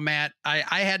just now, Matt. I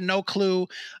had no clue.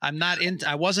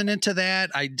 I wasn't into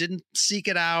that. I didn't seek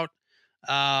it out.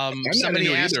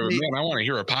 Somebody asked me, man, I want to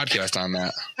hear a podcast on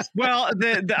that. Well,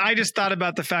 I just thought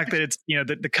about the fact that it's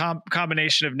the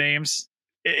combination of names.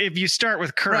 If you start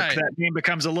with Kirk, that name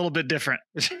becomes a little bit different.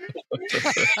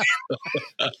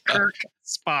 Kirk,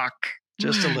 Spock.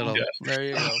 Just a little. Yeah. There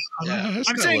you go. Yeah.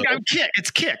 I'm saying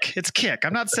It's Kick. It's Kick.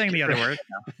 I'm not saying the other word.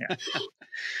 No.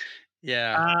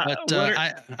 Yeah. But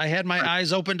I had my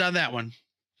eyes opened on that one.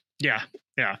 Yeah.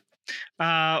 Yeah.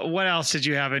 What else did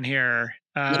you have in here?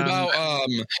 What about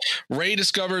Ray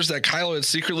discovers that Kylo had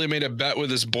secretly made a bet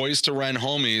with his Boys to Ren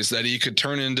homies that he could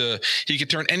turn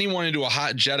anyone into a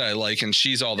hot Jedi, and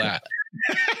she's all that.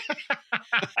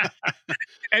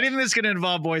 Anything that's going to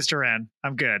involve Boys to Ren,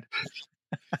 I'm good.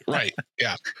 Right.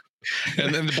 Yeah.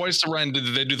 And then the Boys to Ren,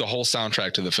 they do the whole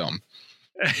soundtrack to the film.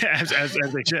 as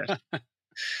they should.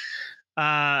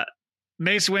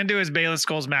 Mace Windu is Baylan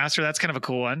Skoll's master. That's kind of a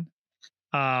cool one.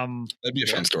 That'd be a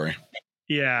fun story.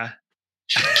 Yeah.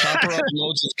 Chopper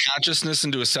uploads his consciousness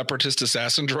into a separatist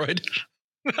assassin droid.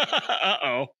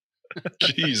 Uh-oh.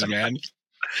 Jeez, man.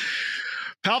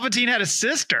 Palpatine had a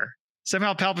sister.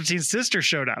 Somehow Palpatine's sister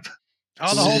showed up.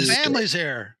 Oh, the whole family's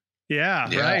here.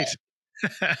 Yeah. Right.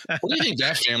 What do you think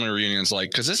that family reunion's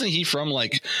like? Because isn't he from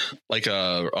like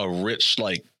a rich,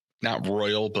 like not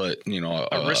royal, but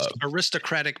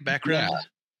aristocratic background?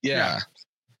 Yeah.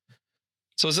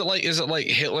 So is it like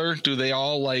Hitler? Do they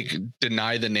all like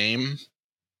deny the name?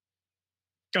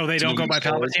 Oh, they don't go by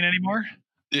Palpatine anymore?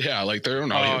 Yeah, like they're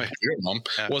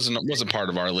wasn't part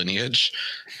of our lineage.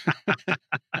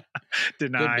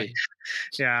 Deny.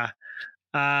 Yeah.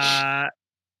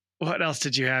 What else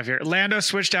did you have here? Lando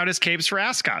switched out his capes for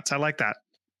ascots. I like that.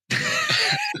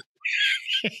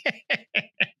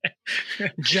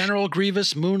 General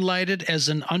Grievous moonlighted as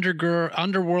an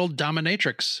underworld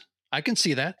dominatrix. I can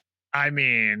see that. I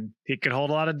mean, he could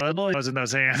hold a lot of dildos in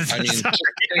those hands. I mean,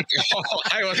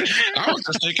 I was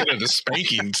just thinking of the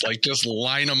spankings, like just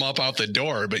line them up out the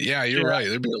door. But yeah, you're right.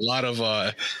 There'd be a lot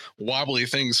of wobbly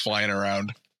things flying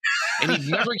around, and he'd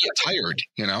never get tired.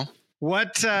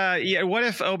 What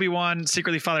if Obi-Wan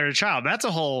secretly fathered a child? That's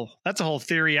a whole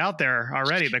theory out there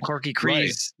already. The Corky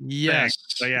Kryze. Right. Yes.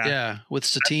 So, yeah. With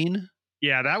Satine.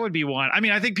 Yeah, that would be one. I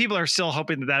mean, I think people are still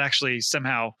hoping that actually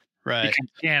somehow becomes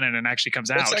canon and actually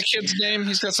comes out. What's that kid's name?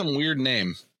 He's got some weird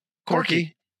name.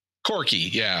 Corky.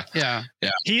 Yeah.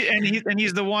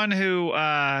 He's the one who,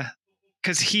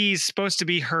 because he's supposed to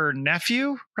be her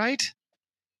nephew, right?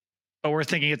 But we're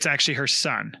thinking it's actually her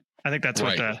son. I think that's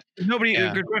what nobody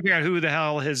could figure out who the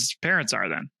hell his parents are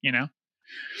then,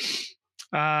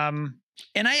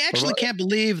 And I actually can't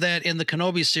believe that in the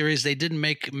Kenobi series, they didn't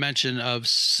make mention of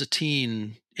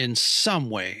Satine in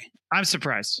some way. I'm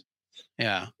surprised.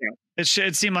 Yeah.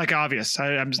 It seemed like obvious.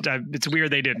 It's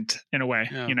weird they didn't in a way,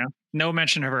 no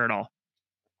mention of her at all.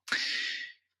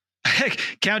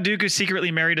 Count Dooku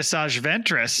secretly married Asajj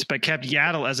Ventress, but kept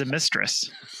Yaddle as a mistress.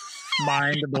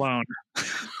 Mind blown.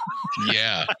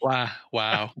 Yeah.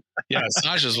 Wow. Yeah,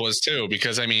 Sasha's was too,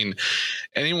 because I mean,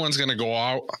 anyone's going to go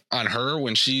out on her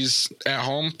when she's at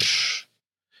home.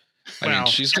 I mean,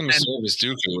 she's going to serve as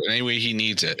Dooku any way he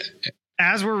needs it.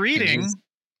 As we're reading,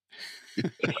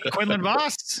 Quinlan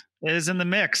Voss is in the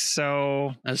mix,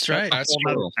 so that's right. That's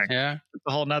true. Yeah, it's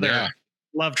a whole nother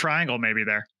love triangle maybe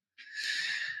there.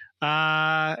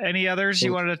 Any others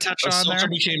you wanted to touch on there? Ahsoka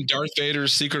became Darth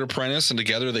Vader's secret apprentice, and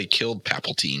together they killed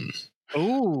Palpatine.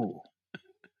 Ooh,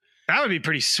 that would be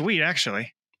pretty sweet,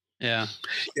 actually. Yeah,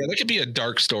 that could be a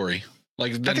dark story.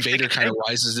 Like then Vader kind of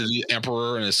rises to the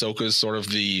Emperor, and Ahsoka is sort of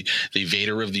the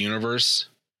Vader of the universe.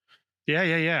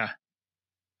 Yeah.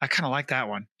 I kind of like that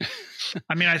one.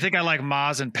 I mean, I think I like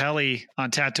Maz and Pelly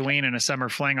on Tatooine and A Summer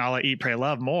Fling, a la Eat, Pray,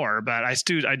 Love more, but I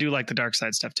do like the dark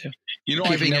side stuff too. You know,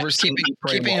 I've never seen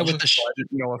keeping it with the I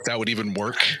didn't know if that would even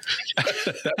work.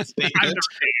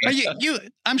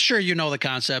 I'm sure you know the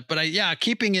concept, but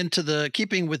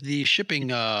keeping with the shipping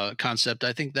concept,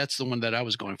 I think that's the one that I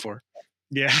was going for.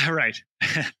 Yeah, right.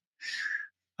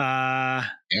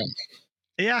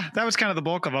 Yeah, that was kind of the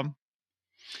bulk of them.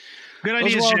 Good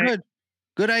ideas, Jay.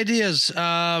 Good ideas.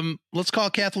 Let's call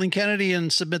Kathleen Kennedy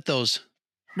and submit those.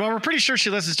 Well, we're pretty sure she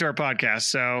listens to our podcast,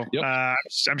 so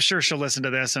I'm sure she'll listen to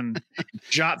this and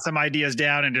jot some ideas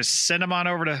down and just send them on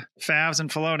over to Favs and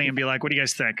Filoni and be like, "What do you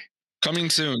guys think?" Coming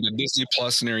soon to Disney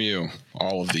Plus near you.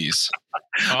 All of these.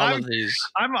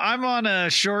 I'm on a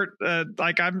short.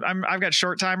 I've got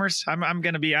short timers. I'm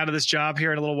going to be out of this job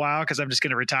here in a little while because I'm just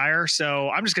going to retire. So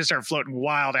I'm just going to start floating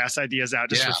wild ass ideas out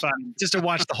just for fun, just to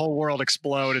watch the whole world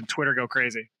explode and Twitter go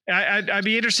crazy. I'd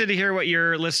be interested to hear what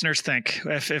your listeners think,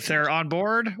 if they're on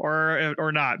board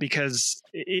or not, because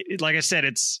like I said,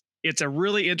 it's a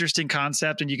really interesting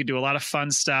concept and you can do a lot of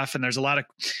fun stuff. And there's a lot of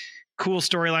cool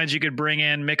storylines you could bring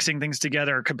in, mixing things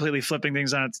together or completely flipping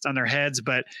things on their heads.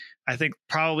 But I think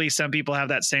probably some people have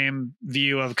that same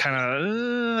view of kind of,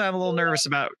 I'm a little nervous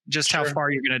about just how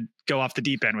far you're going to go off the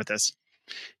deep end with this.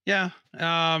 Yeah.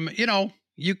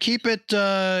 You keep it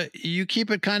kind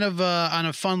of on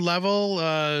a fun level.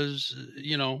 I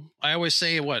always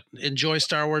say enjoy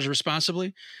Star Wars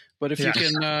responsibly, but if you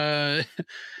can,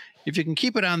 if you can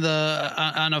keep it on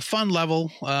a fun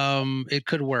level, it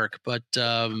could work. But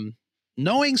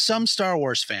knowing some Star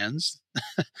Wars fans,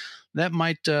 that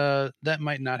might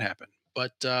not happen.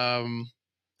 But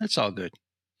that's all good.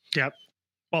 Yep.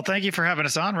 Well, thank you for having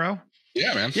us on, Ro.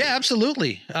 Yeah, man. Yeah,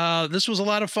 absolutely. This was a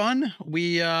lot of fun.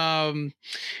 We, it's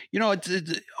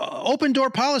open door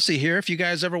policy here. If you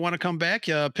guys ever want to come back,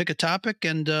 pick a topic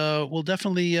and we'll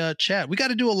definitely chat. We got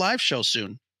to do a live show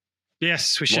soon.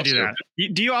 Yes, we should do that.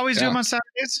 Do you always do them on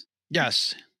Saturdays?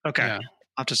 Yes. Okay. Yeah.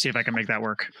 I'll have to see if I can make that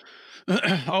work.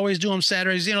 Always do them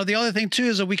Saturdays. The other thing too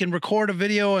is that we can record a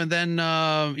video and then,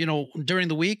 during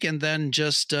the week and then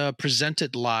just present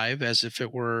it live as if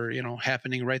it were,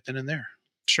 happening right then and there.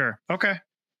 Sure. Okay.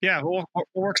 Yeah, we'll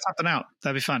work something out.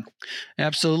 That'd be fun.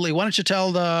 Absolutely. Why don't you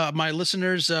tell my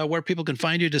listeners where people can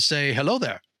find you to say hello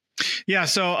there? Yeah.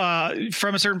 So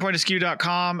from a certain point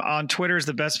askew.com on Twitter is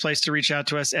the best place to reach out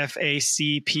to us.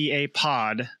 FACPA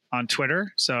pod on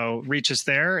Twitter. So reach us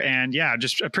there. And yeah,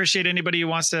 just appreciate anybody who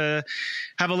wants to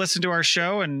have a listen to our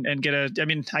show and get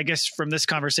I guess from this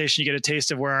conversation, you get a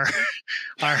taste of where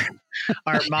our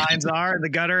minds are in the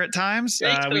gutter at times. We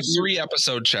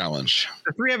 3-episode challenge.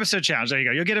 The 3-episode challenge. There you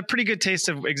go. You'll get a pretty good taste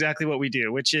of exactly what we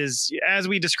do, which is, as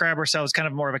we describe ourselves, kind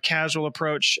of more of a casual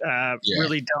approach.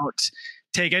 Really don't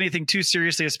take anything too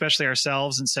seriously, especially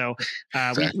ourselves. And so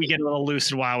we get a little loose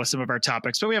and wild with some of our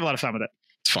topics, but we have a lot of fun with it.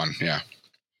 It's fun. Yeah.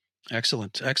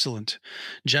 Excellent.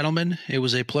 Gentlemen, it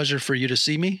was a pleasure for you to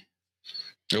see me.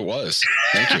 It was.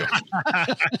 Thank you.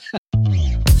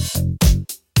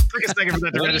 Take a second for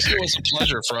that. It was a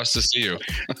pleasure for us to see you.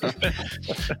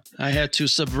 I had to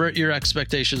subvert your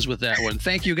expectations with that one.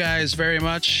 Thank you guys very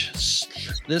much.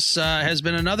 This has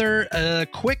been another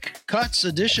quick cuts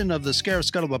edition of the Scarif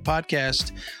Scuttlebutt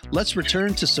Podcast. Let's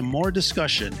return to some more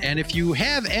discussion. And if you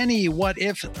have any what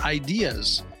if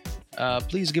ideas,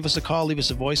 please give us a call, leave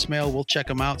us a voicemail. We'll check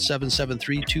them out.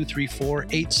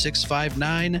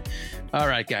 773-234-8659. All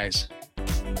right, guys.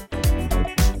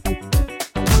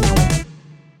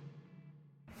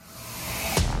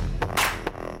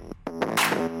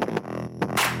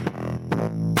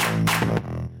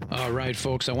 All right,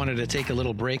 folks, I wanted to take a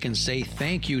little break and say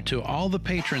thank you to all the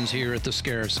patrons here at the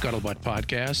Scarif Scuttlebutt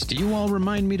Podcast. You all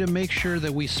remind me to make sure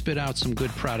that we spit out some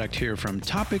good product here, from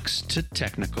topics to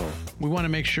technical. We want to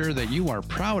make sure that you are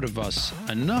proud of us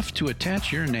enough to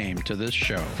attach your name to this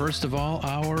show. First of all,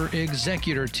 our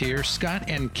executor tier, Scott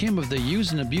and Kim of the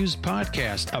Use and Abuse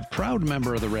Podcast, a proud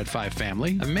member of the Red 5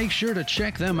 family. And make sure to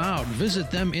check them out.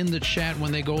 Visit them in the chat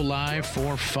when they go live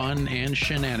for fun and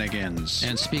shenanigans.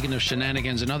 And speaking of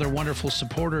shenanigans, another wonderful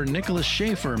supporter, Nicholas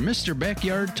Schaefer, Mr.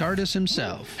 Backyard TARDIS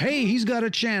himself. Hey, he's got a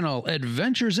channel,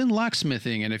 Adventures in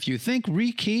Locksmithing, and if you think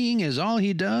rekeying is all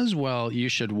he does, well, you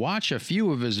should watch a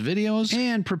few of his videos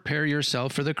and prepare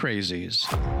yourself for the crazies.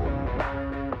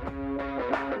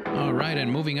 All right, and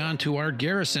moving on to our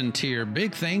Garrison tier,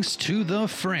 big thanks to the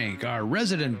Frank, our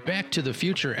resident Back to the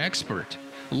Future expert.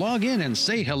 Log in and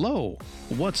say hello.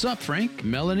 What's up, Frank?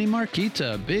 Melanie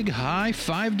Marquita, big high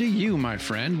five to you, my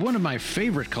friend. One of my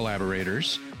favorite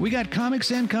collaborators. We got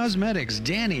Comics and Cosmetics.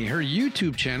 Danny, her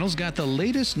YouTube channel's got the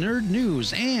latest nerd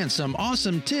news and some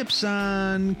awesome tips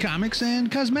on comics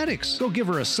and cosmetics. Go give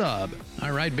her a sub.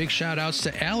 All right, big shout outs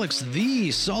to Alex,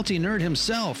 the salty nerd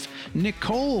himself.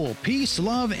 Nicole, peace,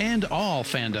 love, and all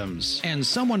fandoms. And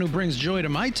someone who brings joy to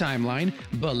my timeline,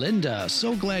 Belinda.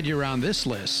 So glad you're on this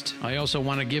list. I also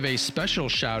want to give a special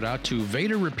shout out to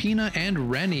Vader, Rapina,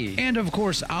 and Rennie. And of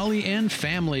course, Ollie and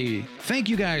family. Thank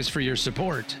you guys for your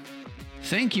support.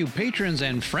 Thank you, patrons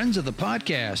and friends of the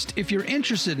podcast. If you're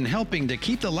interested in helping to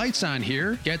keep the lights on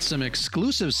here, get some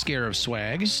exclusive Scarif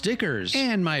swag, stickers,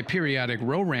 and my periodic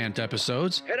Row Rant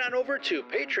episodes, head on over to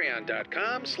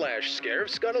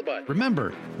patreon.com/Scarif Scuttlebutt.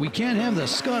 Remember, we can't have the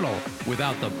scuttle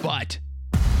without the butt.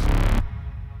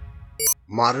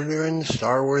 Monitoring the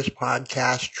Star Wars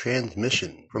podcast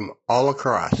transmission from all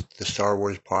across the Star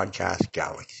Wars podcast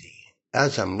galaxy.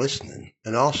 As I'm listening,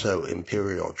 and also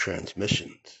Imperial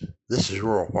transmissions. This is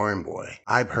Rural Farm Boy.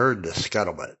 I've heard the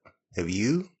Scuttlebutt. Have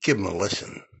you? Give him a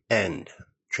listen. End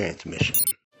transmission.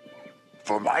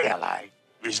 For my ally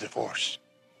is the Force,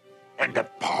 and a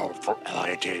powerful ally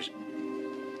it is.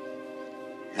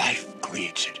 Life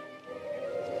creates it,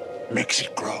 makes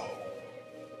it grow.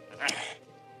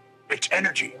 Its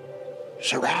energy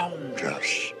surrounds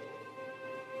us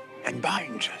and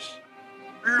binds us.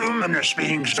 Luminous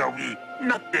beings though we,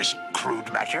 not this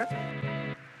crude matter.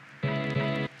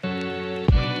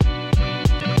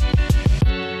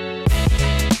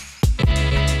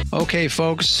 Okay,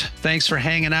 folks, thanks for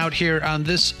hanging out here on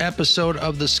this episode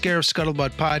of the Scarif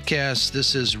Scuttlebutt Podcast.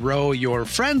 This is Ro, your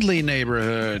friendly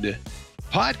neighborhood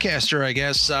podcaster, I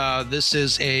guess. This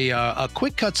is a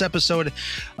QuickCuts episode.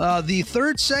 The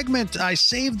third segment, I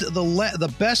saved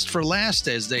the best for last,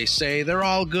 as they say. They're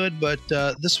all good, but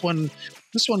this one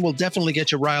will definitely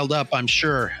get you riled up, I'm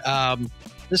sure.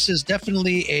 This is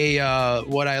definitely a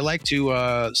what I like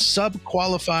to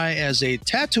sub-qualify as a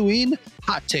Tatooine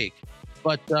hot take.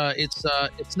 But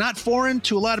it's not foreign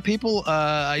to a lot of people.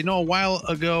 I know a while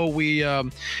ago we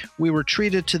were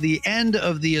treated to the end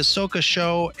of the Ahsoka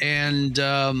show, and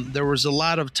there was a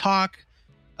lot of talk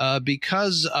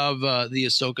because of the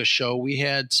Ahsoka show. We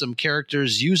had some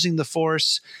characters using the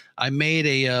Force. I made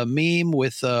a meme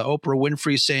with Oprah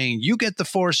Winfrey saying, "You get the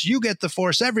Force, you get the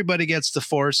Force, everybody gets the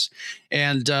Force."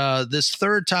 And this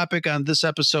third topic on this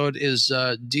episode is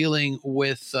dealing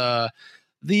with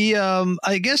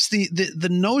I guess the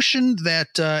notion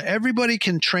that everybody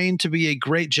can train to be a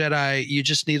great Jedi. You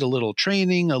just need a little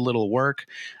training, a little work,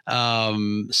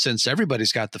 since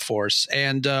everybody's got the Force.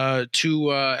 And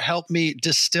to help me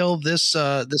distill this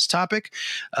topic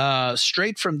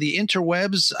straight from the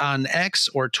interwebs on X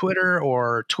or Twitter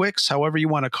or Twix, however you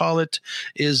want to call it,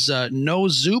 is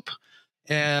NoZoup.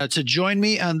 To join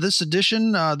me on this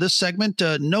edition, this segment,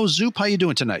 NoZoup, how you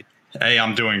doing tonight? Hey,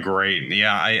 I'm doing great.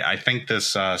 Yeah, I think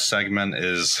this segment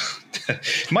is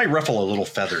might ruffle a little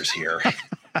feathers here.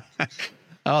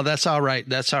 Oh, that's all right.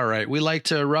 That's all right. We like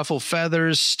to ruffle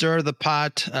feathers, stir the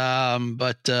pot.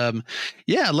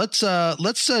 Yeah, let's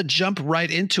jump right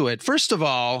into it. First of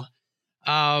all,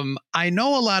 I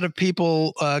know a lot of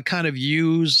people kind of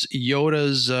use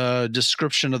Yoda's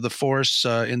description of the Force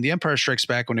in The Empire Strikes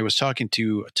Back when he was talking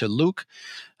to Luke.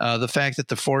 The fact that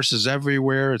the Force is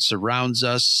everywhere, it surrounds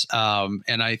us.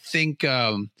 And I think,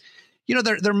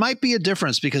 there might be a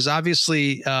difference because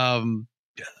obviously,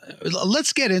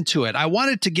 let's get into it. I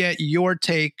wanted to get your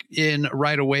take in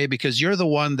right away because you're the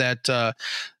one that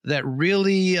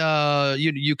really,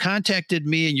 you contacted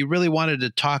me and you really wanted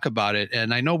to talk about it.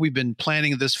 And I know we've been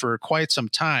planning this for quite some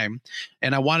time,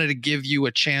 and I wanted to give you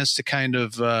a chance to kind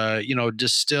of,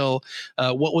 distill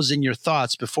what was in your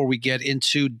thoughts before we get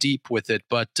into deep with it.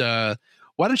 But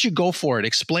why don't you go for it?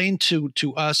 Explain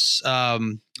to us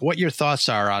what your thoughts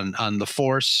are on the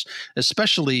Force,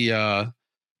 especially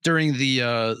during the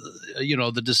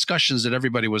the discussions that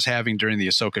everybody was having during the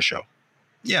Ahsoka show.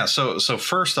 Yeah, so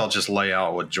first I'll just lay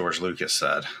out what George Lucas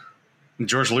said.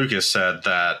 George Lucas said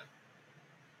that,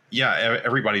 yeah,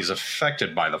 everybody's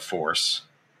affected by the Force,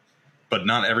 but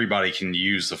not everybody can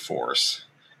use the Force.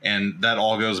 And that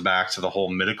all goes back to the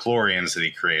whole midichlorians that he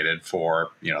created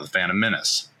for, the Phantom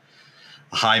Menace.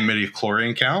 A high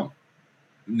midichlorian count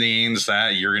means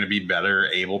that you're going to be better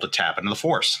able to tap into the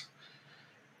Force.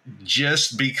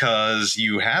 Just because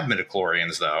you have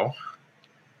midichlorians, though,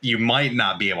 you might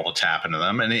not be able to tap into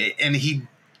them. And he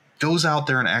goes out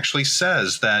there and actually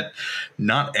says that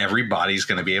not everybody's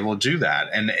going to be able to do that.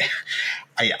 And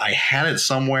I had it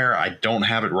somewhere. I don't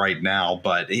have it right now,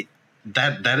 but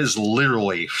That is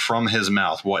literally from his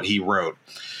mouth what he wrote.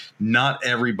 Not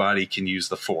everybody can use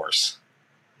the Force.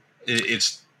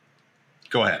 It's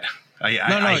go ahead.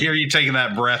 I hear you taking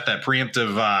that breath, that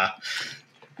preemptive.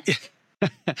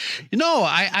 No,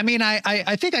 I mean,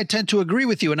 I think I tend to agree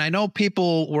with you. And I know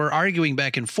people were arguing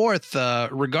back and forth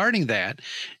regarding that.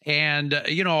 And,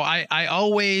 I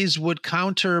always would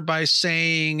counter by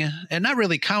saying, and not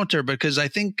really counter, because I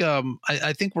think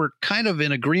I think we're kind of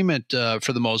in agreement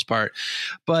for the most part.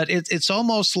 But it's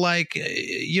almost like,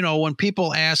 when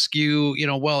people ask you,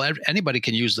 well, anybody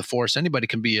can use the Force. Anybody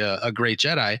can be a great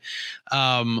Jedi.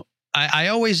 I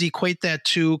always equate that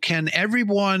to, can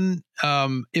everyone,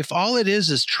 if all it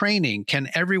is training, can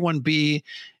everyone be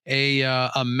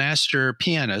a master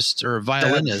pianist or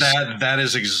violinist? That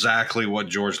is exactly what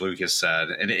George Lucas said,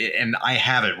 and I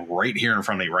have it right here in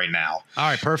front of me right now. All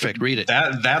right, perfect. Read it.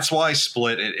 That's why I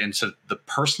split it into the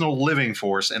personal living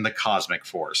force and the cosmic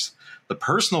force. The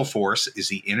personal force is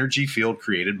the energy field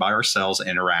created by our cells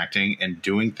interacting and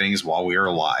doing things while we are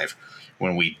alive.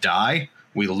 When we die,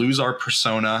 we lose our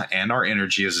persona and our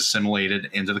energy is assimilated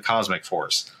into the cosmic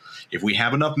force. If we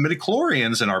have enough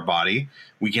midichlorians in our body,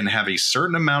 we can have a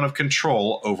certain amount of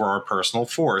control over our personal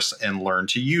force and learn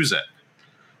to use it.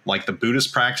 Like the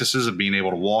Buddhist practices of being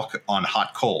able to walk on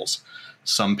hot coals.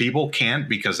 Some people can't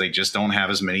because they just don't have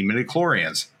as many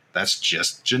midichlorians. That's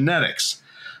just genetics.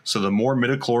 So the more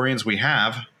midichlorians we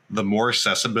have, the more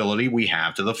accessibility we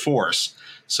have to the force.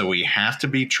 So we have to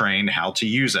be trained how to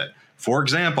use it. For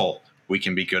example, we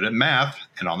can be good at math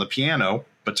and on the piano,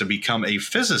 but to become a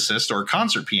physicist or a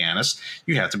concert pianist,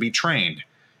 you have to be trained.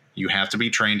 You have to be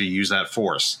trained to use that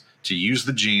force, to use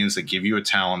the genes that give you a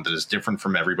talent that is different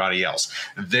from everybody else.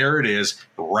 There it is,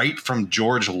 right from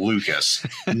George Lucas.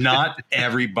 Not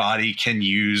everybody can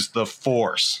use the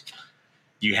force.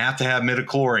 You have to have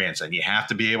midichlorians, and you have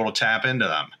to be able to tap into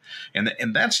them.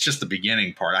 And that's just the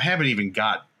beginning part. I haven't even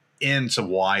got into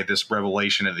why this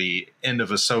revelation at the end of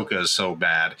Ahsoka is so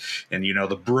bad, and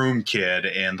the Broom Kid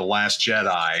and the Last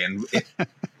Jedi, and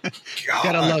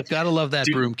gotta love that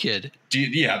Broom Kid. Do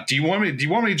you want me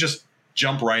to just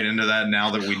jump right into that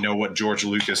now that we know what George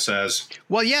Lucas says?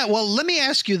 Well, yeah. Well, let me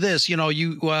ask you this. You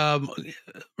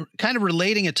kind of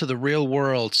relating it to the real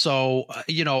world. So,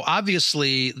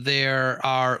 obviously there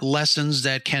are lessons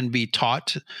that can be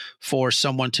taught for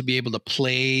someone to be able to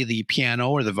play the piano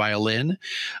or the violin.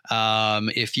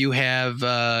 If you have,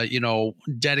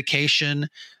 dedication,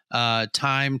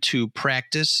 time to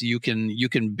practice, you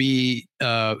can be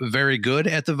very good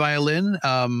at the violin.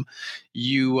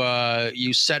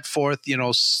 You set forth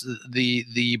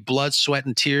the blood, sweat,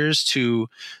 and tears to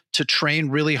train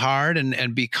really hard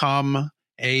and become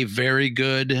a very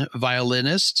good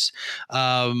violinist.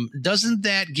 Doesn't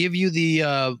that give you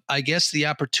the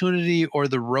opportunity or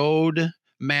the road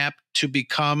map to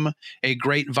become a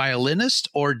great violinist?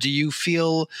 Or do you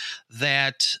feel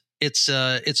that it's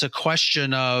a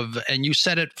question of, and you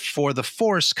said it for the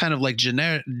Force, kind of like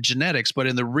genetics, but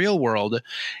in the real world,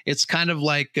 it's kind of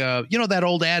like, that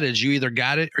old adage, you either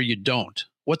got it or you don't.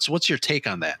 What's your take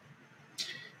on that?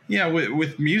 Yeah,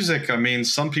 with music, I mean,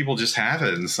 some people just have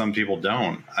it and some people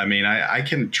don't. I mean, I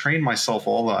can train myself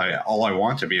all I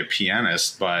want to be a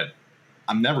pianist, but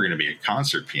I'm never going to be a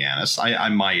concert pianist. I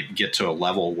might get to a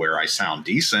level where I sound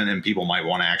decent and people might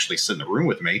want to actually sit in the room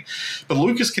with me. But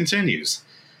Lucas continues.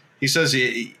 He says,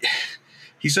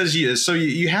 so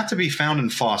you have to be found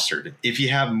and fostered if you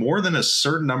have more than a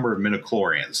certain number of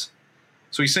midichlorians.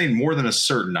 So he's saying more than a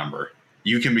certain number,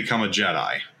 you can become a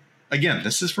Jedi. Again,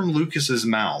 this is from Lucas's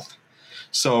mouth.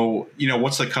 So,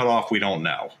 what's the cutoff? We don't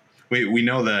know. We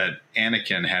know that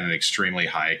Anakin had an extremely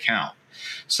high count.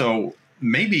 So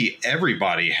maybe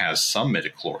everybody has some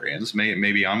midichlorians.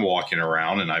 Maybe I'm walking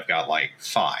around and I've got like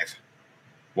 5.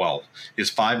 Well, is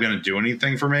 5 going to do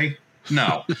anything for me?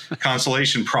 No.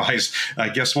 Consolation prize.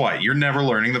 Guess what? You're never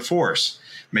learning the Force.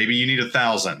 Maybe you need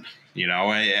 1,000.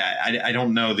 I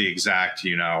don't know the exact,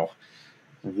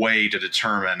 way to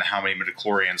determine how many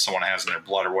midichlorians someone has in their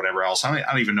blood or whatever else. I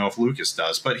don't even know if Lucas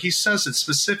does, but he says it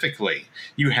specifically.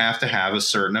 You have to have a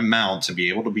certain amount to be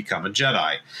able to become a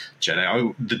Jedi.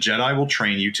 The Jedi will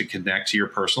train you to connect to your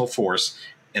personal force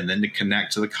and then to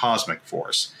connect to the cosmic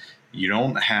force. You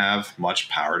don't have much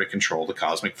power to control the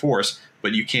cosmic force,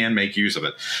 but you can make use of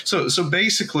it. So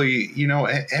basically,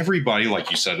 everybody,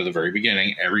 like you said at the very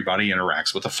beginning, everybody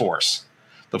interacts with the Force.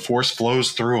 The Force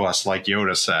flows through us, like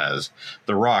Yoda says.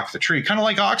 The rock, the tree, kind of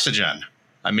like oxygen.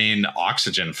 I mean,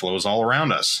 oxygen flows all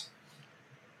around us.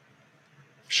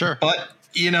 Sure. But,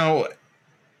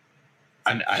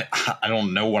 I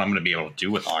don't know what I'm going to be able to do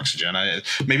with oxygen.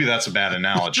 Maybe that's a bad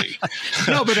analogy.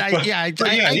 No, but I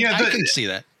can see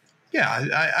that.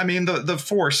 Yeah, I mean, the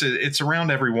Force, it's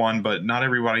around everyone, but not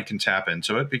everybody can tap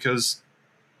into it because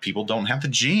people don't have the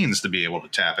genes to be able to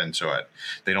tap into it.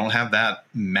 They don't have that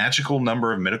magical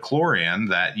number of midichlorian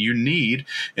that you need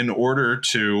in order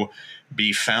to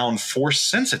be found Force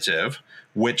sensitive,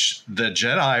 which the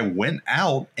Jedi went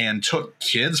out and took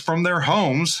kids from their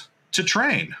homes to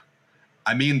train.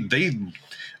 I mean,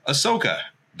 Ahsoka,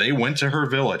 they went to her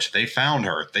village. They found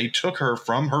her. They took her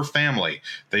from her family.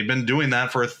 They've been doing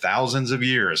that for thousands of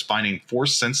years, finding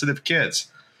Force-sensitive kids.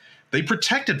 They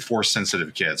protected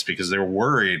Force-sensitive kids because they were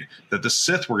worried that the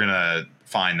Sith were going to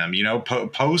find them. You know,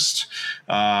 post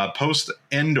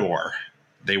Endor,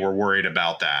 they were worried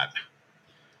about that.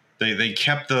 They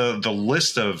kept the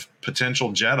list of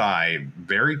potential Jedi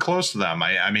very close to them.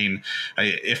 I mean,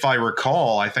 if I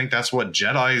recall, I think that's what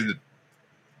Jedi...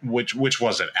 Which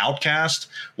was it? Outcast?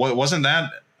 Wasn't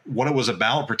that what it was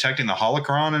about? Protecting the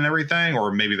holocron and everything,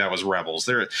 or maybe that was Rebels.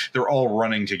 They're all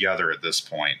running together at this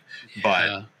point.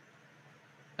 But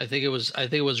I think it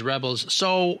was Rebels.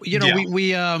 So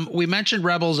we mentioned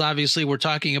Rebels. Obviously, we're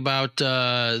talking about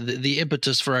the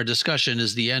impetus for our discussion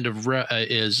is the end of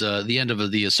the end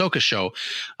of the Ahsoka show.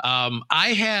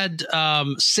 I had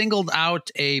singled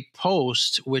out a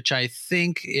post which I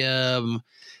think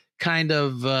kind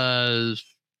of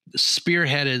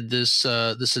spearheaded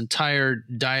this entire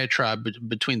diatribe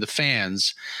between the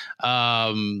fans.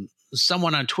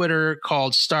 Someone on Twitter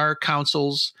called Star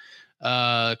Councils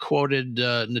quoted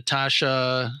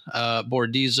Natasha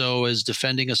Bordizzo as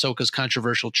defending Ahsoka's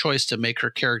controversial choice to make her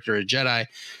character a Jedi.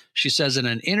 She says in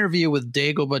an interview with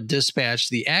Dagobah Dispatch,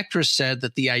 the actress said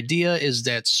that the idea is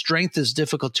that strength is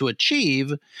difficult to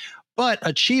achieve, but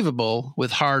achievable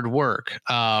with hard work.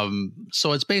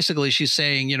 So it's basically she's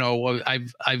saying,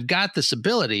 I've got this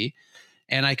ability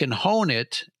and I can hone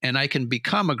it and I can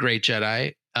become a great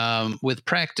Jedi with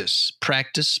practice.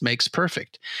 Practice makes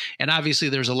perfect. And obviously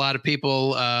there's a lot of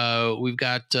people. We've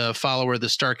got a follower, the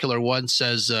Starkiller One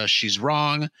says she's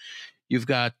wrong. You've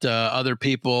got other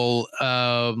people.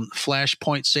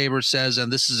 Flashpoint Saber says,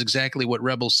 and this is exactly what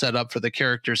Rebels set up for the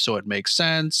character, so it makes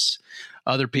sense.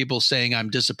 Other people saying,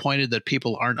 I'm disappointed that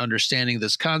people aren't understanding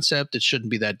this concept. It shouldn't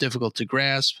be that difficult to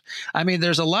grasp. I mean,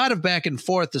 there's a lot of back and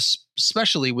forth,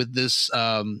 especially with this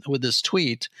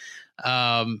tweet.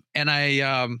 And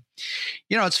I,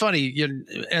 it's funny,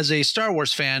 as a Star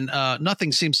Wars fan,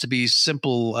 nothing seems to be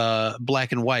simple,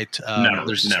 black and white.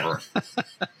 Never.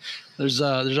 There's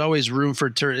always room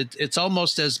for it's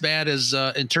almost as bad as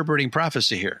interpreting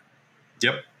prophecy here.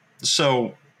 Yep.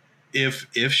 So if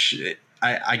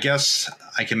I guess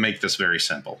I can make this very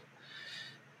simple.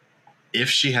 If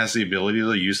she has the ability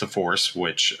to use the Force,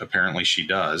 which apparently she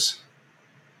does,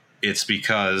 it's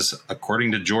because,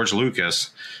 according to George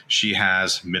Lucas, she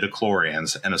has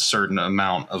midichlorians and a certain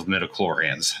amount of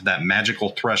midichlorians, that magical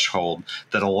threshold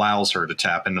that allows her to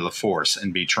tap into the Force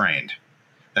and be trained.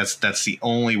 That's the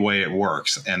only way it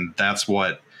works, and that's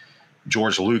what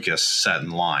George Lucas set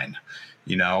in line.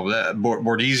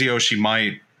 Bordizio, she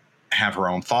might have her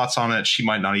own thoughts on it. She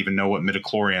might not even know what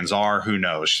midichlorians are. Who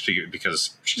knows?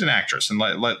 Because she's an actress, and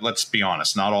let's be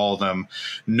honest, not all of them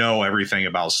know everything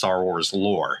about Star Wars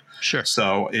lore. Sure.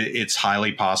 So it's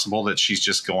highly possible that she's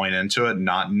just going into it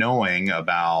not knowing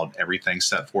about everything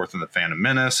set forth in The Phantom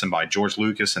Menace and by George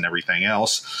Lucas and everything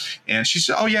else. And she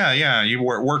said, oh, yeah, you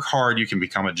work hard, you can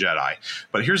become a Jedi.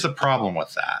 But here's the problem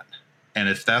with that. And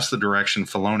if that's the direction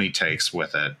Filoni takes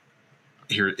with it,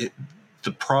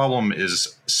 the problem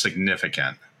is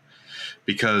significant.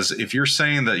 Because if you're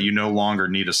saying that you no longer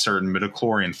need a certain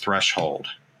midichlorian threshold,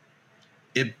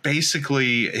 it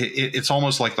basically it's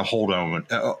almost like the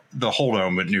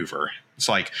Holdo maneuver. It's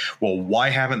like, well, why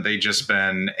haven't they just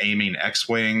been aiming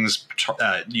X-wings,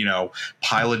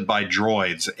 piloted by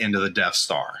droids into the Death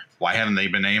Star? Why haven't they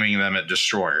been aiming them at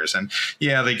destroyers? And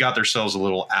yeah, they got themselves a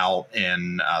little out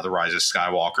in The Rise of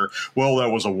Skywalker. Well,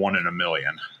 that was a 1 in a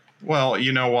million. Well,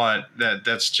 you know what?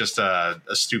 That's just a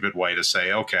stupid way to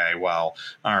say, okay, well,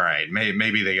 all right,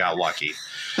 maybe they got lucky.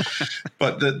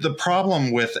 But the problem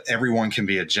with everyone can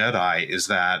be a Jedi is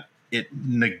that it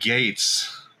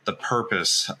negates the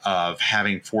purpose of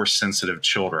having Force-sensitive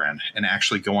children and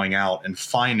actually going out and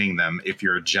finding them if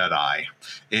you're a Jedi.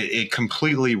 It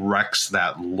completely wrecks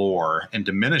that lore and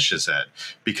diminishes it,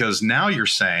 because now you're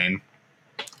saying,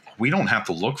 we don't have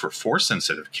to look for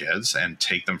Force-sensitive kids and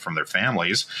take them from their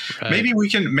families. Right. Maybe we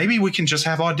can just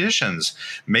have auditions.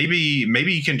 Maybe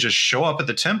you can just show up at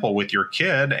the temple with your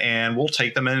kid and we'll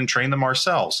take them in and train them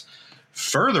ourselves.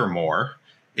 Furthermore,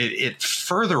 it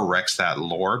further wrecks that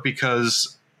lore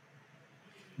because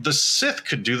the Sith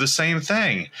could do the same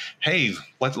thing. Hey,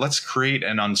 let's create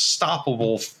an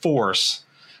unstoppable force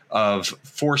of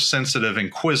force sensitive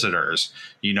inquisitors.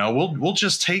 You know, we'll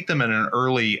just take them at an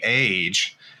early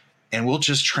age and we'll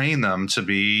just train them to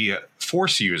be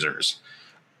force users.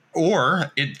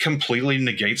 Or it completely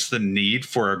negates the need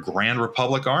for a Grand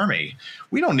Republic army.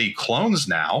 We don't need clones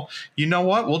now. You know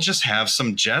what? We'll just have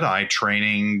some Jedi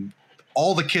training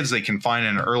all the kids they can find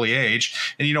in an early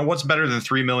age. And you know what's better than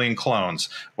 3 million clones?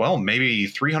 Well, maybe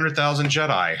 300,000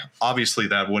 Jedi. Obviously,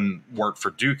 that wouldn't work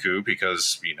for Dooku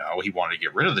because, you know, he wanted to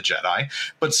get rid of the Jedi.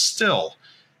 But still,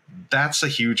 that's a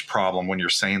huge problem when you're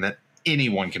saying that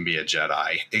anyone can be a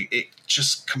Jedi. It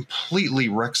just completely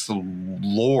wrecks the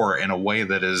lore in a way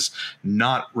that is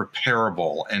not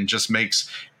repairable and just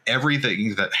makes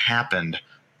everything that happened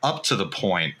up to the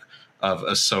point of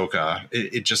Ahsoka,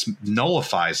 it just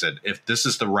nullifies it if this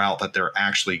is the route that they're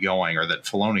actually going or that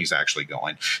Filoni's actually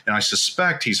going. And I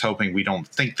suspect he's hoping we don't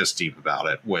think this deep about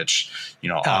it, which, you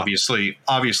know, obviously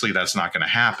that's not going to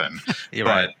happen.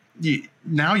 But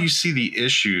now you see the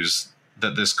issues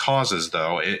that this causes,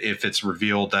 though, if it's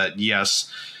revealed that,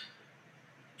 yes,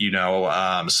 you know,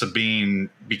 Sabine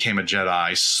became a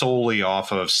Jedi solely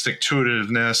off of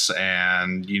stick-to-itiveness,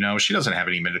 and, you know, she doesn't have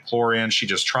any midichlorians. She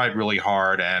just tried really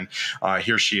hard, and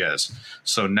here she is.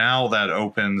 So now that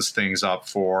opens things up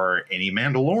for any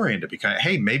Mandalorian to become,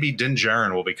 hey, maybe Din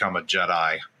Djarin will become a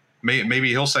Jedi. Maybe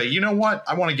he'll say, you know what,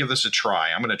 I want to give this a try.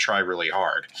 I'm going to try really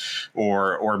hard.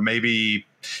 Or maybe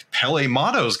Pele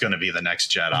Motto's going to be the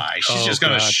next Jedi. She's just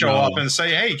going to show up and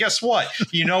say, hey, guess what?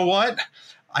 You know what?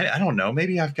 I don't know.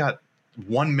 Maybe I've got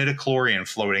one midichlorian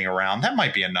floating around. That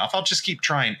might be enough. I'll just keep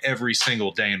trying every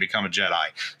single day and become a Jedi.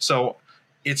 So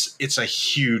it's a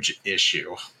huge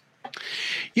issue.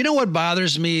 You know what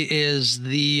bothers me is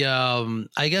the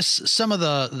I guess some of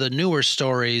the newer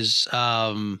stories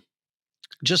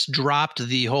just dropped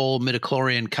the whole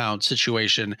midichlorian count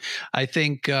situation. I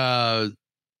think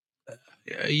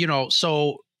you know,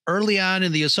 so early on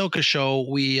in the Ahsoka show,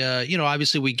 we, you know,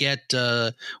 obviously we get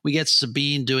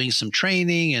Sabine doing some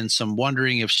training and some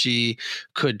wondering if she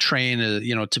could train,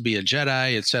 you know, to be a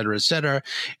Jedi, et cetera, et cetera.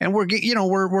 And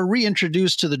we're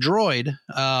reintroduced to the droid,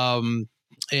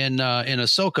 in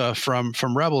Ahsoka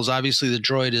from Rebels. Obviously the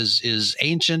droid is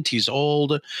ancient. He's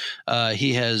old.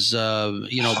 He has,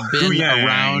 you know, been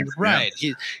around. Right.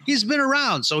 Yeah. He's been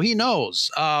around, so he knows.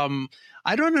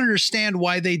 I don't understand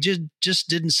why they just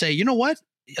didn't say, you know what?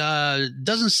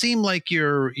 Doesn't seem like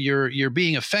you're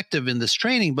being effective in this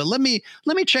training, but let me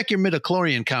check your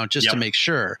midichlorian count just to make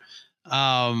sure.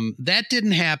 That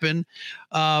didn't happen.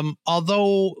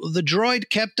 Although the droid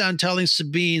kept on telling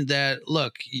Sabine that,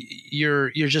 look, you're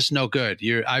just no good.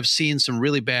 I've seen some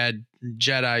really bad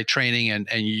Jedi training and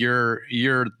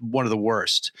you're one of the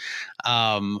worst.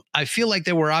 I feel like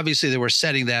they were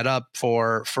setting that up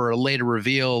for a later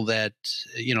reveal that,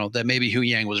 you know, that maybe Hu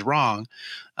Yang was wrong.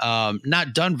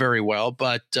 Not done very well,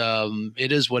 but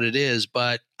it is what it is.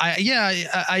 But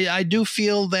I do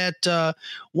feel that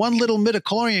one little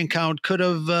midichlorian count could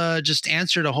have just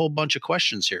answered a whole bunch of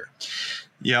questions here.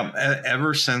 Yeah,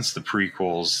 ever since the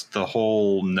prequels, the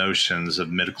whole notions of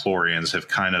midichlorians have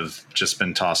kind of just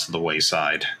been tossed to the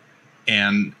wayside.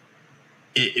 And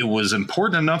it was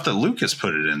important enough that Lucas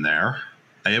put it in there.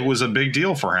 It was a big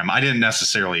deal for him. I didn't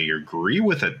necessarily agree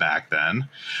with it back then,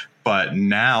 but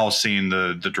now seeing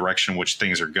the direction in which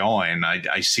things are going,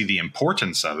 I see the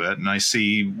importance of it, and I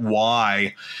see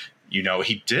why, you know,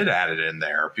 he did add it in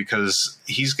there, because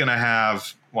he's going to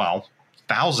have, well,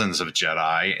 thousands of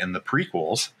Jedi in the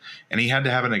prequels, and he had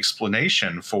to have an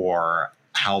explanation for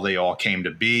how they all came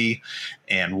to be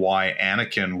and why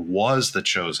Anakin was the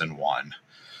chosen one.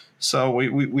 So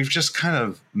we've just kind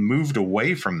of moved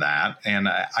away from that, and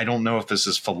I don't know if this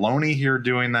is Filoni here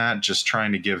doing that, just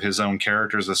trying to give his own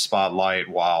characters a spotlight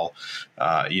while,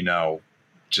 you know,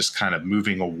 just kind of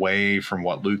moving away from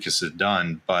what Lucas had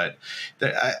done. But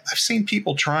I've seen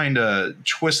people trying to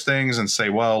twist things and say,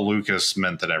 well, Lucas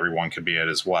meant that everyone could be it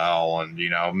as well. And, you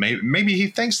know, maybe he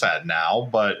thinks that now,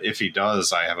 but if he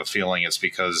does, I have a feeling it's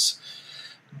because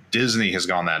Disney has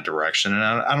gone that direction. And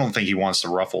I don't think he wants to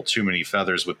ruffle too many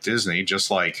feathers with Disney. Just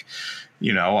like,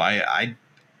 you know, I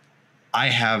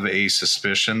have a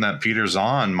suspicion that Peter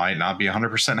Zahn might not be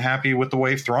 100% happy with the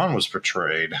way Thrawn was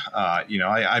portrayed. You know,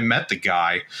 I met the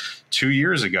guy 2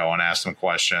 years ago and asked him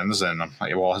questions, and I'm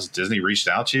like, well, has Disney reached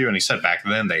out to you? And he said back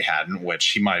then they hadn't, which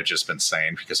he might have just been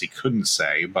saying because he couldn't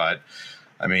say. But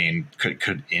I mean,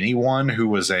 could anyone who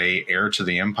was a Heir to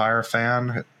the Empire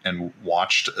fan and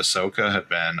watched Ahsoka have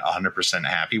been 100%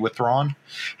 happy with Thrawn?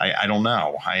 I don't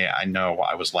know. I know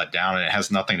I was let down, and it has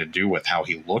nothing to do with how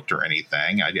he looked or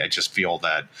anything. I just feel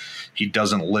that he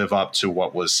doesn't live up to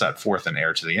what was set forth in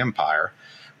Heir to the Empire.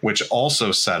 which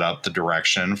also set up the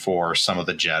direction for some of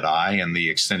the Jedi and the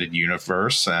extended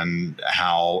universe and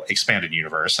how expanded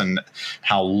universe and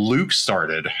how Luke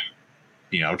started,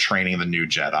 training the new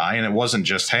Jedi. And it wasn't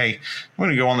just, hey, I'm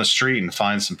going to go on the street and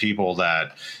find some people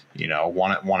that,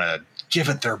 want to give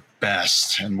it their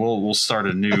best, and we'll start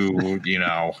a new,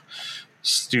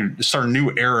 start a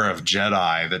new era of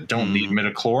Jedi that don't need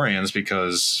midichlorians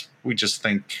because we just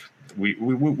think we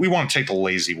want to take the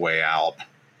lazy way out,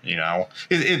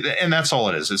 and that's all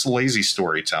it is. It's lazy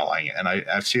storytelling. And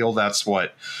I feel that's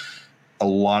what a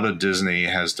lot of Disney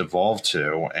has devolved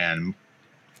to, and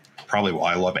probably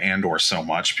why I love Andor so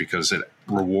much, because it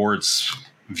rewards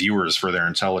viewers for their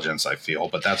intelligence, I feel.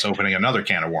 But that's opening another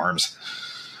can of worms.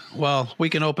 Well, we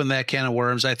can open that can of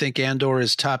worms. I think Andor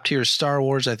is top tier Star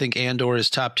Wars. I think Andor is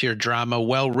top tier drama,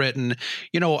 well written.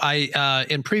 I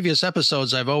in previous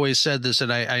episodes, I've always said this,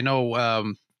 and I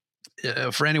know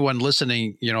for anyone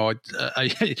listening,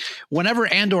 whenever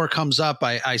Andor comes up,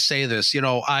 I say this.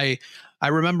 I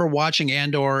remember watching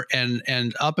Andor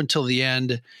and up until the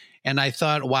end, and I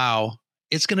thought, wow,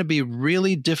 it's going to be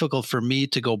really difficult for me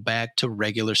to go back to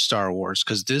regular Star Wars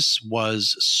because this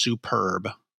was superb.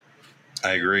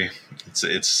 I agree.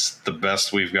 It's the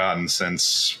best we've gotten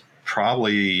since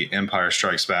probably Empire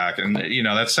Strikes Back. And,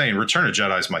 that's saying Return of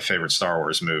Jedi is my favorite Star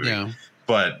Wars movie,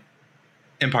 but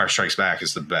Empire Strikes Back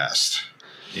is the best.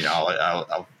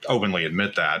 I'll openly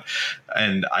admit that.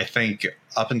 And I think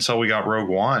up until we got Rogue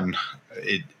One,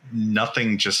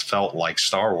 nothing just felt like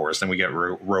Star Wars. Then we get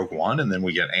Rogue One, and then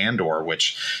we get Andor,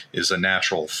 which is a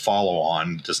natural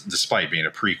follow-on, despite being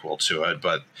a prequel to it.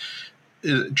 But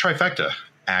trifecta: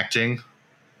 acting,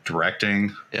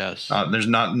 directing. Yes. There's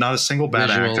not a single bad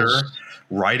Visuals. actor.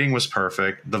 Writing was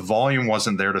perfect. The volume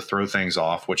wasn't there to throw things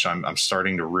off, which I'm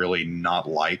starting to really not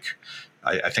like.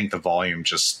 I think the volume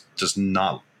just does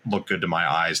not look good to my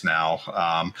eyes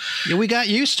now. We got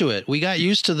used to it. We got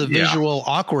used to the visual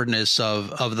awkwardness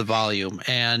of the volume.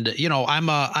 And, I'm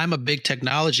a big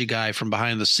technology guy from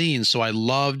behind the scenes. So I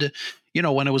loved,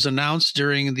 when it was announced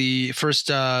during the first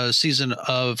season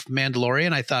of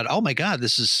Mandalorian, I thought, oh my God,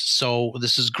 this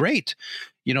is great.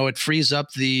 It frees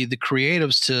up the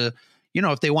creatives to,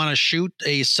 if they want to shoot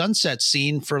a sunset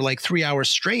scene for like 3 hours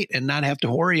straight and not have to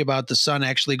worry about the sun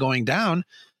actually going down,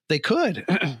 they could.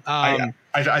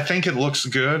 I think it looks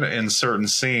good in certain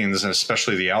scenes,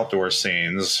 especially the outdoor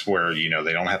scenes where, they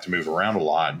don't have to move around a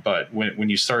lot. But when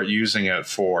you start using it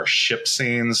for ship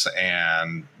scenes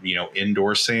and,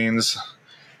 indoor scenes,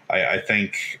 I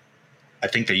think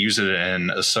they use it in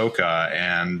Ahsoka,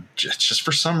 and just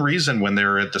for some reason, when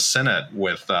they're at the Senate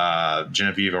with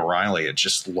Genevieve O'Reilly,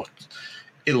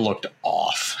 it looked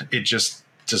off. It just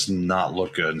does not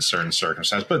look good in certain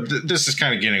circumstances. But this is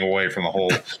kind of getting away from the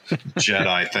whole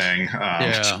Jedi thing.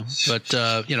 But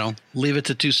leave it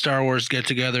to two Star Wars get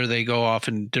together. They go off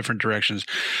in different directions.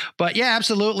 But yeah,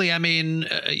 absolutely. I mean,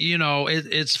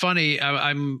 it's funny.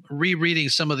 I'm rereading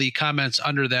some of the comments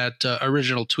under that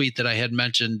original tweet that I had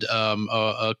mentioned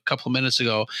a couple of minutes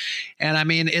ago. And I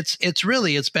mean,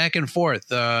 it's back and forth.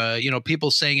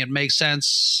 People saying it makes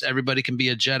sense. Everybody can be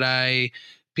a Jedi.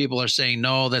 People are saying,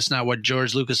 no, that's not what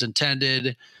George Lucas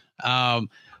intended. But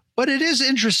it is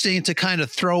interesting to kind of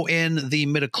throw in the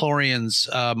midichlorians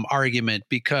argument,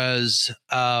 because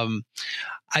I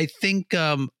think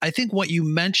what you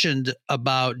mentioned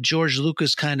about George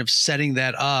Lucas kind of setting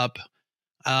that up,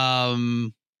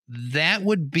 that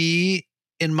would be,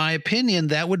 in my opinion,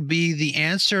 that would be the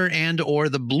answer and or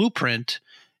the blueprint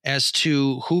as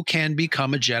to who can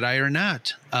become a Jedi or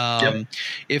not.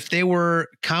 If they were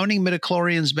counting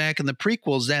midichlorians back in the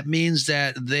prequels, that means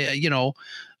that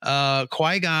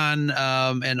Qui-Gon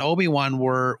and Obi-Wan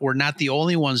were not the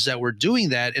only ones that were doing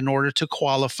that in order to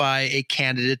qualify a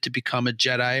candidate to become a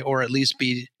Jedi, or at least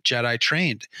be Jedi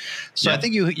trained. So I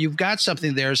think you've got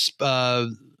something there,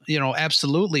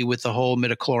 absolutely, with the whole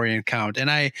midichlorian count.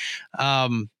 And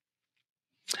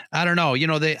I don't know.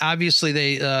 They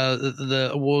obviously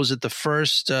what was it, the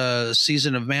first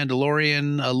season of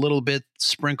Mandalorian, a little bit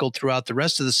sprinkled throughout the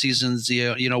rest of the seasons.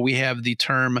 We have the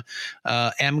term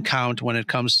M count when it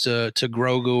comes to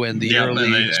Grogu and the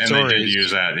early stories. And they did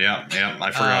use that. Yeah,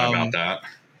 I forgot about that.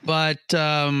 But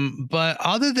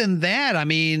other than that, I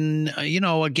mean,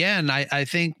 again, I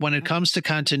think when it comes to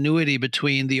continuity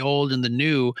between the old and the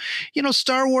new,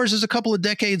 Star Wars is a couple of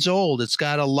decades old. It's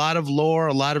got a lot of lore,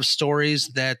 a lot of stories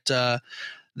that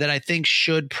I think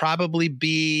should probably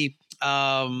be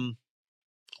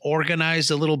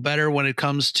organized a little better when it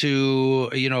comes to,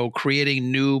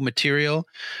 creating new material,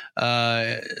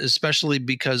 especially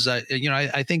because,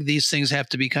 I think these things have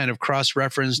to be kind of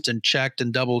cross-referenced and checked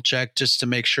and double-checked just to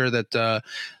make sure that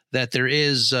that there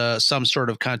is some sort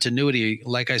of continuity.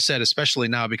 Like I said, especially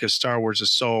now because Star Wars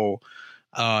is so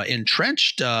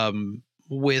entrenched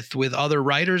with other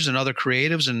writers and other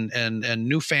creatives and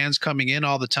new fans coming in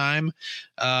all the time.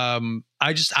 I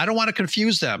don't want to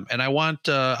confuse them. And I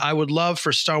would love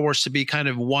for Star Wars to be kind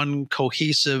of one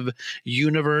cohesive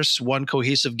universe, one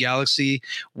cohesive galaxy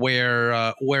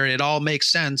where it all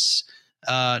makes sense,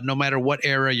 no matter what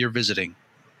era you're visiting.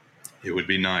 It would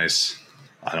be nice.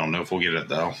 I don't know if we'll get it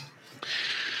though.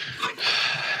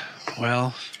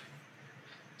 Well,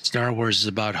 Star Wars is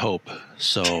about hope,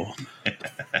 so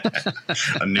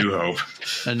a new hope.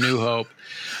 A new hope.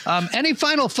 Any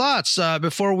final thoughts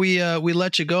before we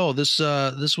let you go? This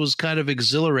was kind of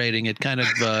exhilarating. It kind of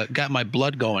got my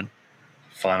blood going.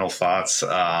 Final thoughts?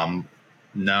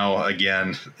 No.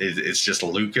 Again, it's just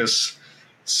Lucas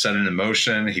set it in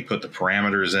motion. He put the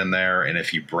parameters in there, and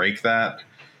if you break that,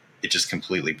 it just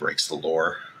completely breaks the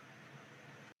lore.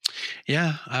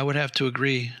 Yeah, I would have to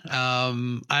agree.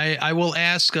 I will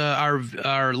ask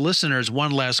our listeners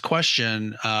one last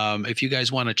question. If you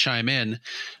guys want to chime in,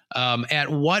 at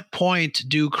what point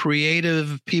do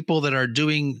creative people that are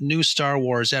doing new Star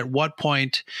Wars, at what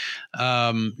point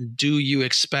do you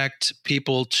expect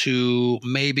people to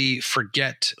maybe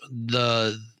forget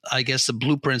the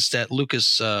blueprints that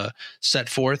Lucas set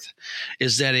forth?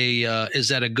 Is that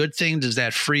a good thing? Does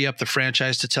that free up the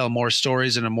franchise to tell more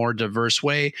stories in a more diverse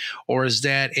way, or is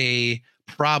that a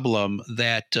problem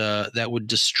that would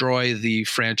destroy the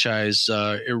franchise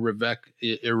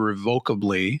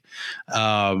irrevocably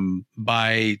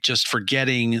by just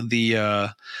forgetting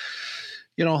the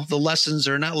lessons,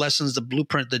 or not lessons, the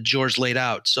blueprint that George laid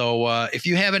out? So if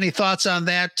you have any thoughts on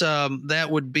that, that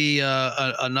would be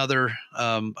another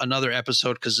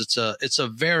episode, because it's a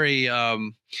very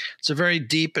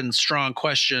deep and strong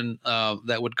question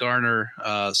that would garner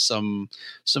some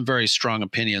very strong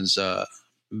opinions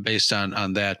based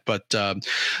on that. But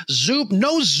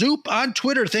NoZoup on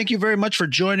Twitter, thank you very much for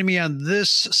joining me on this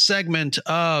segment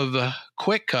of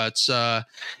Quick Cuts.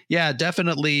 Yeah,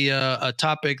 definitely a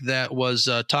topic that was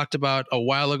talked about a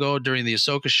while ago during the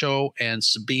Ahsoka show, and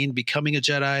Sabine becoming a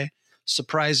Jedi,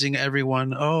 surprising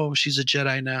everyone. Oh, she's a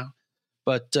Jedi now.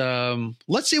 But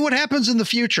let's see what happens in the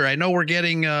future. I know we're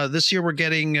getting this year. We're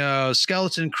getting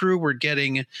Skeleton Crew. We're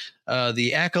getting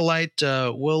the Acolyte.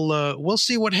 We'll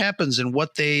see what happens and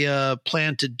what they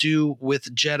plan to do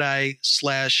with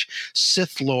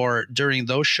Jedi/Sith lore during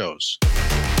those shows.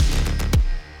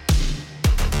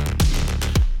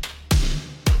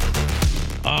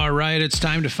 All right, it's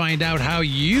time to find out how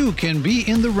you can be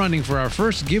in the running for our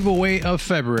first giveaway of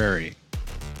February.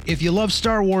 If you love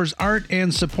Star Wars art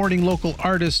and supporting local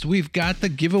artists, we've got the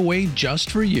giveaway just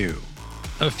for you.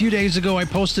 A few days ago, I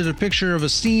posted a picture of a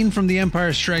scene from The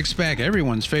Empire Strikes Back,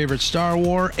 everyone's favorite Star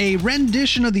Wars, a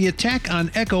rendition of the attack on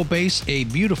Echo Base, a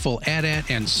beautiful AT-AT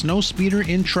and snowspeeder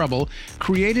in trouble,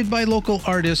 created by local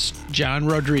artist John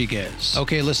Rodriguez.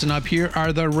 Okay, listen up, here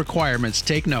are the requirements.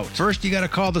 Take note. First, you gotta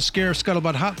call the Scarif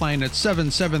Scuttlebutt hotline at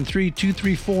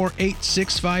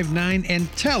 773-234-8659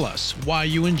 and tell us why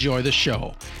you enjoy the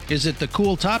show. Is it the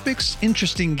cool topics,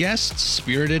 interesting guests,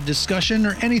 spirited discussion,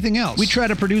 or anything else? We try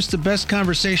to produce the best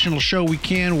conversational show we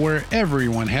can where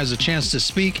everyone has a chance to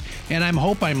speak, and I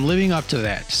hope I'm living up to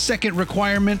that. Second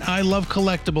requirement, I love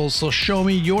collectibles, so show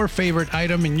me your favorite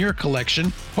item in your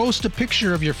collection. Post a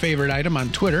picture of your favorite item on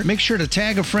Twitter. Make sure to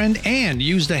tag a friend and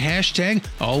use the hashtag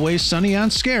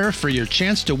 #AlwaysSunnyOnScarif for your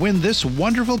chance to win this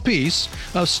wonderful piece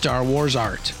of Star Wars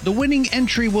art. The winning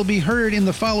entry will be heard in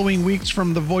the following weeks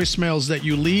from the voicemails that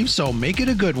you leave, so make it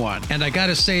a good one. And I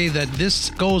gotta say that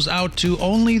this goes out to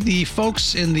only the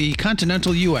folks in the continental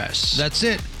U.S. That's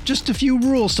it. Just a few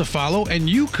rules to follow, and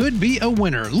you could be a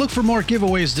winner. Look for more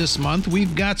giveaways this month.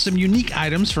 We've got some unique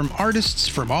items from artists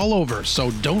from all over, so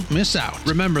don't miss out.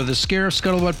 Remember, the Scarif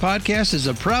Scuttlebutt Podcast is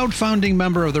a proud founding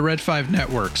member of the Red 5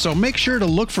 Network, so make sure to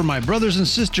look for my brothers and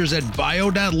sisters at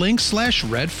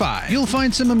bio.link/Red5. You'll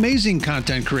find some amazing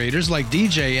content creators like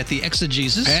DJ at the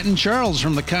Exegesis, Pat and Charles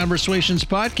from the Conversations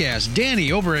Podcast,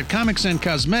 Danny over at Comics and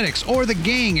Cosmetics, or the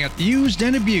gang at Used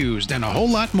and Abused, and a whole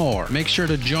lot more. Make sure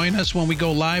to join us when we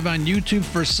go live on YouTube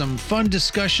for some fun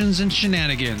discussions and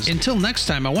shenanigans. Until next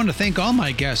time, I want to thank all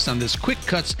my guests on this Quick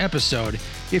Cuts episode.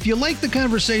 If you like the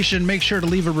conversation, make sure to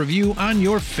leave a review on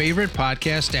your favorite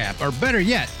podcast app, or better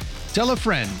yet, tell a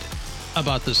friend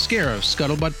about the Scarif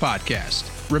Scuttlebutt Podcast.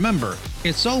 Remember,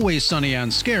 it's always sunny on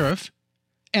Scarif,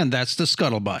 and that's the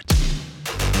Scuttlebutt.